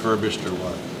them refurbished or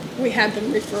what. we had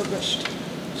them refurbished.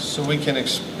 So we can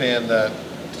expand that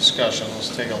discussion.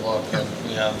 Let's take a look and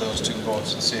we have those 2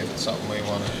 quotes and see if it's something we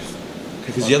want to.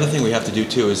 Because the other thing we have to do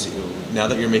too is, now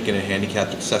that you're making it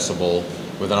handicapped accessible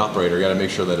with an operator, you gotta make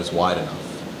sure that it's wide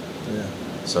enough. Yeah.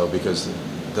 So, because it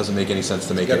doesn't make any sense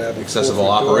to make gotta it have a accessible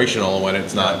 4-foot door. operational when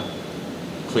it's not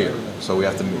clear. So we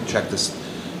have to check this,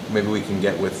 maybe we can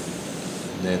get with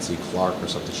Nancy Clark or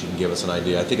something, she can give us an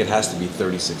idea. I think it has to be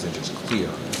 36 inches clear.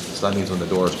 So that means when the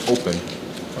door is open,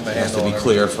 From the it has to handle be and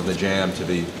clear from the jamb to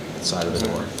the side of the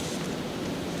door.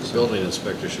 The building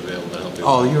inspector should be able to help you.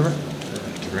 Oh, you're right.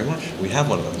 Thank you very much. We have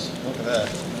one of those. Look at that.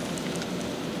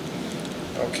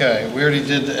 Okay, we already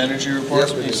did the energy report,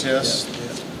 Yes, we did. ECS.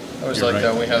 Yeah, I always You're like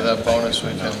right. that, we have that bonus, we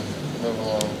can move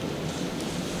along.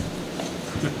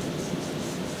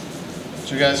 Did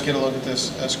you guys get a look at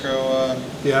this escrow?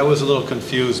 Yeah, I was a little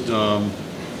confused. Okay.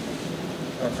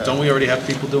 Don't we already have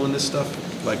people doing this stuff,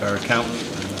 like our accountant?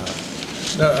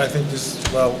 And, No, I think this,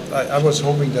 well, I was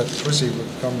hoping that Chrissy would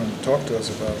come and talk to us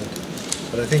about it.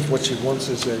 But I think what she wants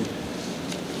is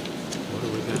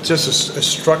just a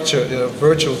structure, a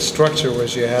virtual structure where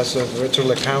she has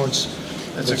virtual accounts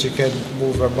that she can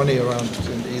move her money around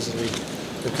easily.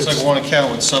 It's like one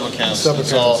account with sub-accounts.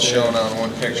 It's all Sub-accounts, yeah. shown on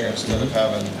one picture instead of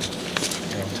having,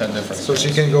 10 different. So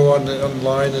she can go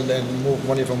online and then move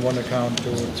money from one account to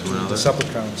another. the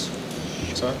sub-accounts.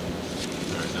 Sorry?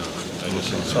 I just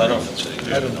So I don't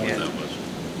know what that was.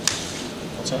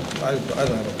 What's that? I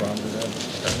don't have a problem with that.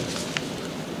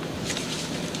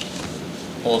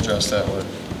 We'll address that with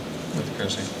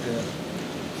Chrissy. Yeah.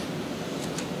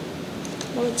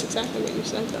 Well, that's exactly what you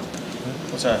said, though.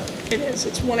 What's that? It is,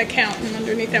 it's one account, and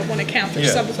underneath that one account, there's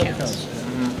Yeah, sub-accounts.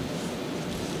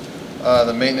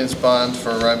 The maintenance bond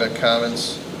for Rhinebeck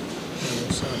Commons.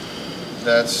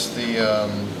 That's the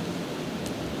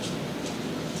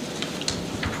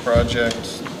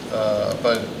project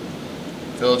by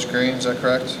Village Green, is that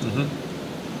correct?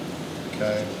 Mm-hmm.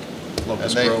 Okay.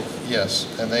 Locust And they- Grove. Yes,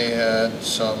 and they had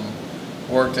some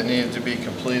work that needed to be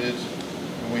completed,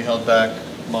 and we held back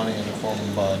money in the form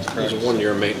of bonds, correct? There's a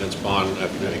 1-year maintenance bond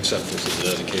after the acceptance of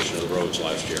the dedication of the roads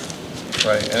last year.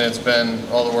 Right, and it's been,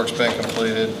 all the work's been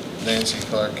completed. Nancy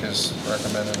Clark has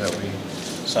recommended that we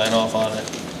sign off on it.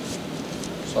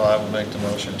 So I will make the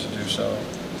motion to do so.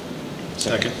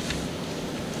 Second.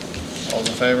 All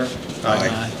in favor?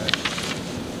 Aye.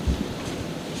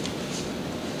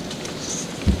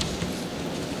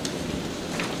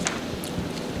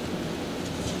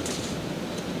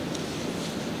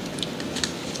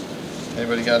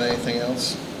 Anybody got anything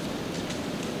else?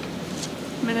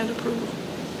 Minute approval.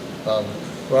 Bob?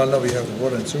 Well, no, we have the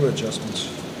water and sewer adjustments.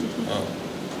 Oh.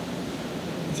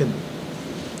 You can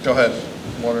Go ahead.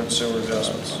 Water and sewer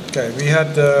adjustments. Okay, we had,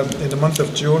 in the month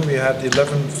of June, we had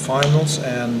 11 finals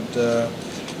and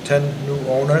 10 new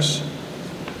owners.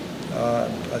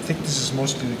 I think this is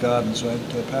mostly the gardens, right,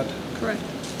 Pat? Correct.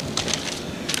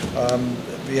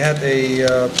 We had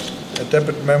a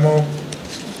debit memo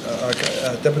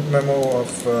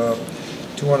of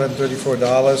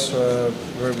 $234,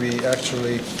 where we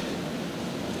actually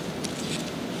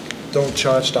don't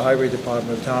charge the highway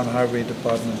department, the town highway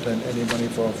department, any money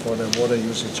for their water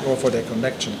usage or for their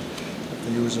connection of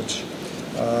the usage.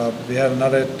 We had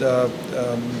another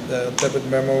debit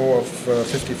memo of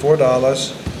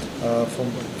 $54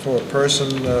 for a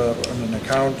person on an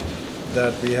account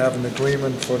that we have an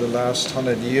agreement for the last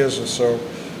 100 years or so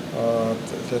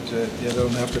that you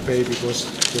don't have to pay because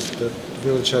the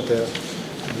village had their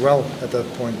well at that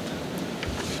point.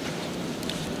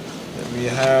 We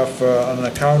have on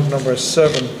account number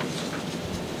 7,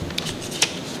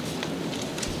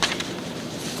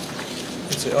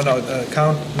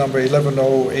 account number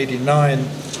 11089,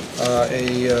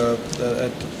 a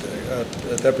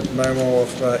debit memo of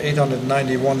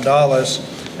 $891,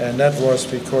 and that was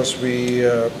because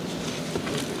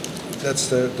that's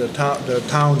the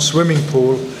town swimming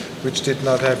pool, which did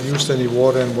not have used any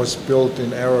water and was built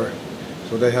in error.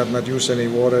 So they have not used any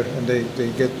water, and they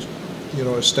get,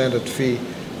 a standard fee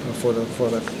for the.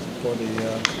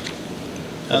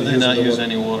 How did they not use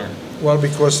any water? Well,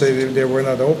 because they were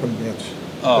not open yet.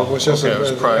 Oh, it was just okay, it was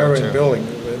an prior error to. in billing.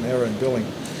 An error in billing.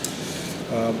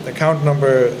 Account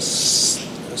number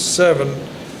 7,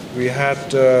 we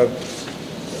had a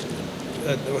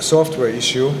software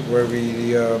issue where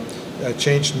we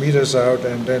changed meters out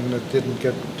and then it didn't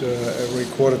get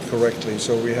recorded correctly.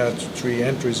 So we had 3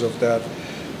 entries of that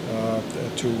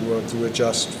to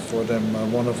adjust for them.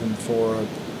 One of them for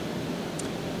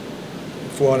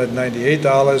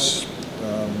 $498,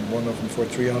 one of them for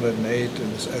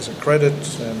 $308 as a credit,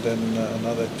 and then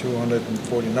another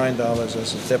 $249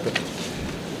 as a debit.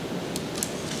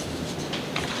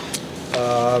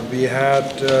 We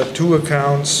had 2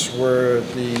 accounts where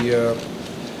the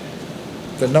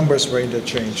numbers were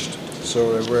interchanged,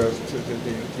 so they were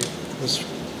the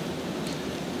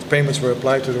payments were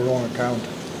applied to the wrong account.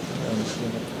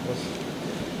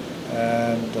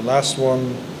 And the last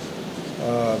one,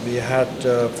 we had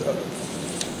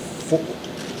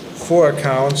 4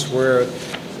 accounts where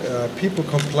people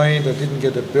complained they didn't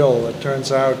get a bill. It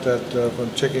turns out that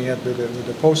from checking it with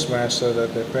the postmaster,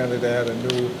 that apparently they had a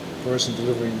new person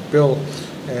delivering the bill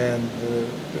and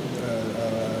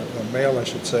mail, I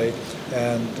should say,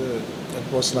 and it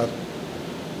was not.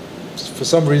 For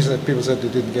some reason, people said they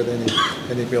didn't get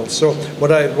any bills. So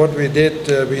what we did,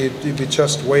 we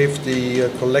just waived the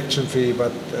collection fee,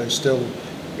 but they still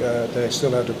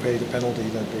had to pay the penalty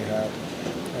that we had.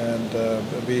 And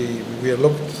we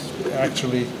looked,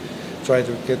 actually tried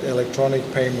to get electronic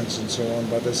payments and so on,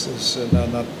 but this is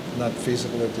not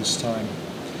feasible at this time.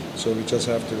 So we just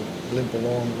have to limp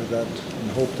along with that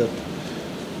and hope that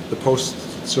the post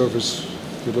service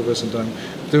delivers in time.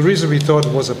 The reason we thought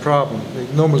it was a problem,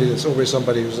 normally there's always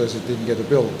somebody who says it didn't get a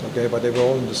bill, okay, but they were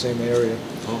all in the same area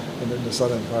and in the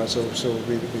southern part, so we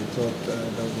thought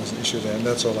that was an issue there, and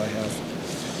that's all I have.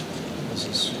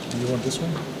 Do you want this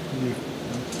one?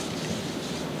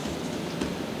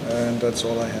 And that's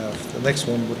all I have. The next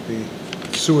one would be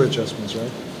sewer adjustments,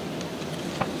 right?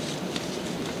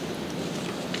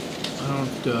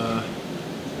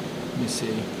 Let me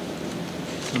see.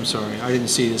 I'm sorry, I didn't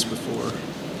see this before.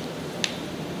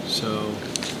 So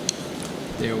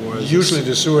there was... Usually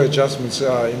the sewer adjustments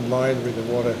are in line with the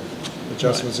water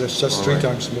adjustments. Right. It's just 3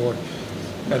 times more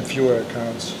and fewer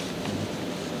accounts.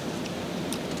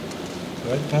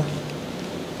 Right, Tom?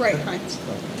 Right, Heinz.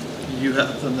 You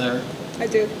have them there? I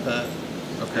do.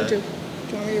 Okay. I do. Do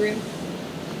you want me to read them?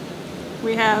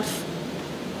 We have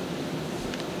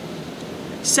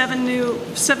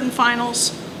 7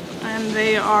 finals, and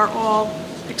they are all,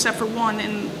 except for 2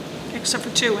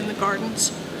 in the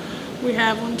gardens. We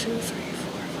have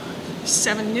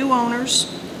 7 new owners,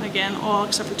 again, all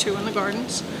except for 2 in the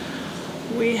gardens.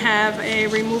 We have a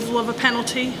removal of a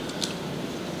penalty,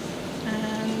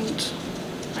 and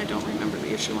I don't remember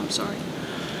the issue, I'm sorry.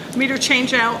 Meter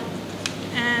change out,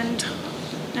 and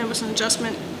it was an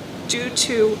adjustment due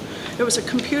to, it was a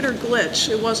computer glitch.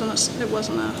 It wasn't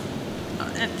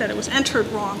that it was entered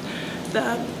wrong.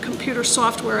 The computer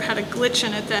software had a glitch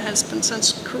in it that has been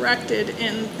since corrected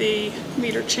in the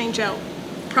meter change-out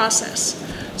process.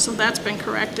 So that's been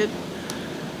corrected.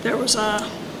 There was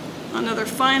another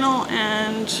final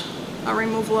and a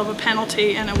removal of a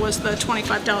penalty, and it was the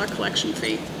 $25 collection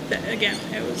fee. Again,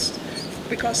 it was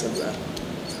because of the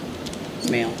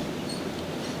mail.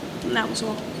 And that was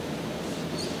all.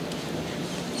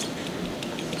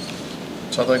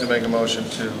 So I'd like to make a motion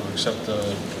to accept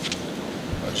the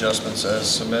adjustments as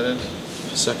submitted.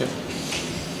 Second.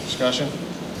 Discussion?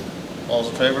 All's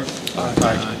in favor?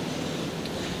 Aye.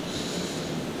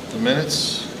 The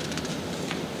minutes?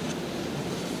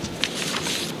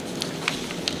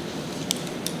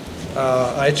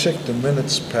 I checked the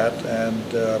minutes, Pat,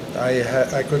 and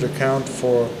I could account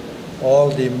for all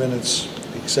the minutes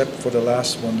except for the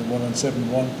last one, the one on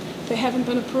 7-1. They haven't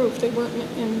been approved, they weren't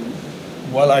in,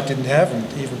 Well, I didn't have them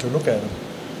even to look at them.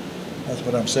 That's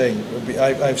what I'm saying.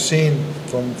 I've seen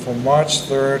from March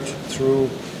 3rd through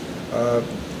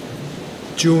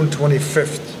June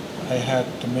 25th, I had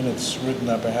the minutes written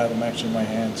up. I had them actually in my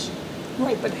hands.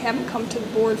 right, but haven't come to the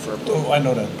board for approval. Oh, I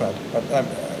know that, Pat.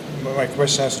 But my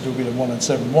question has to do with the one on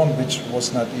 7-1, which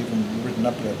was not even written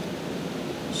up yet.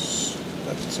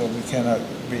 So we cannot,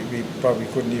 we probably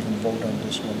couldn't even vote on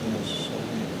this one. So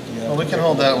Well, we can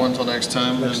hold that one till next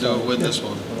time and do it with this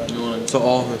one. You want to? So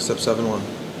all except 7-1.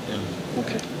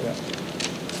 Okay. Yeah.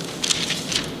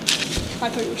 I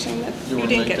thought you were saying that You you wanna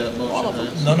didn't make get that motion, all of them.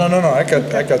 Hans?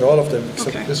 No. I got all of them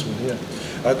except Okay. this one here.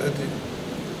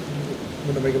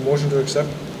 Want to make a motion to accept?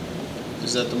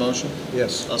 Is that the motion?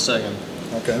 Yes. I'll second.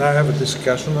 Okay, and I have a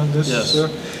discussion on this, Yes. sir.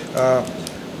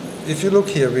 If you look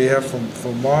here, we have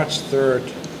from March 3rd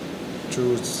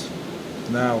to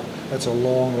now, that's a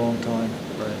long, long time.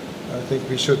 Right. I think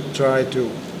we should try to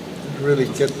really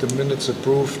get the minutes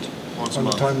approved Once a on a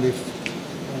month.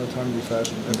 timely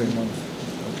fashion every month.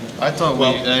 Okay. I thought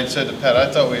and I said to Pat,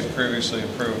 I thought we had previously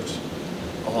approved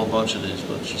a whole bunch of these,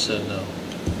 but she said no.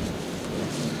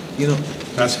 You know,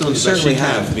 That's we good. certainly Best you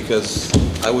can. have, because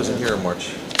I wasn't here in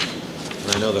March.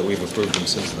 And I know that we've approved them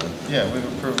since then. Yeah, we've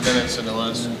approved minutes in the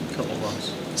last couple of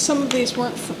months. Some of these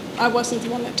weren't, I wasn't the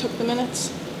one that took the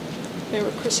minutes. They were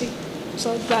Chrissy.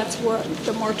 So that's where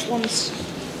the March ones,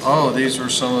 Oh, these were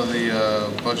some of the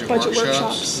budget budget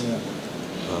workshops? workshops.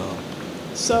 Yeah.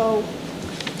 So,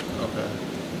 Okay.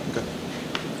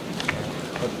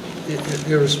 But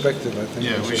irrespective, I think.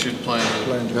 Yeah, we should plan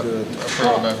to do it.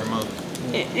 approve them every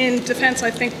month. in defense,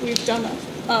 I think we've done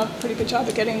a pretty good job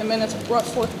of getting the minutes brought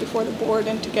forth before the board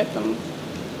and to get them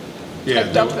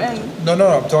typed up and, No,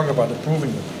 I'm talking about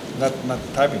approving them, not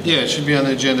typing them. Yeah, it should be on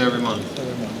the agenda every month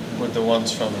Every month. with the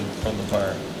ones from the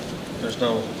fire. There's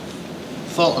no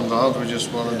fault involved, we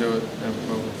just want to do it and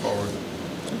move it forward.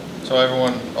 So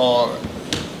everyone, all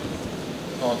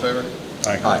in favor?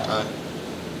 Aye.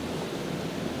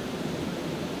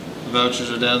 The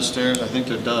vouchers are downstairs, I think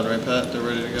they're done, right, Pat? They're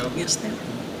ready to go? Yes, they are.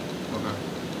 Okay.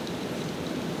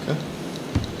 Okay.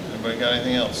 Anybody got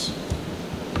anything else?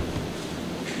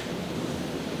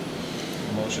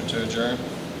 Motion to adjourn?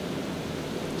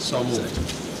 So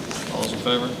moved. All those in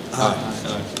favor?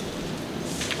 Aye.